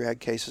country. I had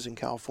cases in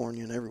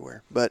California and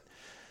everywhere. But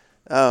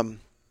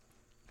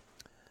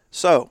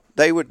so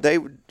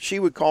she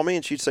would call me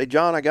and she'd say,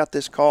 John, I got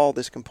this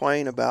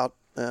complaint about,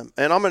 and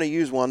I'm going to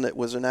use one that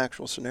was an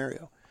actual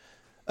scenario,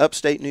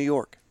 upstate New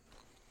York.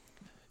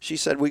 She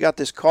said, we got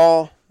this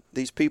call.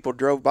 These people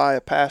drove by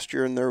a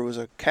pasture and there was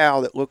a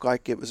cow that looked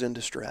like it was in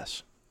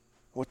distress.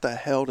 What the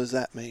hell does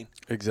that mean?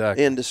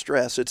 Exactly. In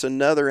distress. It's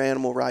another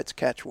animal rights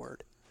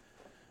catchword.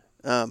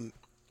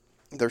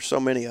 There's so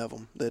many of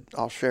them that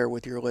I'll share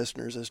with your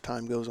listeners as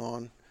time goes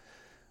on.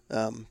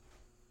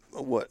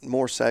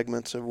 More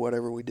segments of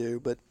whatever we do,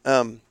 but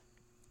I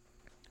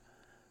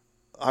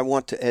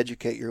want to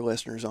educate your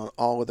listeners on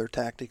all of their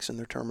tactics and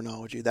their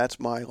terminology. That's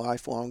my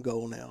lifelong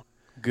goal now.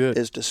 Good.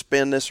 Is to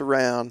spin this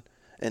around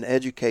and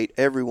educate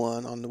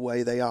everyone on the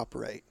way they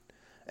operate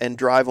and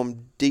drive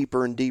them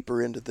deeper and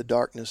deeper into the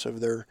darkness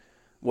of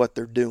what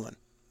they're doing.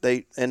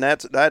 This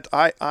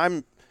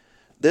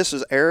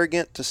is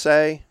arrogant to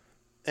say,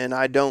 and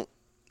I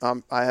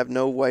have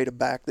no way to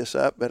back this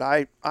up, but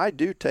I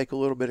do take a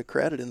little bit of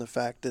credit in the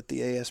fact that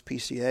the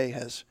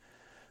ASPCA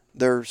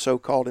their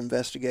so-called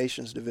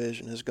investigations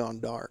division has gone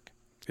dark.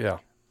 Yeah.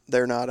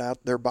 They're not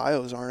out, their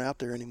bios aren't out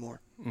there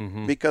anymore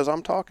because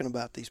I'm talking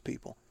about these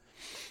people.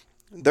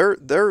 Their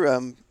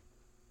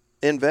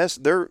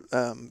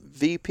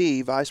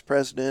VP, Vice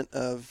President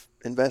of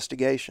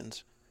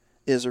Investigations,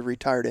 is a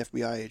retired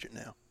FBI agent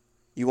now.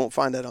 You won't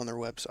find that on their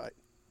website.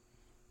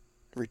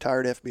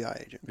 Retired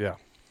FBI agent. Yeah.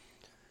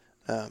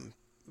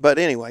 But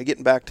anyway,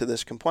 getting back to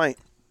this complaint.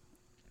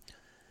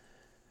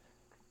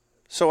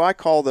 So I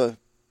call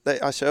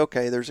I say,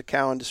 okay, there's a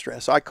cow in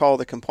distress. I call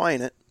the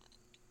complainant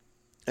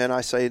and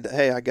I say,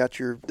 hey, I got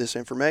this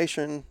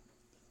information.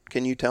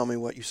 Can you tell me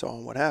what you saw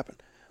and what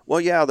happened? Well,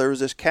 yeah, there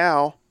was this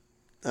cow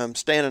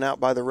standing out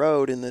by the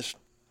road in this,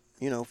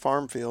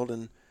 farm field,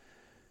 and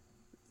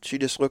she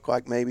just looked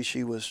like maybe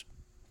she was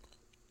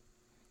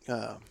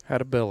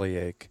had a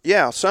bellyache.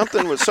 Yeah,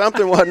 something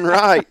wasn't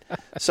right.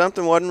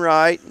 Something wasn't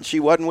right. She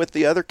wasn't with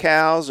the other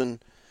cows, and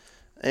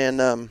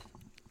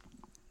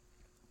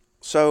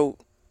so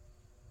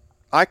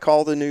I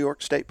call the New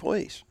York State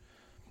Police,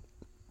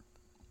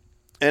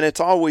 and it's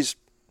always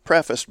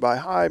prefaced by,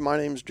 "Hi, my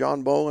name's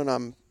John Bolin.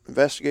 I'm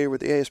investigator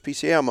with the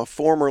ASPCA. I'm a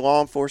former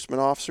law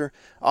enforcement officer."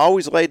 I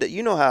always laid that.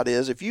 You know how it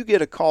is. If you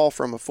get a call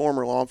from a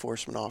former law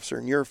enforcement officer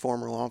and you're a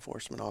former law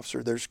enforcement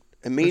officer, there's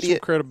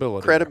immediate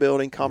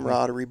credibility,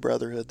 camaraderie,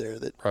 brotherhood there.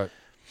 Right.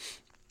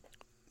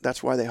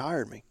 That's why they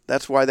hired me.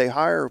 That's why they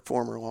hire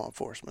former law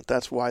enforcement.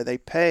 That's why they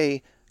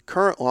pay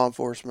current law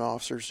enforcement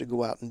officers to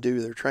go out and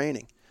do their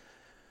training.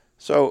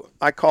 So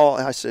I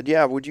said,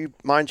 yeah, would you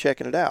mind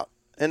checking it out?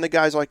 And the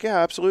guy's like, yeah,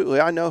 absolutely.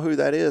 I know who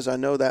that is. I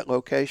know that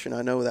location.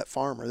 I know that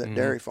farmer, that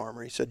dairy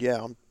farmer. He said,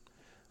 yeah,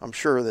 I'm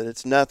sure that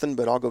it's nothing,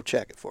 but I'll go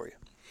check it for you.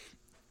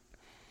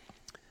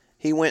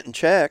 He went and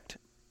checked,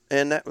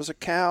 and that was a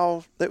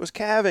cow that was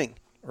calving.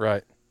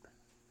 Right.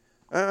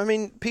 I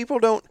mean, people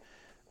don't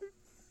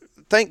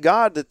 – thank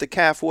God that the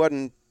calf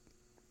wasn't,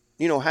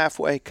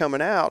 halfway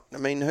coming out. I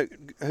mean,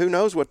 who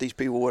knows what these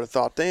people would have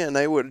thought then.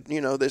 They would,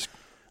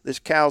 this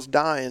cow's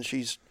dying.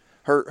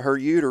 Her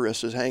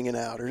uterus is hanging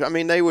out. Or, I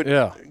mean, they would.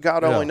 Yeah.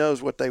 God only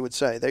knows what they would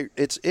say.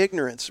 It's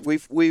ignorance.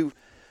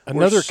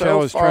 Another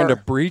cow is trying to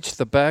breach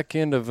the back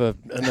end of an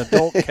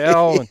adult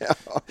cow. And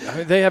I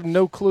mean, they have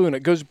no clue. And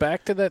it goes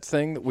back to that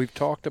thing that we've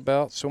talked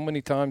about so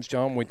many times,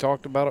 John. We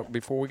talked about it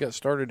before we got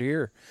started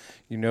here.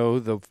 You know,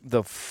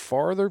 the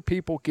farther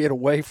people get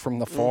away from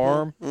the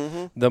farm,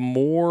 the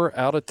more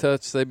out of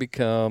touch they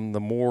become, the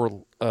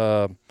more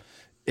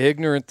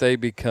ignorant they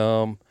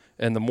become,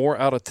 and the more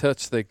out of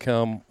touch they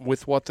come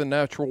with what the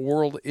natural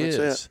world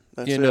is.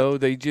 That's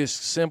it. They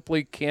just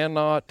simply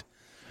cannot.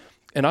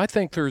 And I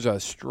think there's a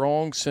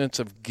strong sense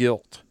of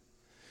guilt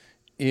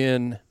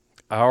in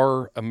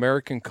our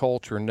American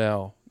culture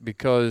now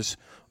because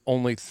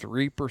only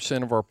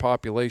 3% of our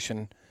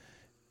population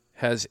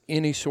has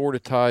any sort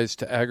of ties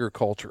to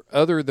agriculture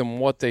other than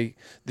what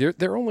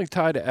they're only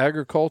tied to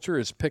agriculture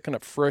is picking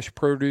up fresh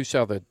produce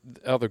out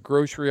of the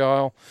grocery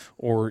aisle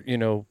or,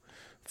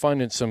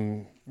 finding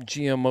some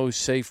GMO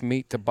safe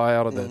meat to buy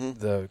out of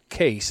the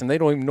case, and they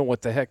don't even know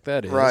what the heck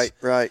that is.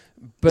 Right.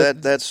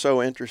 But that's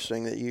so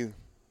interesting that you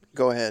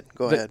go ahead.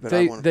 But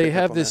they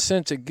have this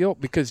sense of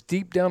guilt because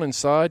deep down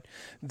inside,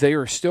 they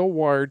are still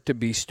wired to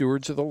be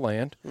stewards of the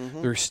land.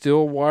 They're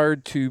still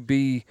wired to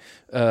be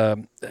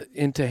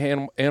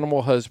into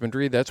animal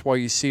husbandry. That's why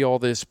you see all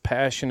this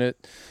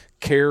passionate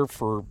care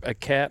for a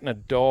cat and a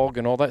dog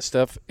and all that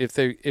stuff.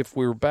 If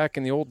we were back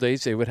in the old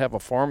days, they would have a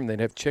farm and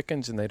they'd have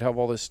chickens and they'd have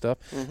all this stuff.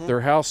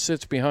 Their house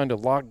sits behind a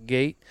locked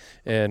gate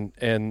and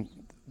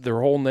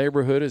their whole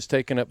neighborhood is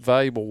taking up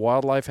valuable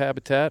wildlife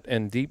habitat,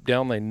 and deep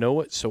down they know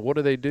it. So what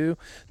do?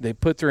 They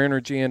put their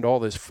energy into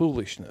all this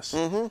foolishness.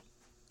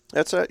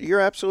 You're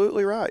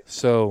absolutely right.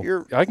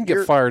 So I can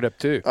get fired up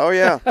too. Oh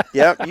yeah,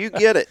 yeah. You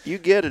get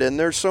it. And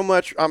there's so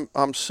much.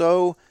 I'm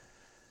so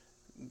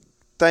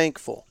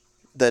thankful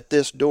that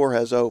this door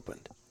has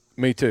opened.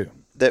 Me too.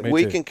 That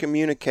we can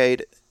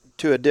communicate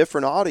to a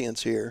different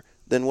audience here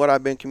than what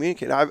I've been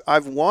communicating.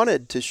 I've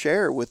wanted to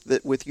share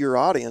with your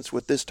audience,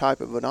 with this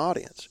type of an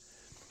audience.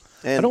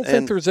 I don't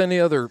think there's any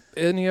other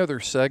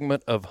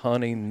segment of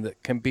hunting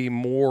that can be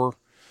more.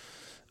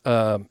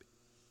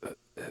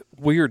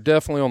 We are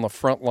definitely on the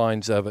front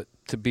lines of it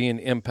to being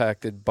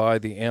impacted by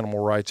the animal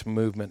rights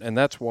movement, and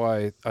that's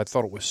why I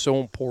thought it was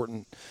so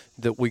important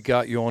that we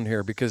got you on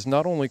here, because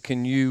not only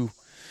can you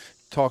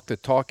talk the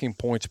talking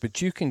points,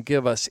 but you can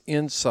give us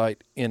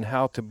insight in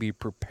how to be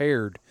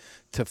prepared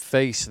to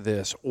face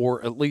this,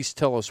 or at least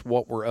tell us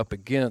what we're up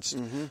against.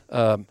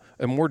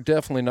 And we're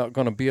definitely not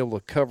going to be able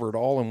to cover it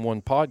all in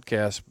one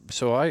podcast.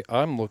 So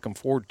I'm looking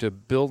forward to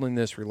building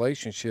this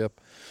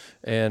relationship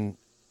and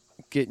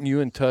getting you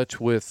in touch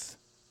with,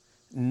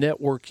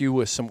 network you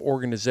with some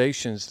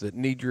organizations that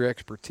need your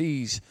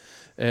expertise.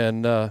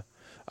 And I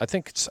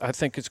think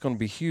it's going to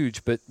be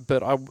huge. But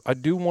I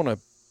do want to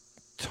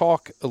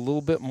talk a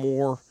little bit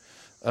more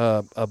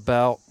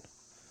about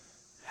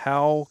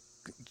how.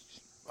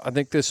 I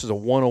think this is a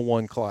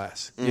 101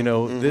 class.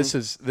 This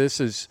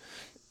is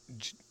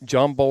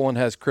John Bolin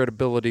has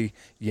credibility.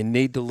 You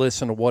need to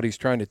listen to what he's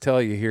trying to tell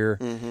you here,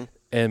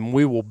 and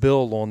we will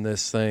build on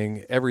this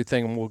thing.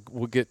 Everything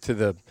we'll get to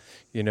the,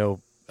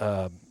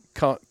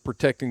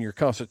 protecting your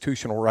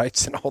constitutional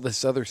rights and all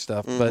this other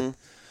stuff.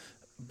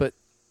 But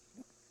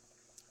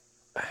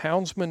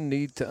houndsmen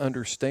need to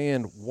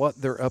understand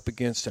what they're up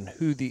against and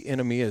who the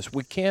enemy is.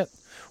 We can't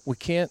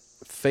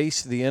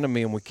face the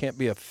enemy, and we can't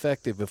be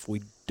effective if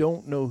we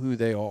don't know who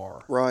they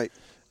are. Right.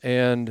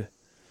 And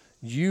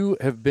you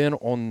have been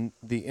on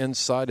the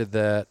inside of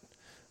that.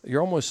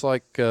 You're almost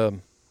like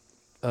Kevin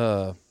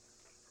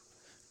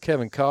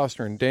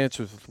Costner in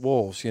Dances with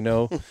Wolves,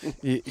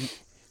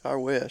 I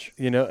wish.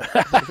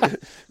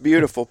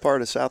 Beautiful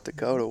part of South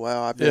Dakota.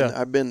 Wow, I've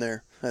been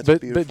there. That's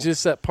beautiful. But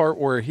just that part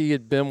where he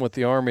had been with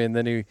the Army, and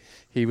then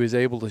he was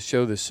able to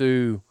show the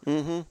Sioux,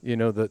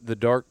 the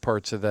dark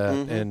parts of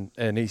that,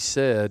 and he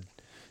said,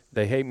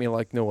 they hate me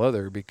like no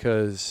other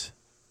because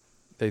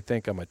they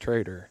think I'm a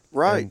traitor.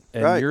 Right.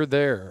 And you're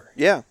there.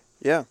 Yeah.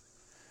 You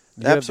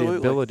Absolutely. have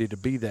the ability to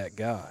be that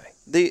guy.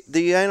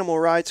 The animal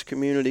rights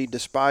community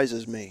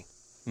despises me.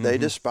 They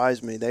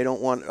despise me. They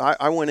don't want.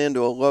 I went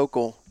into a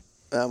local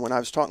when I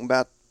was talking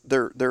about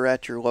they're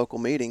at your local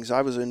meetings.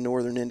 I was in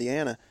northern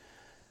Indiana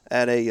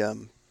at a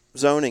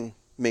zoning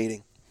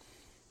meeting,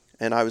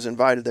 and I was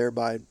invited there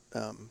by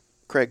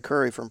Craig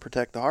Curry from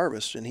Protect the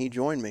Harvest, and he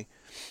joined me.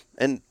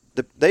 And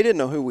they didn't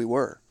know who we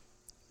were.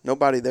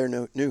 Nobody there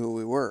knew who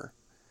we were.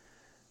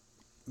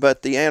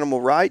 But the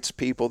animal rights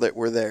people that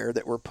were there,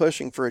 that were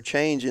pushing for a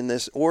change in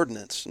this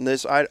ordinance, and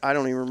this I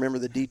don't even remember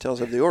the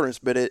details of the ordinance,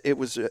 but it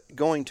was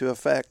going to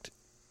affect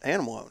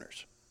animal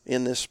owners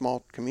in this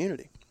small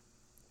community.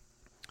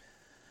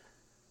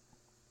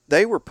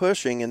 They were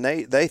pushing, and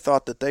they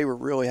thought that they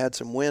really had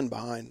some wind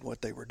behind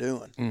what they were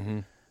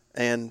doing.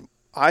 And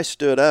I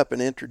stood up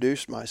and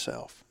introduced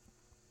myself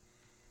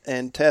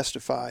and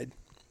testified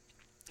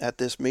at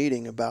this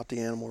meeting about the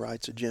animal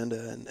rights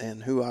agenda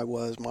and who I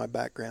was, my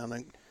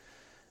background.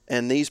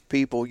 And these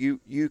people,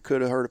 you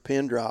could have heard a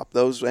pin drop.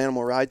 Those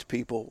animal rights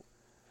people,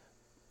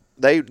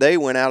 they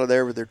went out of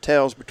there with their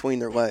tails between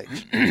their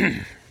legs.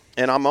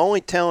 And I'm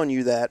only telling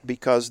you that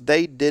because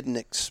they didn't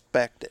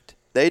expect it.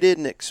 They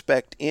didn't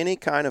expect any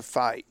kind of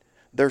fight.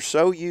 They're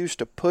so used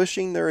to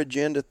pushing their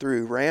agenda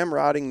through,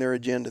 ramrodding their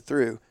agenda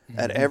through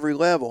at every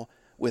level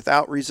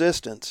without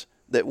resistance,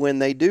 that when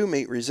they do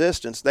meet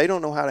resistance, they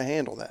don't know how to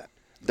handle that.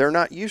 They're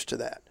not used to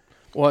that.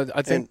 Well,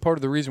 I think part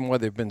of the reason why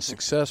they've been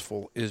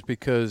successful is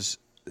because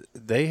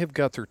they have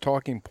got their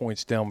talking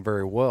points down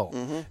very well.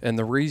 And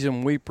the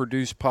reason we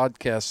produce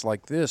podcasts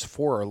like this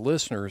for our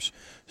listeners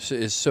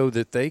is so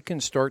that they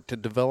can start to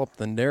develop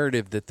the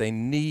narrative that they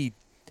need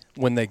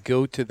when they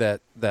go to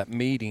that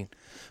meeting.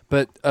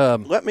 But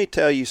let me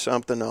tell you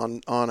something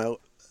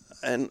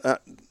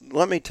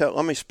let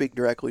me speak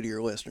directly to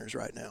your listeners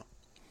right now.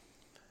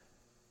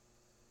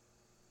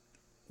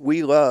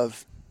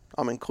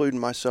 I'm including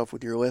myself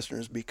with your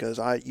listeners because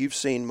you've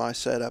seen my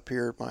setup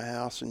here at my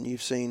house, and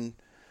you've seen,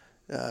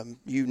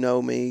 you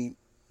know me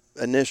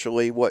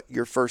initially. What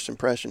your first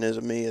impression is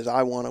of me is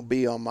I want to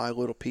be on my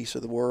little piece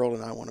of the world,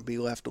 and I want to be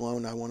left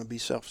alone. I want to be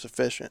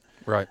self-sufficient.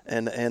 Right.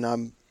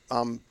 And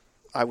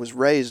I was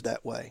raised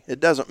that way. It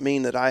doesn't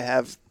mean that I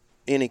have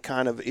any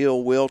kind of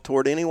ill will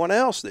toward anyone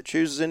else that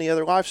chooses any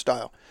other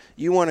lifestyle.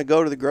 You want to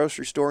go to the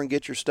grocery store and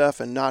get your stuff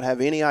and not have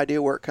any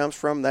idea where it comes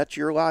from, that's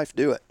your life,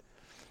 do it.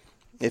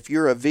 If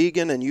you're a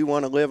vegan and you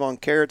want to live on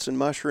carrots and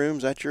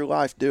mushrooms, that's your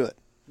life, do it.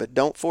 But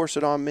don't force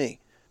it on me.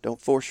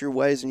 Don't force your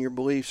ways and your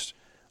beliefs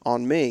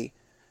on me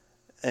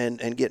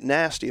and get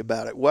nasty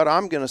about it. What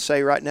I'm going to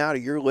say right now to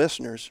your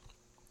listeners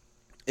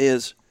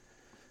is,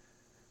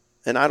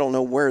 and I don't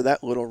know where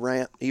that little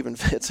rant even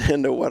fits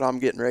into what I'm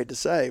getting ready to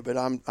say, but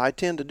I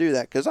tend to do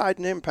that because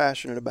I'm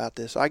passionate about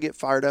this. I get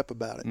fired up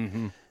about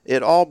it.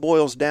 It all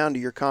boils down to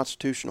your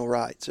constitutional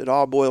rights. It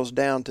all boils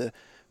down to,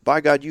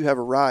 by God, you have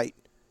a right.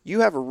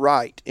 You have a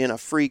right in a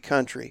free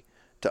country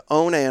to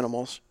own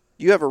animals.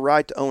 You have a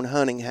right to own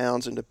hunting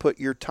hounds and to put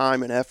your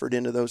time and effort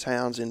into those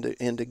hounds,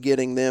 into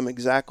getting them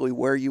exactly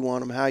where you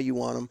want them, how you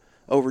want them,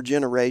 over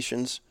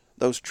generations,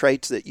 those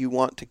traits that you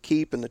want to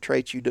keep and the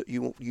traits you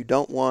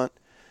don't want.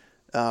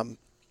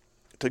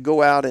 To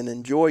go out and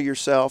enjoy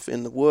yourself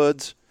in the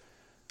woods,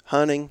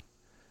 hunting,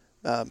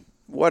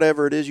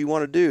 whatever it is you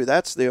want to do.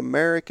 That's the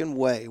American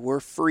way. We're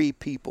free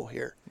people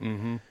here.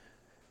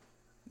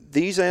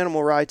 These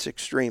animal rights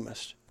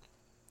extremists,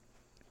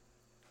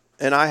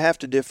 and I have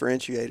to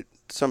differentiate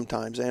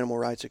sometimes animal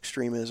rights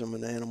extremism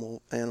and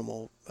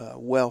animal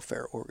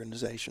welfare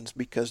organizations,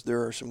 because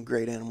there are some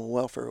great animal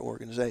welfare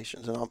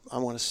organizations. And I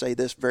want to say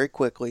this very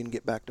quickly and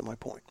get back to my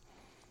point.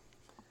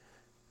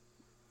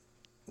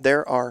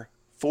 There are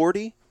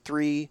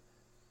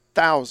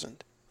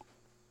 43,000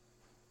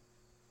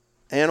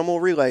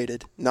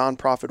 animal-related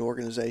nonprofit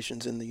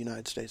organizations in the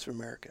United States of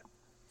America.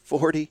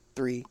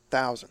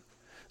 43,000.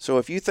 So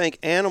if you think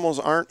animals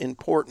aren't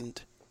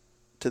important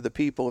to the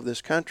people of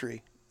this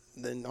country,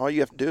 then all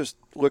you have to do is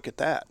look at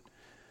that.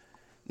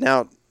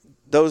 Now,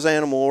 those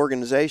animal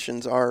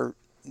organizations are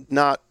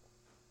not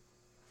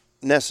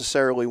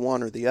necessarily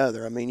one or the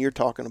other. I mean, you're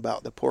talking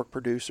about the Pork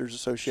Producers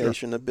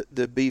Association, sure,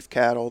 the beef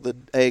cattle, the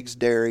eggs,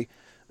 dairy,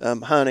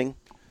 hunting,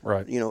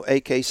 right?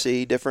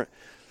 AKC, different.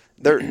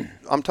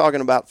 I'm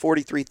talking about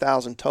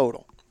 43,000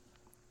 total,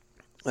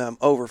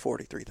 over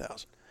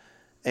 43,000.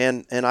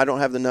 And I don't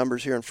have the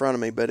numbers here in front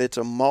of me, but it's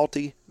a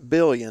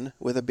multi-billion,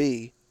 with a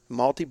B,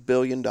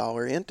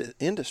 multi-billion-dollar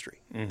industry.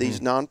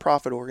 These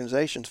nonprofit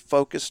organizations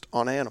focused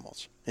on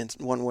animals in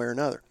one way or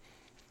another.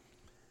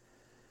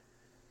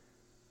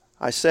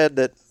 I said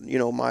that,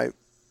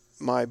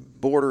 my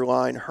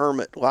borderline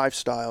hermit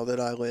lifestyle that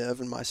I live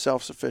and my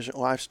self-sufficient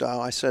lifestyle,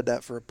 I said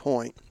that for a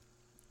point.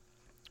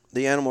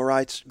 The animal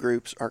rights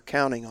groups are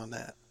counting on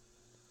that.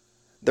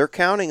 They're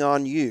counting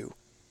on you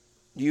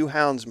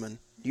houndsmen,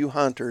 you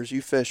hunters,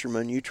 you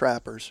fishermen, you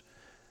trappers.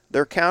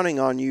 They're counting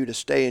on you to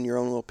stay in your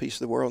own little piece of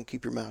the world and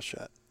keep your mouth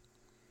shut.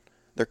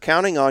 They're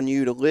counting on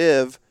you to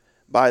live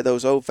by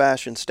those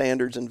old-fashioned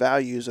standards and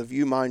values of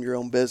you mind your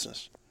own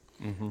business.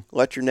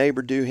 Let your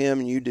neighbor do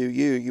him and you do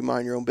you. You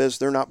mind your own business.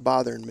 They're not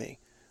bothering me.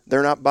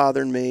 They're not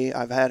bothering me.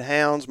 I've had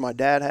hounds. My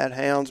dad had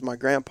hounds. My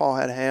grandpa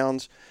had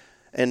hounds.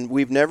 And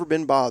we've never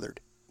been bothered.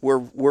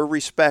 We're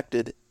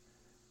respected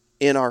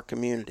in our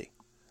community.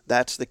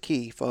 That's the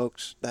key,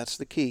 folks. That's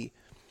the key.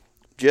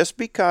 Just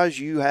because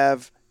you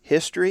have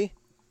history,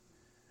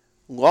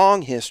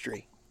 long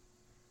history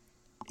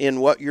in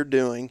what you're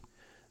doing,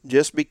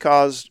 just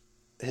because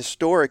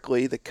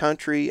historically the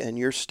country and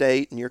your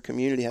state and your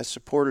community has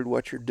supported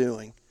what you're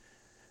doing,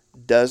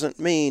 doesn't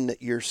mean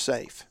that you're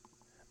safe.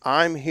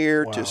 I'm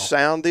here to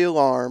sound the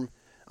alarm.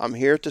 I'm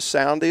here to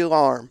sound the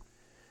alarm.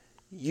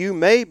 You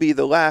may be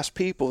the last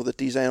people that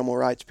these animal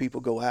rights people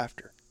go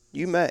after.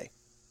 You may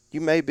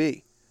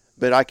be,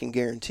 but I can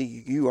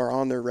guarantee you are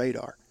on their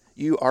radar.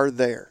 You are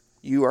there.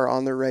 You are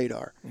on their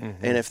radar.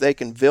 And if they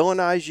can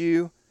villainize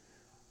you,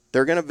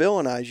 they're going to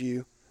villainize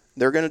you.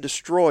 They're going to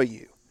destroy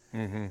you.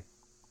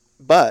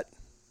 But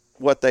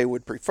what they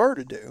would prefer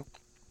to do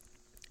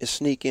is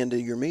sneak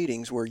into your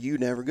meetings where you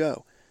never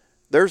go.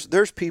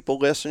 There's people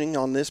listening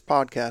on this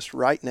podcast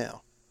right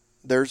now.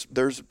 There's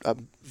a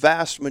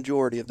vast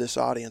majority of this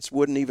audience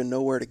wouldn't even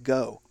know where to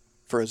go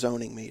for a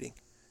zoning meeting.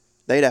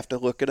 They'd have to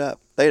look it up.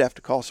 They'd have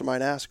to call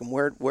somebody and ask them,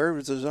 where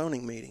was the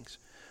zoning meetings?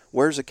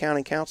 Where's the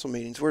county council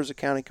meetings? Where's the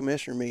county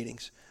commissioner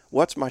meetings?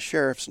 What's my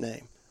sheriff's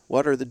name?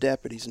 What are the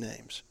deputies'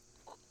 names?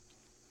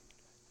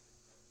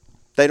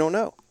 They don't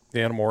know.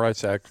 The animal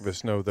rights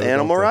activists know that. The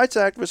animal rights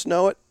activists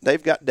know it.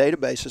 They've got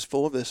databases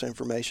full of this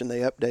information. They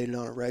update it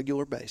on a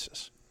regular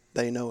basis.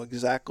 They know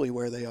exactly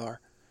where they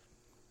are,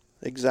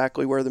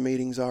 exactly where the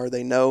meetings are.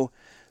 They know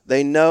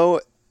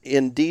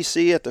in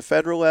D.C. at the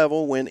federal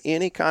level when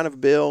any kind of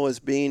bill is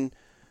being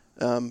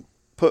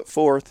put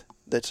forth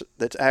that's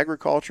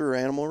agriculture or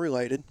animal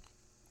related,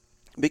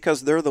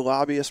 because they're the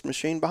lobbyist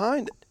machine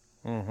behind it.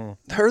 Mm-hmm.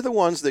 They're the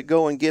ones that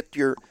go and get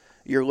your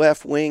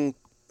left-wing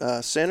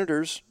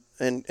senators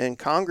and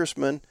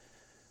congressmen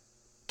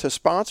to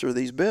sponsor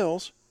these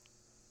bills.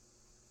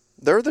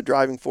 They're the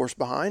driving force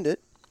behind it.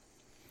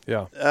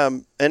 Yeah.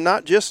 And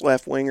not just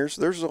left-wingers.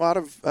 There's a lot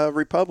of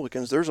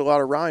Republicans. There's a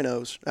lot of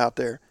rhinos out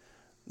there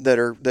that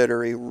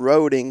are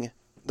eroding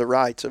the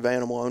rights of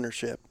animal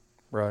ownership.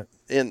 Right.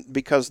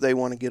 Because they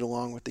want to get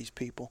along with these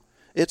people.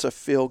 It's a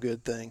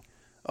feel-good thing.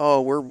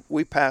 Oh,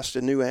 we passed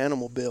a new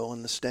animal bill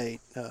in the state.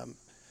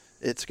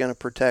 It's going to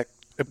protect.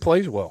 It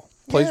plays well.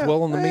 Plays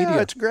well in the media.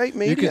 It's great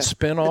media. You can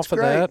spin off of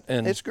that,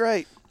 and it's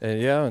great.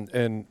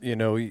 And you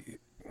know,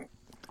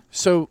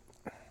 so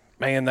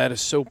man, that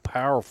is so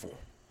powerful.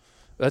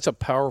 That's a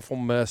powerful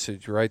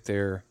message right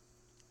there.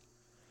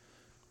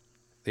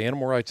 The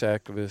animal rights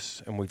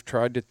activists, and we've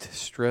tried to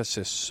stress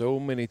this so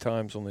many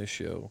times on this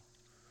show,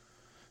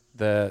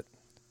 that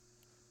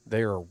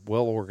they are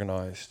well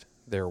organized,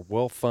 they're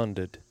well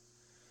funded,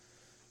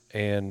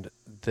 and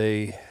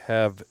they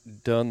have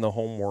done the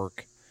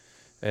homework.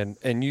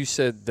 And you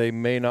said they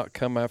may not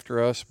come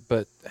after us,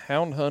 but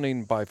hound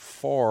hunting by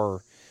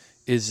far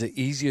is the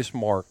easiest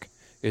mark.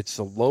 It's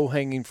the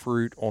low-hanging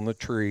fruit on the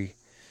tree,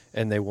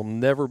 and they will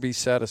never be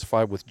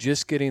satisfied with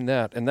just getting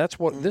that. And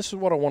this is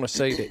what I want to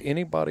say to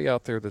anybody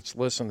out there that's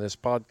listening to this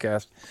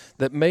podcast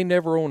that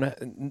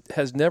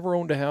has never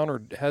owned a hound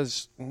or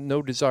has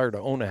no desire to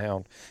own a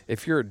hound.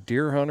 If you're a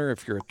deer hunter,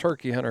 if you're a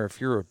turkey hunter, if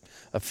you're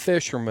a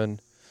fisherman,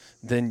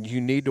 then you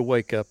need to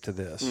wake up to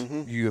this.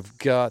 Mm-hmm. You have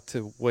got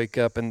to wake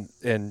up.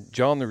 And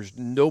John, there's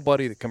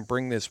nobody that can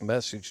bring this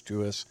message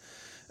to us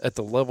at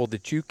the level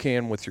that you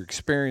can with your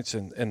experience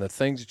and the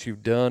things that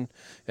you've done.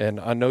 And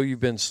I know you've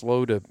been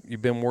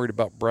worried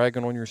about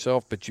bragging on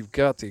yourself, but you've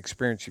got the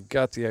experience, you've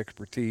got the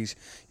expertise,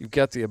 you've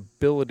got the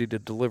ability to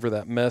deliver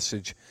that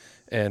message.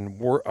 And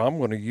I'm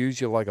going to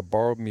use you like a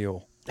borrowed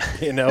mule,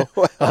 you know?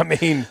 Well, I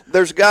mean,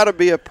 there's got to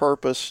be a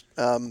purpose.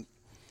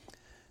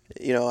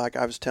 You know, like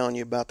I was telling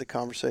you about the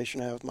conversation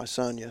I had with my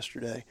son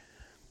yesterday.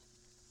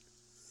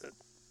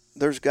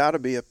 There's got to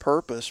be a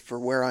purpose for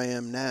where I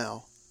am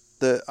now.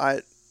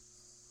 I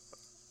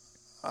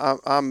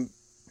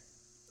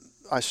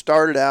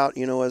started out,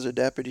 you know, as a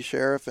deputy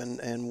sheriff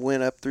and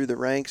went up through the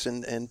ranks,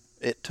 and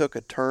it took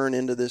a turn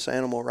into this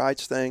animal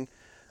rights thing.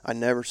 I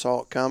never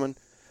saw it coming.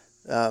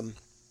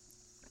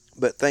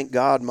 But thank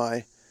God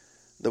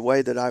the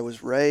way that I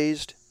was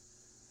raised,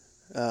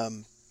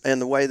 and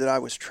the way that I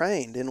was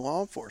trained in law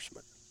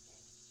enforcement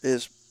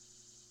is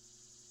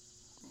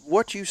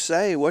what you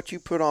say, what you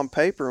put on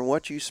paper, and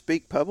what you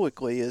speak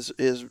publicly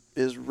is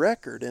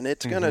record. And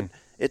it's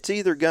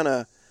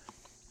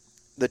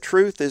the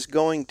truth is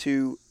going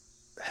to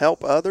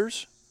help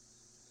others.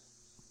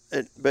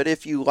 But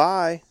if you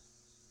lie,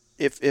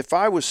 if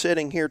I was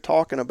sitting here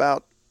talking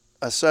about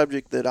a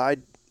subject that I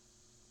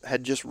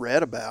had just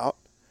read about,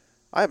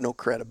 I have no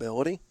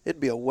credibility.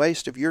 It'd be a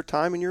waste of your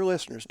time and your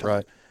listeners' time.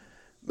 Right.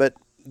 But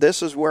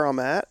this is where I'm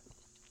at.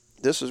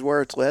 This is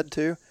where it's led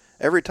to.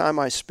 Every time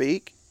I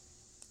speak,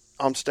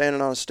 I'm standing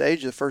on a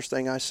stage. The first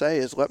thing I say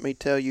is, let me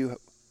tell you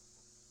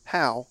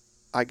how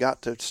I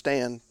got to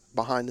stand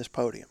behind this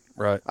podium.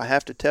 Right. I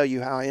have to tell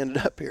you how I ended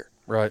up here.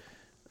 Right.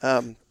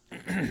 And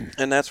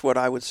that's what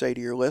I would say to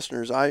your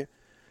listeners.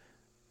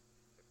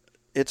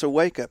 It's a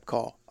wake-up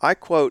call. I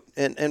quote,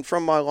 and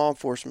from my law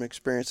enforcement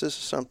experience, this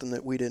is something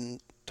that we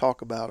didn't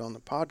talk about on the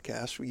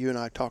podcast. You and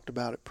I talked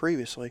about it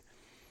previously.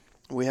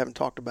 We haven't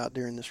talked about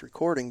during this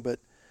recording, but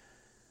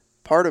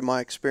part of my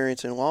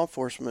experience in law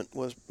enforcement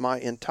was my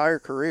entire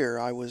career.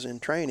 I was in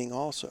training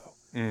also.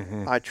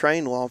 Mm-hmm. I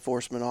trained law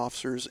enforcement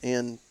officers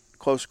in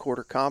close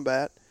quarter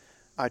combat.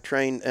 I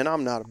trained, and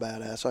I'm not a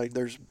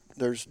badass.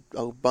 There's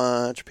a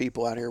bunch of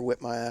people out here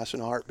whip my ass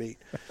in a heartbeat.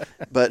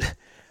 But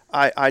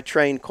I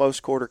trained close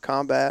quarter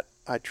combat.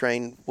 I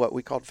trained what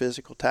we called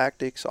physical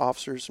tactics,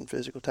 officers in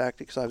physical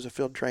tactics. I was a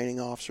field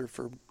training officer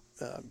for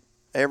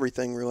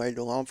everything related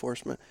to law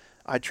enforcement.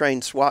 I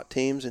trained SWAT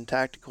teams in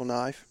tactical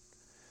knife.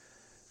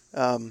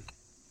 And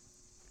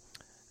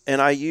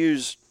I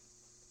use,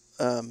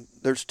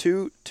 there's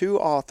two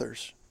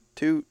authors,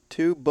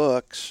 two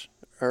books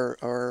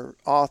or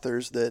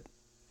authors that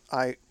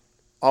I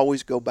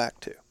always go back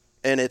to.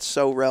 And it's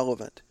so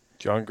relevant.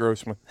 John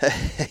Grossman.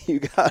 You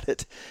got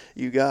it.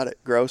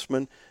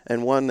 Grossman.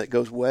 And one that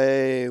goes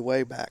way,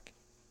 way back.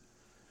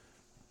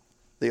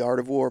 The Art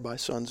of War by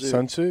Sun Tzu.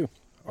 Sun Tzu.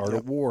 Art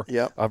of War.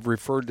 Yep. I've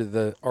referred to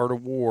the Art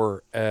of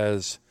War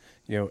as,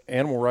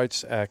 animal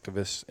rights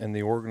activists and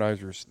the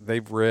organizers,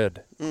 they've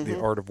read The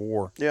Art of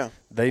War. Yeah.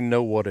 They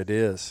know what it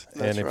is.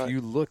 That's and if right.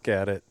 you look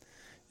at it,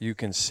 you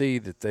can see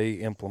that they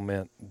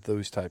implement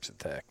those types of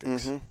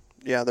tactics.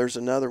 Yeah, there's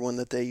another one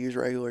that they use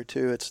regularly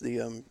too. It's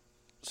the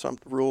some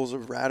rules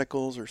of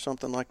radicals or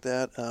something like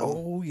that.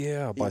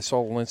 By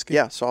Saul Alinsky.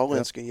 Yeah, Saul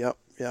Alinsky.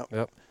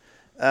 Yep.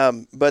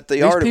 But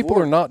These Art people of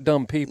War, are not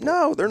dumb people.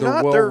 No, they're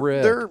not.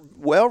 Well-read. They're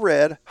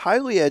well-read,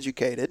 highly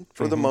educated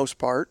for the most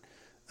part.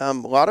 A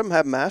lot of them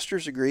have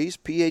master's degrees,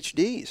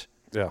 PhDs.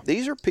 Yeah.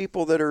 These are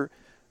people that are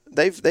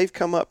they've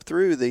come up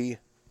through the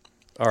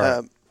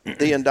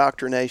the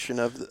indoctrination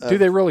of. Do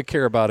they really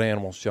care about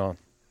animals, John?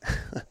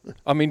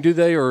 I mean, do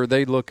they, or are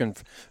they looking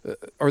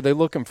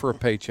for a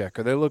paycheck?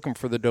 Are they looking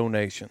for the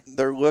donation?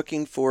 They're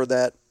looking for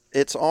that.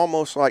 It's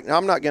almost like,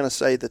 I'm not going to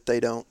say that they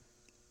don't.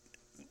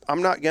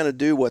 I'm not going to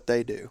do what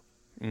they do.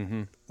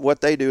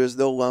 What they do is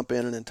they'll lump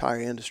in an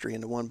entire industry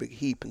into one big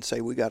heap and say,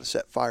 we got to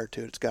set fire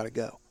to it. It's got to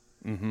go.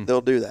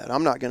 They'll do that.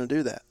 I'm not going to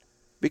do that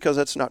because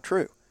that's not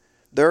true.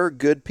 There are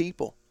good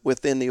people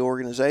within the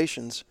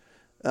organizations,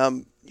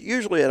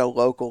 usually at a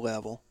local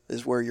level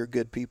is where your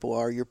good people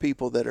are. Your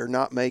people that are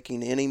not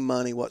making any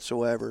money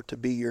whatsoever to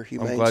be your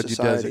humane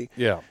society.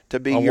 To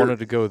be wanted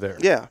to go there.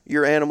 Yeah,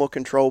 your animal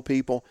control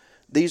people.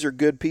 These are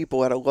good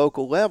people at a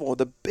local level.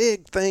 The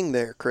big thing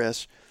there,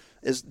 Chris,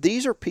 is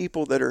these are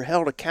people that are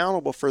held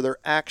accountable for their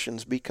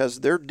actions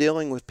because they're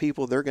dealing with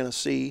people they're going to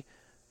see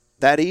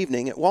that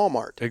evening at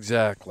Walmart.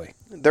 Exactly.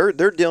 They're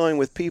dealing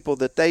with people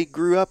that they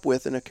grew up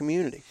with in a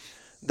community.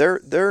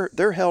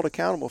 They're held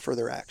accountable for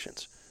their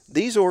actions.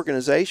 These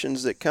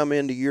organizations that come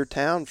into your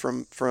town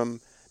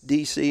from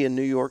D.C. and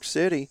New York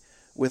City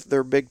with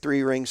their big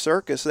 3-ring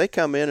circus, they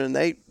come in and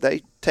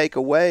they take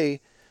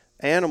away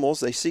animals,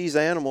 they seize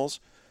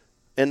animals,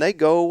 and they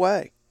go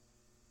away.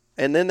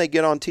 And then they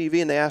get on TV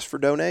and they ask for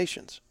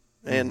donations.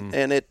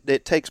 And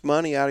it takes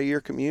money out of your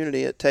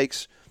community.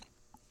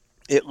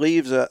 It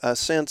leaves a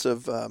sense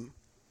of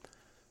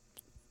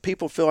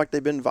people feel like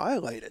they've been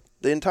violated.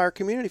 The entire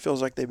community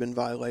feels like they've been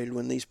violated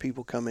when these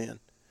people come in.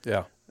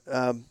 Yeah.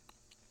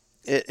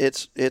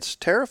 It's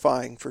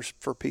terrifying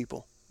for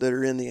people that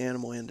are in the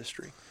animal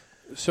industry.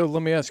 So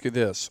let me ask you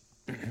this.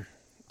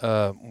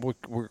 We're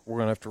going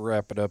to have to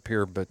wrap it up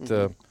here, but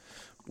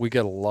we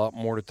got a lot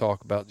more to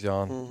talk about,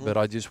 John. But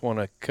I just want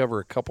to cover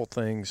a couple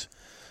things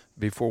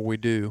before we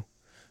do.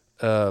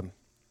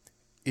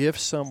 If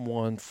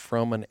someone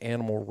from an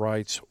animal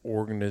rights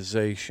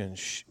organization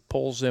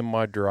pulls in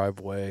my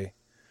driveway,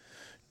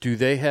 do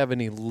they have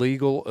any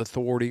legal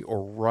authority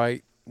or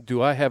right?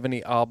 Do I have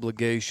any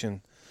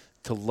obligation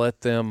to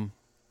let them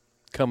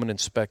come and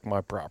inspect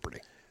my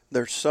property?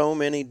 There's so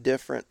many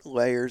different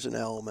layers and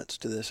elements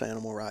to this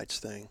animal rights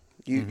thing.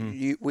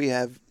 We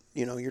have,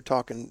 you're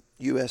talking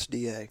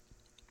USDA.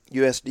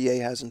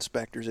 USDA has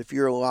inspectors. If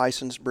you're a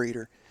licensed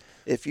breeder,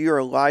 if you're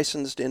a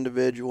licensed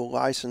individual,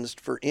 licensed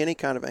for any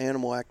kind of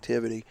animal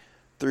activity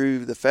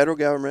through the federal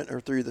government or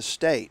through the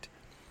state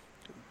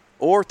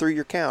or through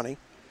your county,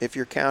 if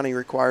your county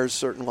requires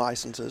certain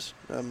licenses,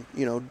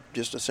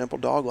 just a simple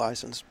dog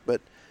license,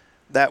 but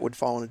that would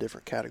fall in a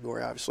different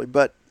category, obviously.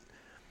 But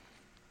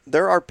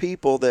there are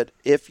people that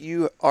if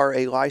you are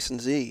a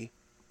licensee,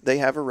 they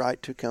have a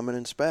right to come and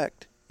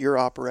inspect your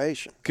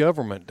operation.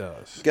 Government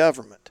does.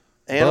 Government.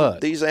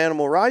 And these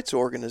animal rights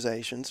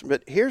organizations.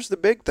 But here's the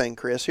big thing,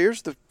 Chris.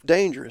 Here's the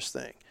dangerous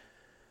thing.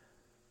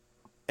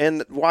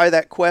 And why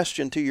that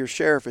question to your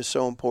sheriff is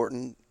so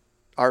important.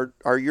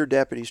 Are your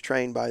deputies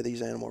trained by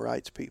these animal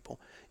rights people?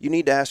 You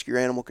need to ask your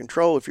animal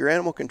control. If your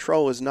animal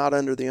control is not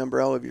under the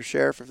umbrella of your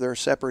sheriff, if they're a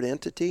separate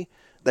entity,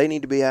 they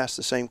need to be asked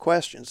the same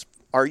questions.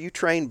 Are you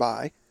trained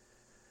by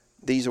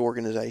these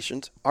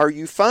organizations? Are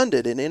you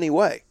funded in any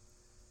way?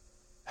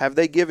 Have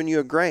they given you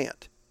a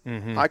grant?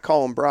 I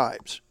call them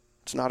bribes.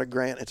 It's not a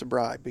grant, it's a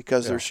bribe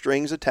because there's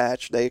strings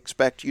attached. They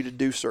expect you to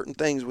do certain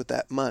things with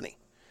that money.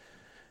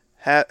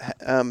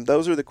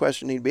 Those are the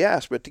questions that need to be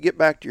asked. But to get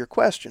back to your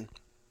question,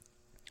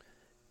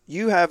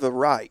 you have a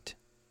right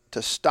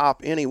to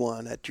stop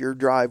anyone at your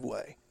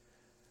driveway,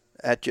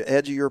 at the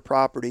edge of your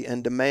property,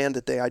 and demand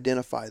that they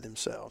identify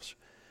themselves.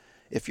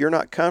 If you're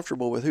not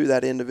comfortable with who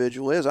that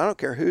individual is, I don't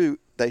care who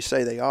they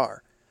say they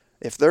are.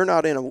 If they're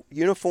not in a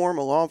uniform,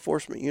 a law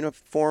enforcement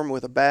uniform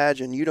with a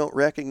badge, and you don't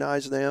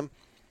recognize them,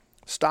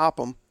 stop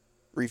them,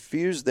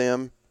 refuse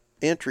them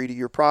entry to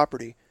your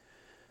property.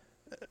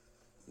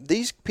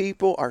 These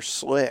people are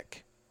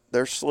slick.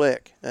 They're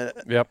slick.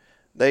 Yep.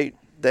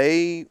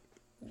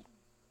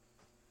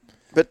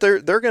 But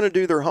they're going to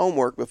do their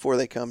homework before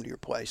they come to your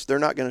place. They're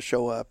not going to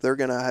show up. They're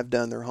going to have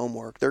done their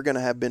homework. They're going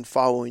to have been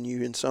following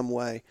you in some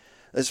way.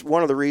 It's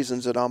one of the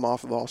reasons that I'm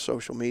off of all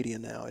social media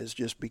now is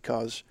just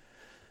because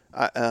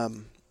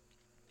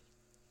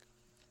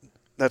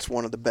that's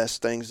one of the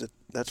best things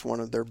that's one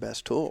of their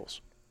best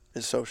tools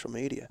is social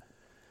media.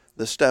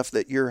 The stuff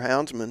that your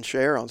houndsmen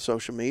share on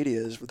social media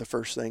is the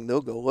first thing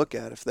they'll go look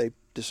at if they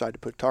decide to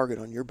put a target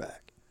on your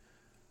back.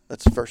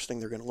 That's the first thing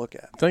they're going to look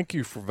at. Thank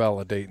you for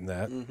validating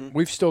that.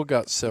 We've still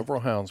got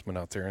several houndsmen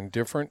out there in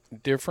different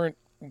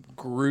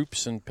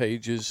groups and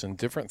pages and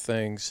different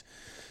things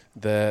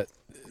that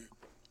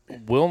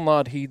will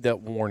not heed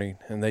that warning,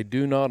 and they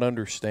do not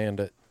understand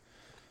it.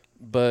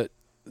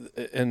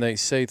 And they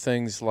say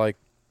things like,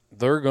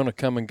 they're going to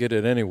come and get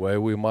it anyway.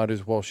 We might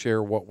as well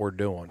share what we're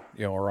doing,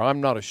 or I'm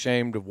not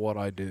ashamed of what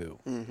I do.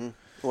 Mm-hmm.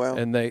 Well,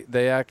 and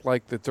they act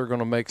like that they're going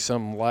to make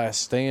some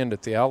last stand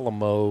at the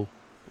Alamo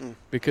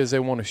because they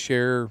want to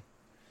share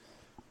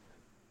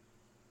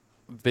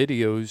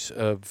videos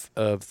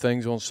of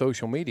things on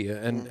social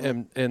media.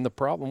 And the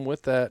problem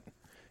with that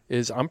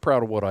is I'm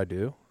proud of what I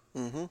do.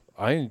 Mm-hmm.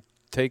 I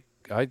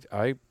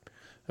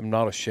am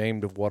not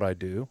ashamed of what I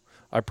do.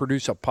 I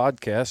produce a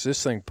podcast.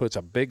 This thing puts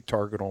a big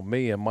target on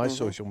me and my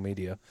social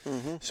media.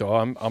 Mm-hmm. So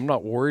I'm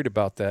not worried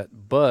about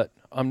that, but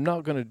I'm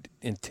not going to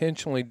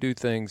intentionally do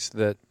things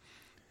that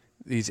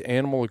these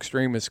animal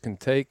extremists can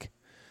take.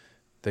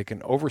 They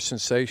can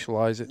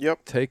over-sensationalize it,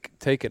 Yep.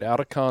 take it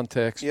out of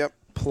context, Yep.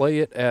 play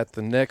it at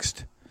the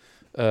next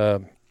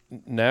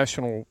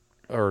National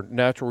or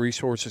Natural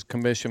Resources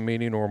Commission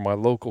meeting or my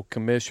local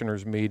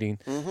commissioners meeting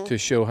to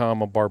show how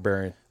I'm a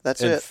barbarian.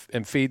 That's it.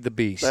 And feed the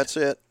beast. That's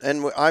it.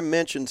 And I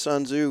mentioned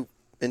Sun Tzu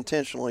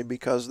intentionally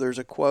because there's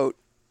a quote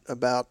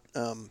about,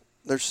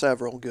 there's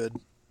several good,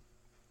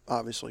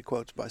 obviously,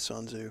 quotes by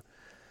Sun Tzu.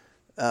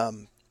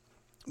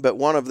 But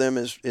one of them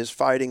is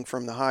fighting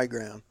from the high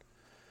ground.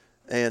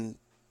 And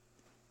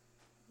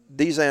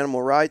these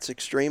animal rights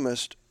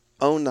extremists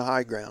own the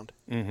high ground.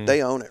 Mm-hmm.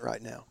 They own it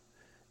right now.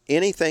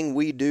 Anything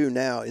we do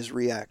now is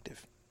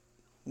reactive.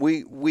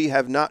 We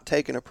have not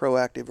taken a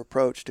proactive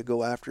approach to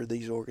go after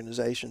these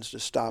organizations to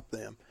stop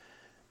them.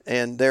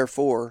 And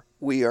therefore,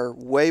 we are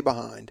way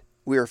behind.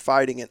 We are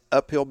fighting an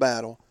uphill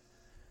battle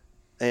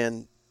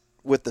and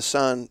with the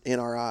sun in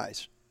our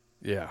eyes.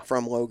 Yeah.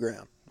 From low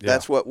ground. Yeah.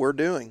 That's what we're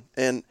doing.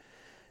 And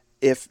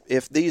if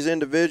these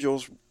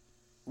individuals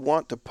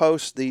want to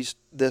post this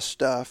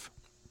stuff,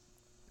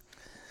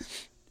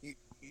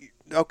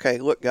 okay,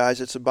 look, guys,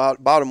 it's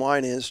about bottom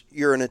line is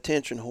you're an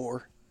attention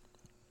whore.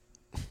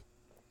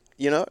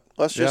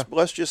 Let's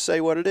just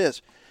say what it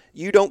is.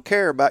 You don't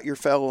care about your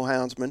fellow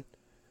houndsmen.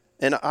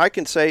 And I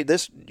can say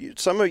this,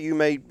 some of you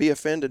may be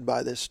offended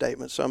by this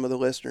statement. Some of the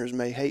listeners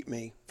may hate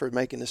me for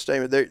making this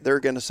statement. They're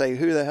going to say,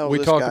 who the hell is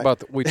this guy?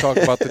 We talk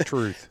about the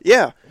truth.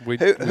 Yeah.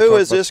 Who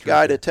is this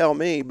guy to here. tell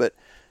me? But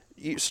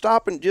you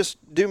stop and just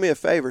do me a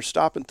favor.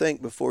 Stop and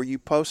think before you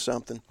post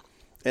something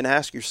and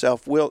ask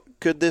yourself,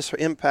 could this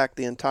impact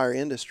the entire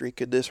industry?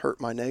 Could this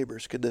hurt my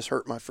neighbors? Could this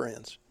hurt my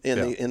friends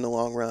in the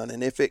long run?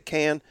 And if it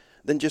can,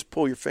 then just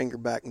pull your finger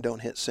back and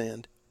don't hit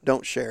send.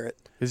 Don't share it.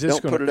 Is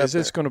this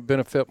going to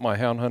benefit my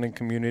hound hunting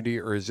community,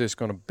 or is this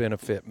going to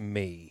benefit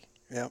me?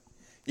 Yeah.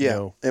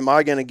 Yeah. Am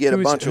I going to get a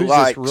bunch of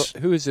likes?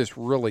 Who is this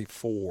really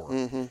for?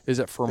 Mm-hmm. Is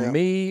it for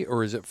me,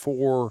 or is it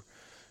for,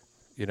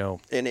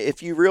 And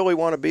if you really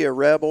want to be a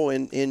rebel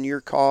in your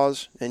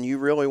cause and you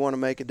really want to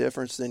make a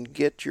difference, then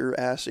get your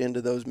ass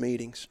into those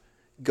meetings.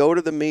 Go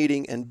to the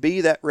meeting and be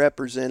that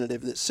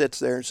representative that sits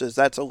there and says,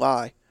 that's a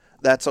lie.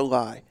 That's a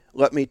lie.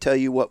 Let me tell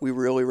you what we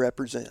really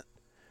represent.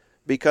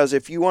 Because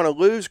if you want to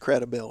lose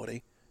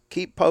credibility,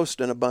 keep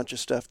posting a bunch of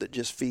stuff that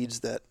just feeds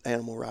that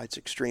animal rights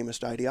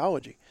extremist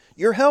ideology.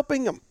 You're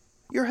helping them.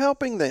 You're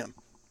helping them.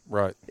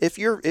 Right. If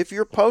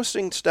you're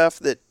posting stuff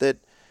that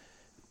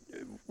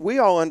we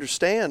all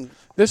understand.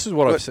 This is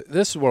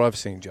what I've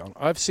seen, John.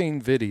 I've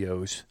seen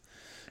videos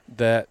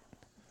that,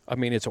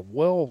 it's a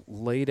well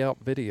laid out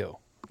video.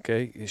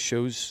 Okay, it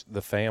shows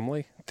the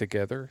family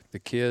together, the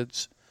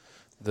kids,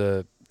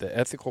 the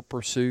ethical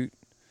pursuit,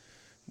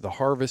 the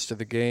harvest of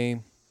the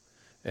game,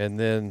 and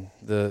then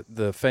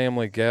the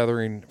family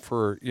gathering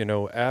for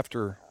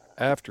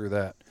after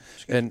that.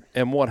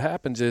 And what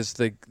happens is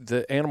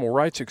the animal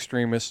rights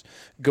extremists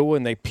go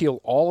and they peel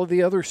all of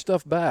the other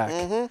stuff back.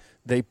 Mm-hmm.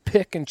 They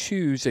pick and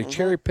choose. They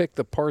cherry pick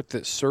the part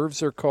that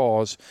serves their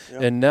cause.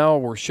 Yep. And now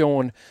we're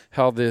showing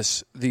how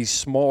these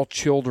small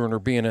children are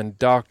being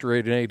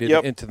indoctrinated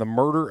into the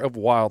murder of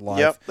wildlife.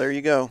 Yep, there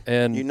you go.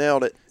 And you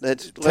nailed it.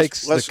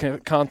 Takes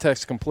the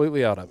context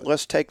completely out of it.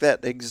 Let's take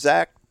that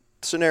exact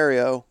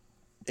scenario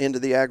into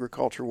the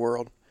agriculture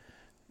world.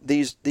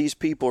 These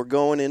people are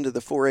going into the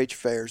 4-H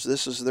fairs.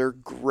 This is their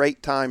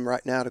great time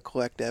right now to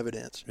collect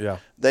evidence. Yeah.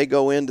 They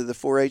go into the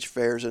 4-H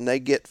fairs and they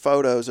get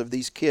photos of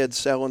these kids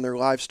selling their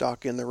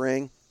livestock in the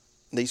ring.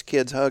 These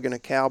kids hugging a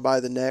cow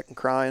by the neck and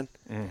crying.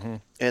 Mm-hmm.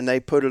 And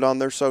they put it on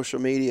their social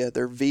media.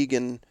 They're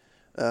vegan.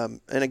 And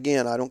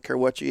again, I don't care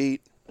what you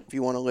eat. If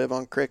you want to live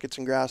on crickets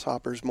and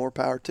grasshoppers, more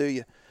power to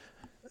you.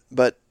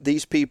 But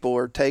these people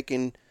are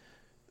taking,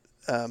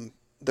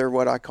 they're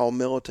what I call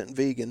militant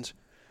vegans.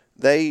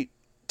 They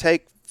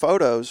take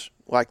photos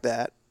like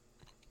that,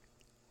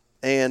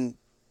 and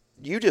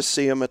you just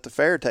see them at the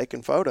fair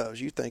taking photos.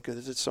 You think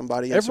it's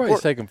somebody.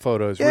 Everybody's taking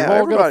photos.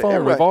 Yeah, we've all got a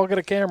phone. We've all got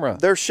a camera.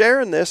 They're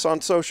sharing this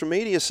on social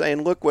media,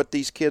 saying, "Look what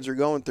these kids are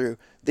going through.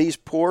 These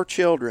poor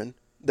children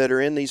that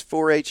are in these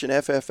 4-H and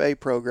FFA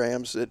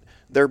programs that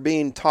they're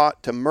being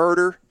taught to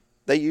murder."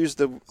 They use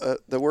the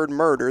word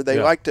murder. They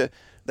like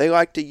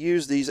to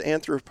use these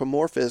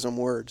anthropomorphism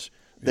words.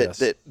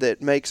 that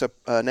makes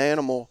an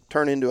animal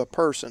turn into a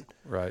person.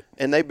 Right.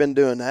 And they've been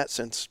doing that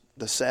since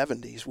the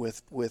 70s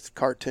with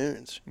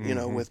cartoons, you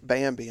know, with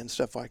Bambi and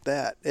stuff like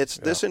that.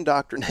 This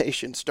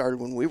indoctrination started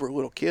when we were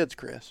little kids,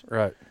 Chris.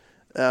 Right.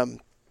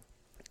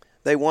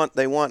 They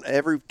want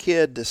every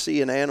kid to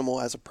see an animal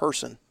as a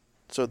person.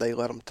 So they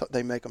let them.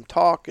 They make them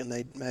talk, and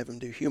they have them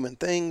do human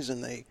things,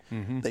 and they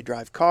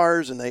drive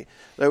cars, and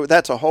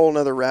that's a whole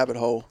other rabbit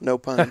hole. No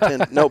pun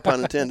intended. No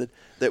pun intended.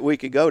 That we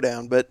could go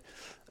down, but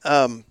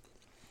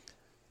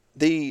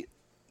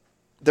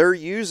they're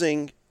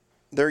using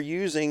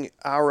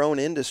our own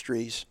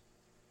industries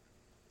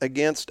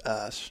against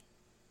us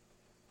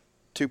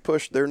to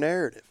push their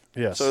narrative.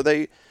 Yes. So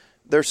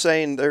they're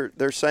saying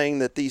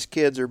that these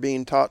kids are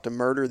being taught to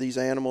murder these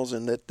animals,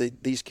 and that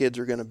these kids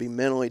are going to be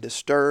mentally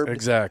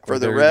disturbed for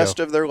the rest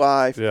of their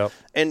life. Yep.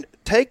 And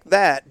take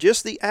that,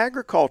 just the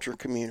agriculture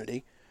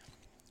community.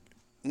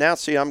 Now,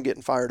 see, I'm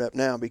getting fired up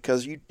now,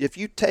 because if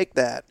you take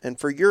that, and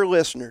for your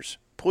listeners,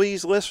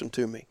 please listen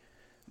to me.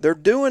 They're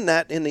doing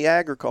that in the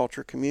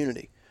agriculture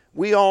community.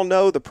 We all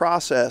know the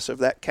process of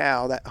that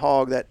cow, that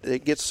hog, that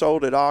it gets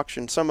sold at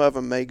auction. Some of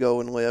them may go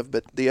and live,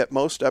 but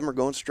most of them are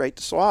going straight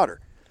to slaughter.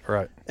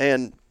 Right.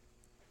 And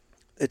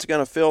it's going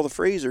to fill the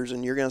freezers,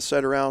 and you're going to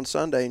sit around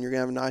Sunday, and you're going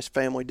to have a nice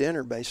family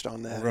dinner based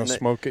on that. We're going to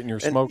smoke it in your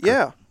smoker.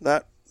 Yeah,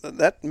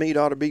 that meat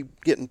ought to be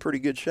getting pretty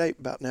good shape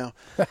about now.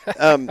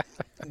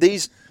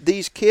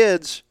 These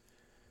kids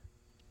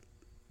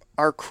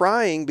are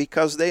crying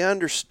because they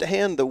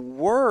understand the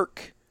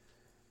work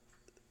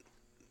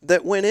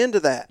that went into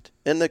that,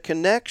 and the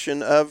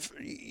connection of,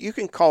 you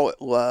can call it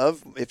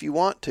love if you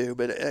want to,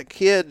 but a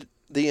kid,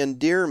 the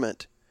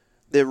endearment,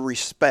 the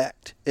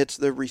respect. It's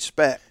the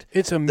respect.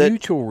 It's a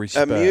mutual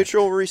respect. A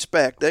mutual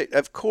respect.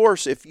 Of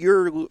course, if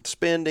you're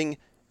spending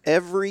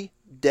every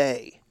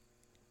day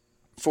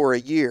for a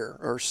year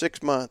or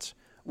 6 months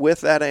with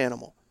that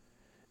animal,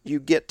 you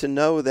get to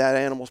know that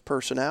animal's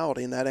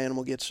personality, and that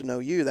animal gets to know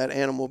you. That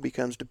animal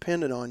becomes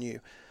dependent on you.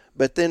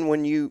 But then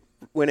when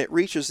it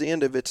reaches the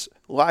end of its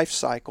life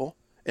cycle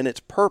and its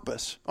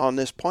purpose on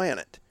this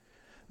planet,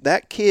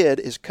 that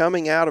kid is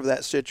coming out of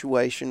that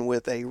situation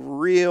with a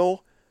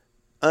real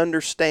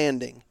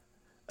understanding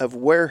of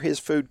where his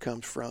food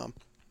comes from,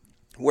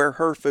 where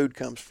her food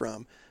comes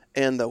from,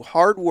 and the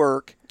hard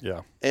work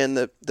and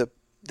the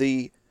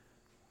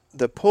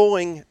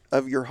pulling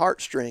of your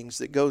heartstrings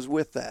that goes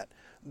with that.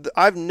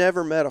 I've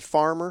never met a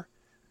farmer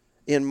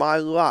in my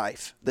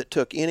life that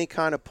took any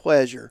kind of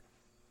pleasure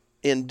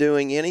in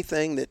doing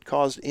anything that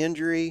caused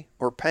injury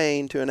or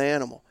pain to an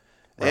animal.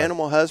 Right.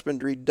 Animal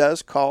husbandry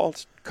does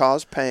cause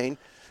pain.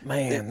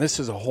 Man, this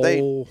is a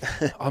whole.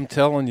 I'm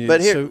telling you.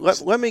 But here,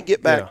 let me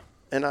get back. Yeah.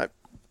 And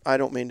I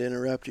don't mean to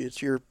interrupt you.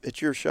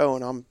 It's your show,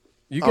 and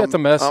you got the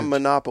message. I'm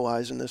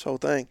monopolizing this whole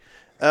thing.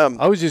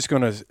 I was just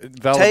going to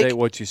validate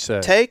what you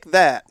said. Take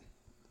that.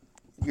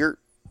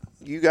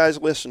 You guys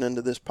listening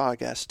to this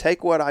podcast,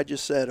 take what I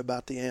just said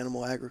about the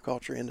animal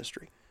agriculture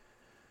industry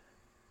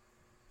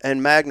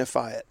and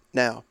magnify it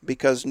now,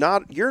 because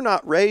you're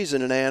not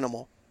raising an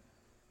animal.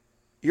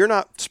 You're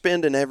not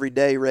spending every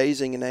day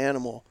raising an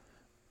animal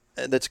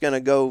that's going to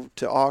go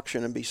to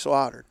auction and be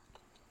slaughtered.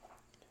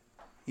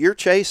 You're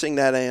chasing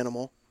that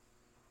animal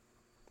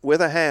with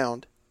a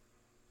hound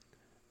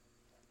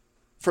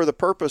for the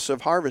purpose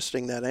of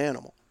harvesting that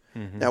animal.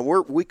 Mm-hmm. Now,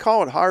 we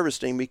call it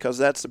harvesting because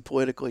that's the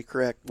politically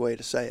correct way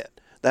to say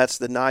it. That's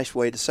the nice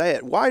way to say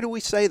it. Why do we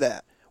say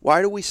that?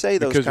 Why do we say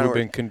those kind of words? Because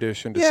we've been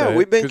conditioned to say it. Yeah,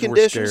 we've been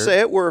conditioned to say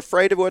it. We're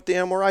afraid of what the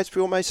animal rights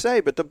people may say.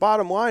 But the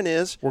bottom line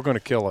is, we're going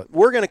to kill it.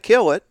 We're going to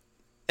kill it.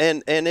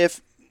 And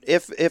if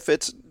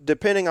it's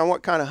depending on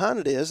what kind of hunt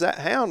it is, that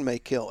hound may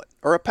kill it,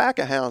 or a pack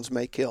of hounds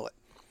may kill it.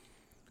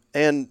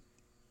 And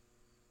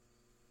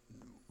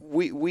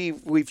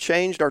we've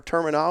changed our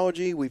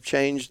terminology. We've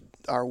changed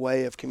our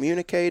way of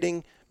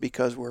communicating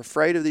because we're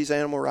afraid of these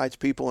animal rights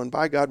people. And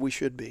by God, we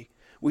should be.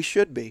 We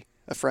should be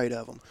afraid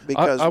of them.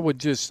 Because I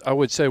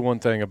would say one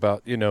thing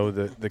about,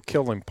 the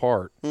killing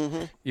part.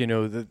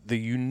 Mm-hmm. The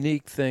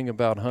unique thing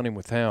about hunting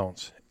with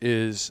hounds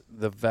is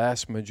the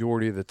vast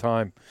majority of the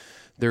time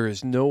there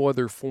is no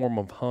other form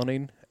of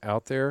hunting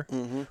out there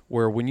mm-hmm.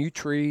 where when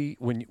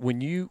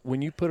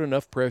you put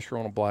enough pressure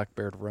on a black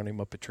bear to run him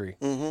up a tree,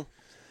 mm-hmm.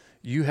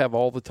 you have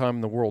all the time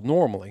in the world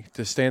normally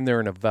to stand there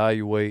and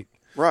evaluate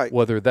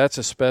whether that's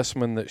a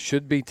specimen that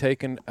should be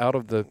taken out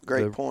of the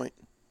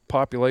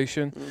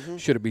population. Mm-hmm.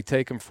 Should it be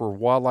taken for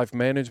wildlife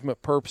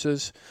management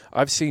purposes?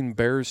 I've seen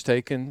bears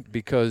taken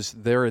because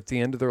they're at the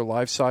end of their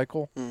life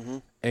cycle, mm-hmm.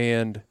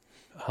 and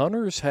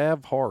hunters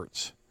have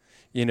hearts,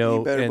 you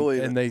better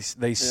believe and they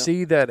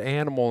see that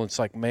animal, and it's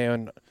like,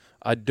 man,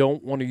 I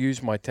don't want to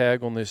use my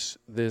tag on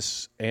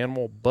this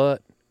animal,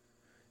 but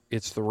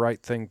it's the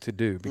right thing to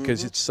do because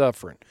mm-hmm. it's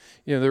suffering.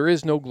 There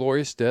is no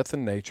glorious death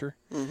in nature.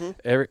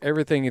 Mm-hmm.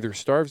 Everything either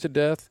starves to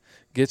death,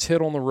 gets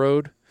hit on the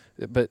road,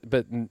 But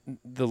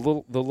the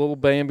little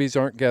Bambis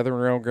aren't gathering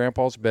around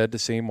Grandpa's bed to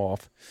see him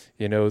off,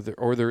 you know,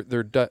 or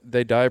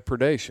they die of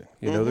predation.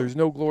 You know, there's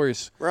no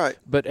glorious right.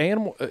 But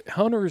animal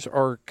hunters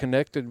are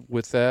connected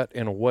with that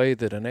in a way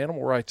that an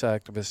animal rights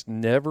activist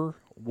never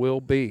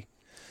will be.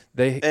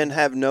 They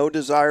have no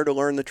desire to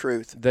learn the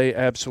truth. They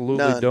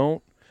absolutely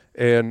don't.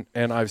 And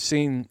I've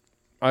seen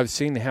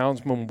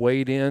houndsmen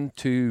wade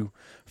into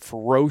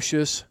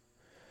ferocious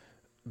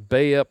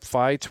bay up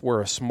fights where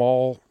a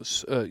small,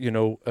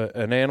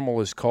 an animal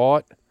is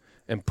caught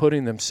and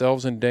putting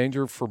themselves in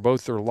danger for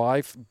both their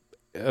life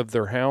of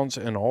their hounds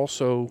and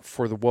also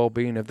for the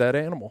well-being of that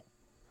animal.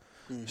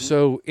 Mm-hmm.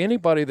 So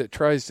anybody that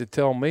tries to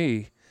tell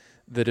me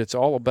that it's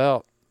all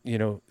about, you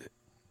know,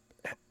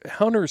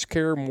 hunters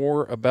care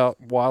more about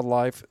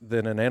wildlife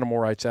than an animal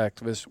rights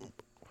activist.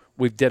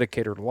 We've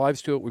dedicated our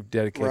lives to it. We've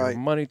dedicated our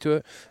money to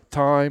it,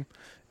 time,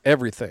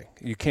 everything.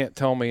 You can't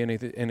tell me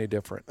any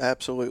different.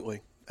 Absolutely.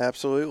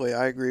 Absolutely.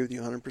 I agree with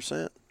you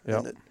 100%.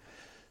 Yep.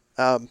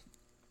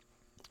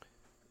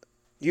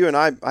 You and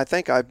I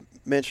think I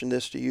mentioned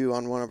this to you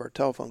on one of our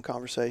telephone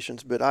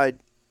conversations, but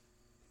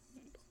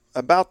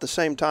about the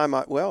same time,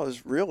 it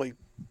was really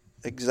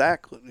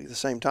exactly the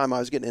same time I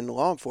was getting into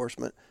law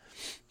enforcement,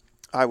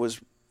 I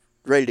was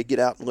ready to get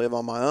out and live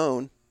on my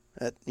own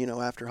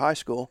after high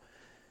school.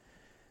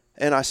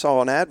 And I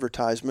saw an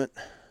advertisement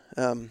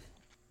in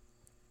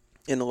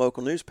the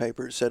local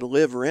newspaper. It said,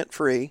 "Live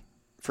rent-free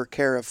for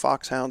care of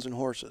foxhounds and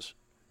horses."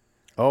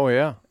 Oh,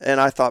 yeah. And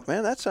I thought,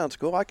 man, that sounds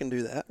cool. I can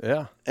do that.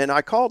 Yeah. And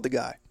I called the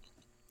guy,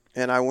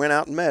 and I went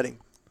out and met him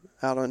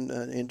out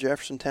in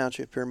Jefferson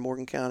Township here in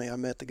Morgan County. I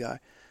met the guy.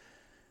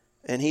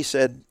 And he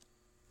said,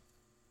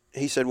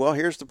 well,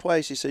 here's the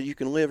place. He said, you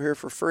can live here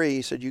for free.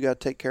 He said, you got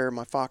to take care of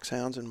my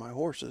foxhounds and my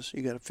horses.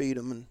 You got to feed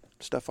them and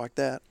stuff like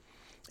that.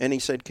 And he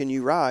said, can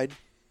you ride?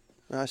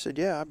 And I said,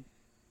 yeah, I've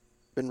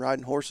been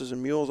riding horses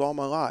and mules all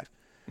my life.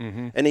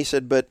 Mm-hmm. And he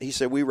said,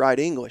 we ride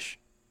English.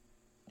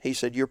 He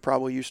said, you're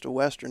probably used to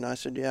Western. I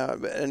said, yeah.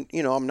 And,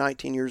 I'm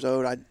 19 years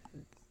old. I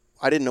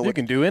didn't know you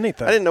can do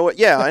anything. I didn't know what,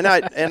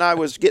 yeah. And I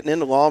was getting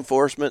into law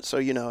enforcement. So,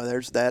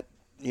 there's that,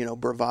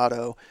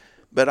 bravado.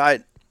 But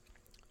I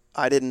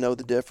didn't know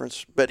the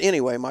difference. But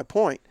anyway, my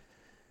point,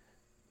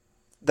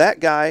 that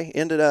guy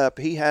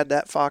he had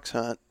that fox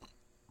hunt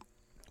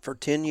for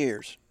 10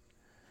 years.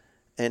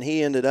 And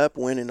he ended up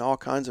winning all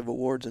kinds of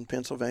awards in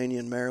Pennsylvania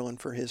and Maryland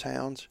for his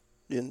hounds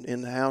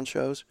in the hound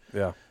shows.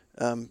 Yeah.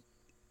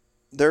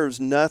 There's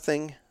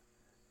nothing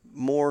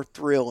more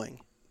thrilling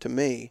to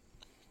me.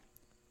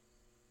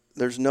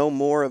 There's no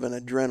more of an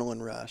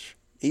adrenaline rush,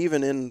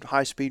 even in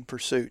high-speed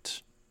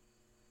pursuits,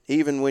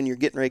 even when you're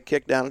getting ready to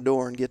kick down a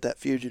door and get that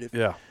fugitive.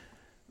 Yeah.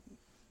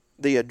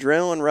 The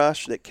adrenaline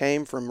rush that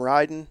came from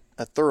riding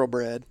a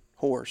thoroughbred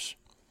horse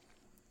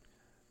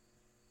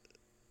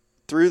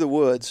through the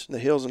woods, the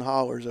hills and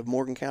hollers of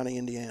Morgan County,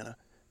 Indiana,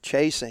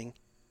 chasing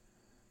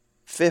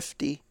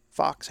 50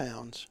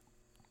 foxhounds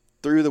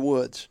through the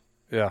woods.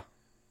 Yeah.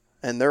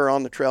 And they're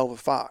on the trail of a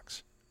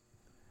fox.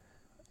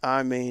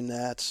 I mean,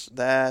 that's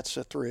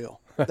a thrill.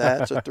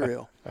 That's a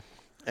thrill.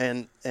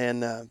 And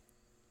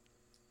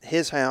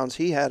his hounds,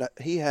 he had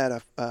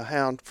a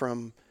hound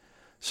from,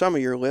 some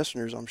of your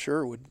listeners, I'm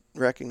sure, would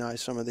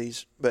recognize some of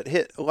these. But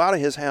a lot of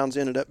his hounds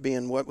ended up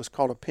being what was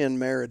called a Penn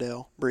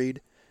Meridell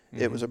breed.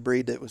 Mm-hmm. It was a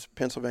breed that was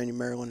Pennsylvania,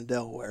 Maryland, and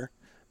Delaware,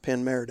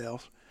 Penn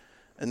Meridells.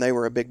 And they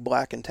were a big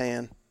black and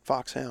tan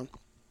foxhound.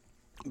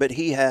 But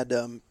he had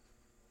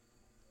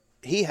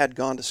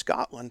gone to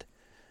Scotland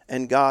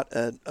and got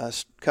a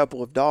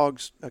couple of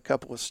dogs, a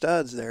couple of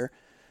studs there.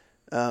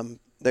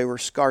 They were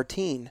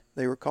Scartine.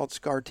 They were called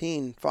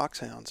Scartine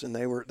foxhounds, and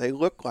they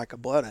looked like a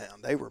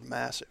bloodhound. They were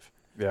massive.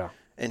 Yeah.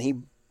 And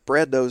he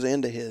bred those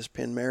into his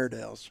Penn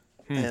Meridells.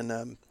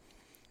 And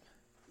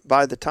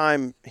by the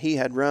time he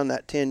had run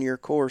that 10-year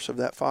course of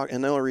that fox,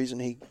 and the only reason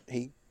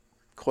he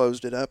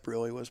closed it up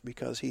really was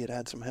because he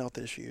had some health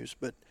issues,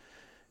 but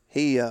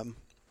he had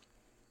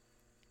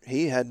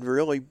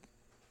really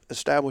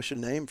established a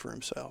name for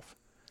himself.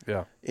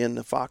 Yeah. In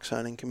the fox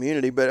hunting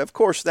community. But of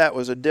course that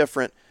was a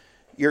different,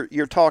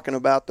 you're talking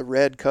about the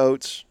red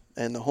coats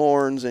and the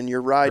horns, and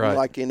you're riding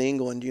like in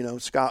England,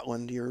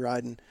 Scotland, you're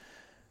riding.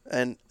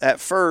 And at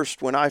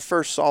first, when I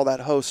first saw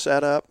that host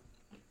set up,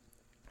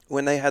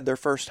 when they had their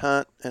first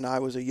hunt, and I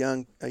was a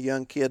young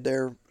kid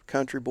there,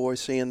 country boy,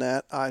 seeing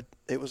that,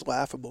 it was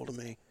laughable to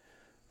me.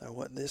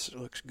 This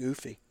looks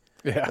goofy.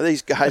 Yeah.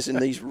 These guys in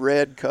these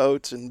red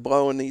coats and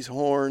blowing these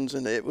horns,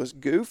 and it was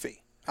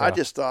goofy. Yeah. I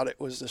just thought it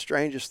was the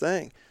strangest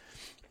thing.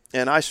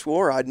 And I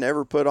swore I'd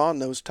never put on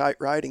those tight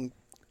riding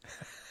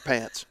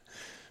pants.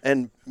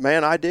 And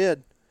man, I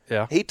did.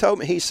 Yeah. He told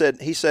me, he said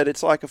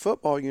it's like a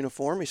football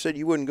uniform. He said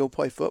you wouldn't go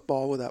play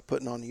football without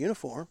putting on the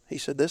uniform. He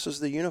said this is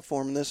the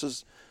uniform,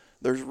 and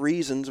there's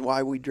reasons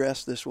why we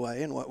dress this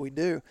way and what we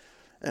do.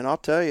 And I'll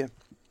tell you,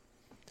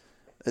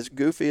 as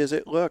goofy as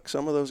it looks,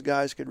 some of those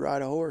guys could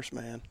ride a horse,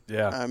 man.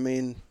 Yeah. I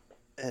mean,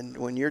 and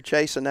when you're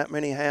chasing that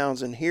many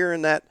hounds and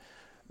hearing that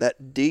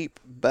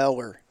deep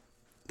beller,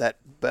 that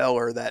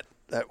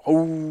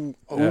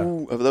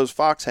of those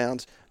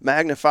foxhounds,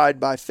 magnified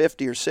by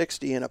 50 or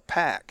 60 in a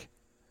pack.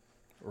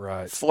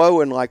 Right.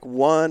 Flowing like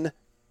one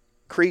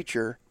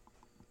creature,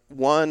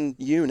 one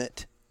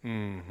unit.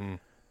 Mm-hmm.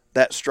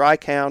 That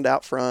strike hound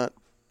out front,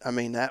 I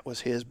mean, that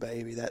was his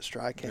baby, that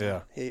strike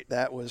hound. Yeah.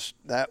 That was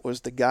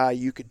the guy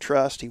you could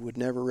trust. He would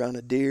never run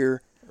a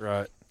deer.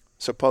 Right.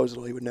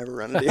 Supposedly he would never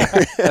run a deer.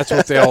 That's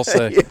what they all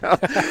say. Yeah.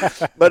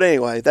 But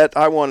anyway,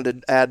 I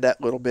wanted to add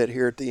that little bit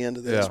here at the end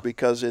of this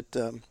because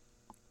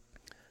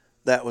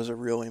that was a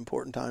really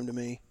important time to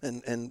me.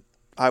 And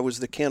I was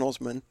the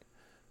kennelsman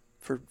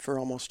for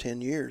almost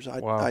 10 years.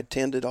 I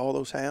tended all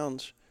those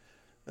hounds.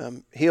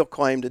 He'll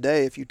claim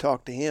today, if you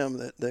talk to him,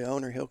 that the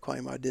owner, he'll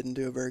claim I didn't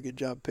do a very good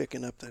job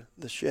picking up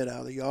the shit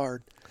out of the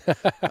yard.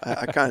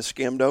 I kind of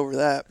skimmed over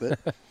that, but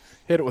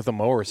hit it with a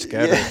mower,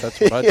 scatter it.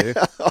 That's what I do.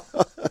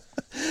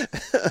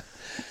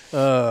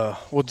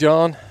 Well,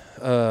 John,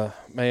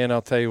 man,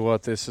 I'll tell you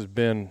what, this has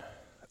been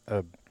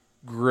a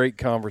great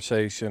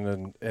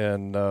conversation,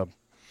 and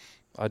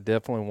I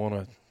definitely want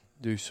to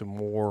do some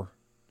more.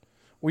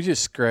 We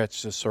just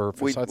scratched the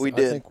surface. We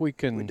did. I think we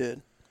can. We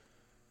did.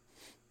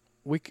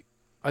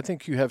 I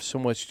think you have so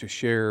much to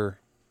share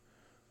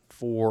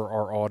for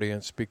our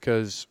audience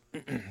because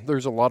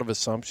there's a lot of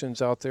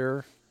assumptions out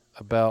there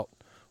about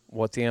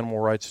what the animal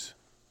rights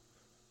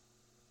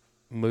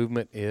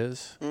movement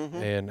is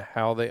and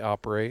how they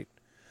operate.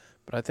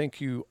 But I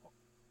think you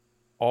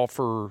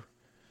offer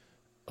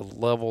a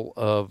level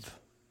of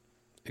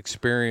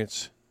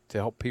experience to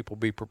help people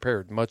be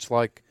prepared, much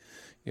like,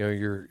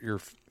 your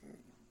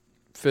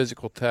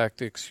physical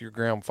tactics, your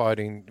ground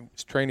fighting,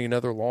 training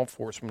other law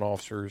enforcement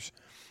officers.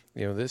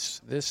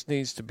 This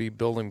needs to be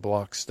building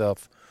block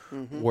stuff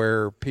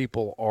where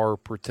people are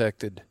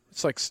protected.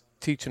 It's like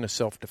teaching a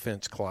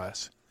self-defense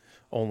class,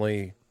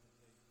 only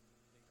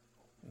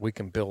we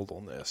can build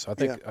on this. I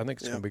think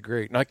it's going to be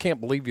great. And I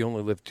can't believe you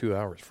only live 2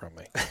 hours from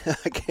me.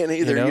 I can't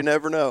either. You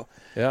never know.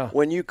 Yeah.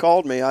 When you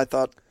called me, I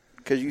thought,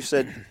 because you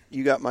said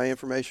you got my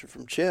information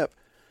from Chip,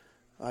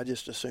 I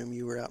just assumed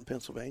you were out in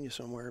Pennsylvania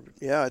somewhere. But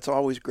yeah, it's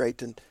always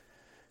great.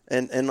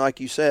 And like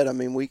you said, I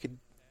mean, we could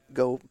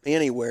go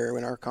anywhere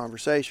in our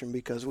conversation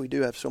because we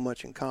do have so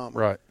much in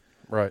common.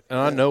 Right. And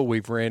I know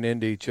we've ran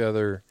into each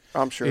other.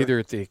 I'm sure. Either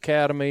at the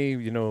academy,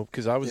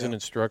 because I was an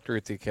instructor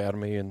at the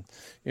academy, and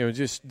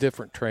just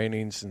different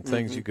trainings and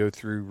things you go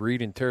through,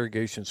 read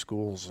interrogation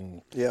schools,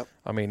 and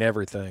I mean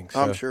everything.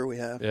 So, I'm sure we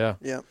have.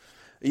 Yeah.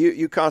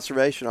 You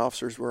conservation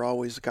officers were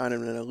always kind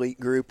of an elite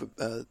group,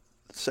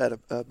 set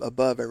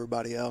above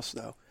everybody else,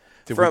 though.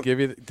 Did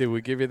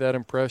we give you that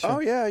impression? Oh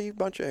yeah, you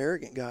bunch of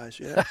arrogant guys.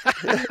 Yeah,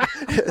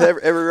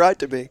 every right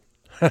to be.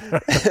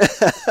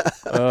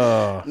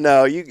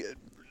 No,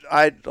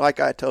 like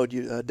I told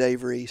you,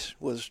 Dave Reese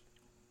was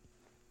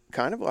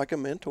kind of like a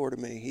mentor to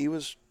me. He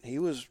was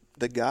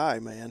the guy,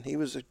 man. He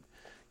was a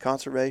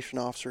conservation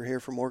officer here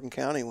from Morgan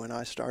County when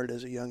I started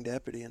as a young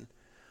deputy, and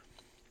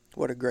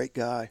what a great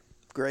guy,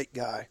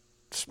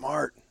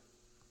 smart.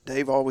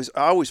 I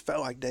always felt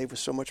like Dave was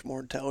so much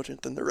more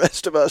intelligent than the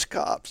rest of us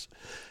cops.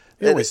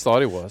 You always thought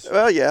he was.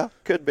 Well, yeah,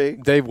 could be.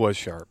 Dave was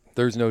sharp.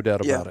 There's no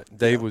doubt about it.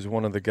 Dave was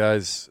one of the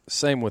guys,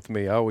 same with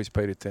me. I always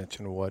paid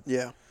attention to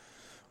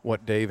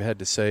what Dave had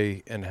to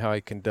say and how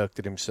he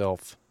conducted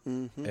himself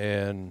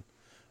and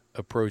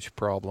approached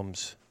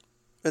problems.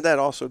 And that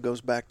also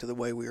goes back to the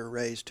way we were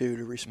raised, too,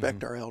 to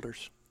respect our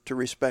elders, to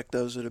respect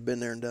those that have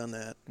been there and done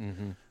that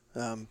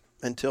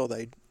until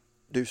they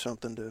do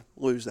something to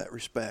lose that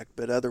respect.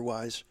 But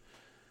otherwise,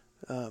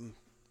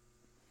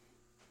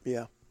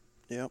 yeah.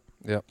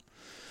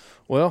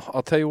 Well,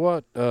 I'll tell you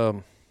what. I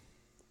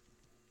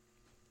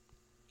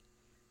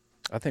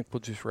think we'll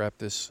just wrap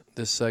this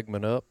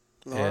segment up,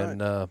 All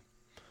right.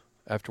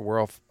 After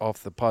we're off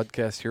the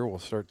podcast here, we'll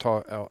start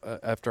talk.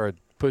 After I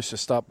push the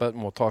stop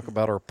button, we'll talk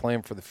about our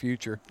plan for the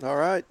future. All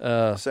right,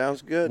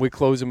 sounds good. We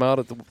close them out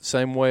at the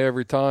same way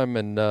every time,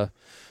 and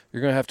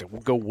you're going to have to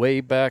go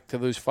way back to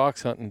those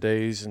fox hunting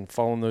days and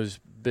following those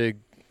big.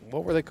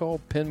 What were they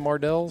called? Penn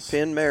Mardells?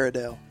 Penn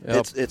Maridel.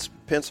 Yep. It's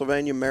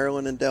Pennsylvania,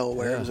 Maryland, and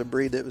Delaware. Yeah. It was a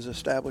breed that was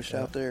established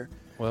out there.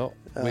 Well,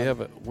 we have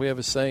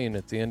a saying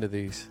at the end of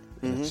these.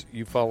 It's,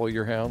 you follow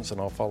your hounds,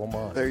 and I'll follow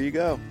mine. There you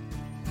go.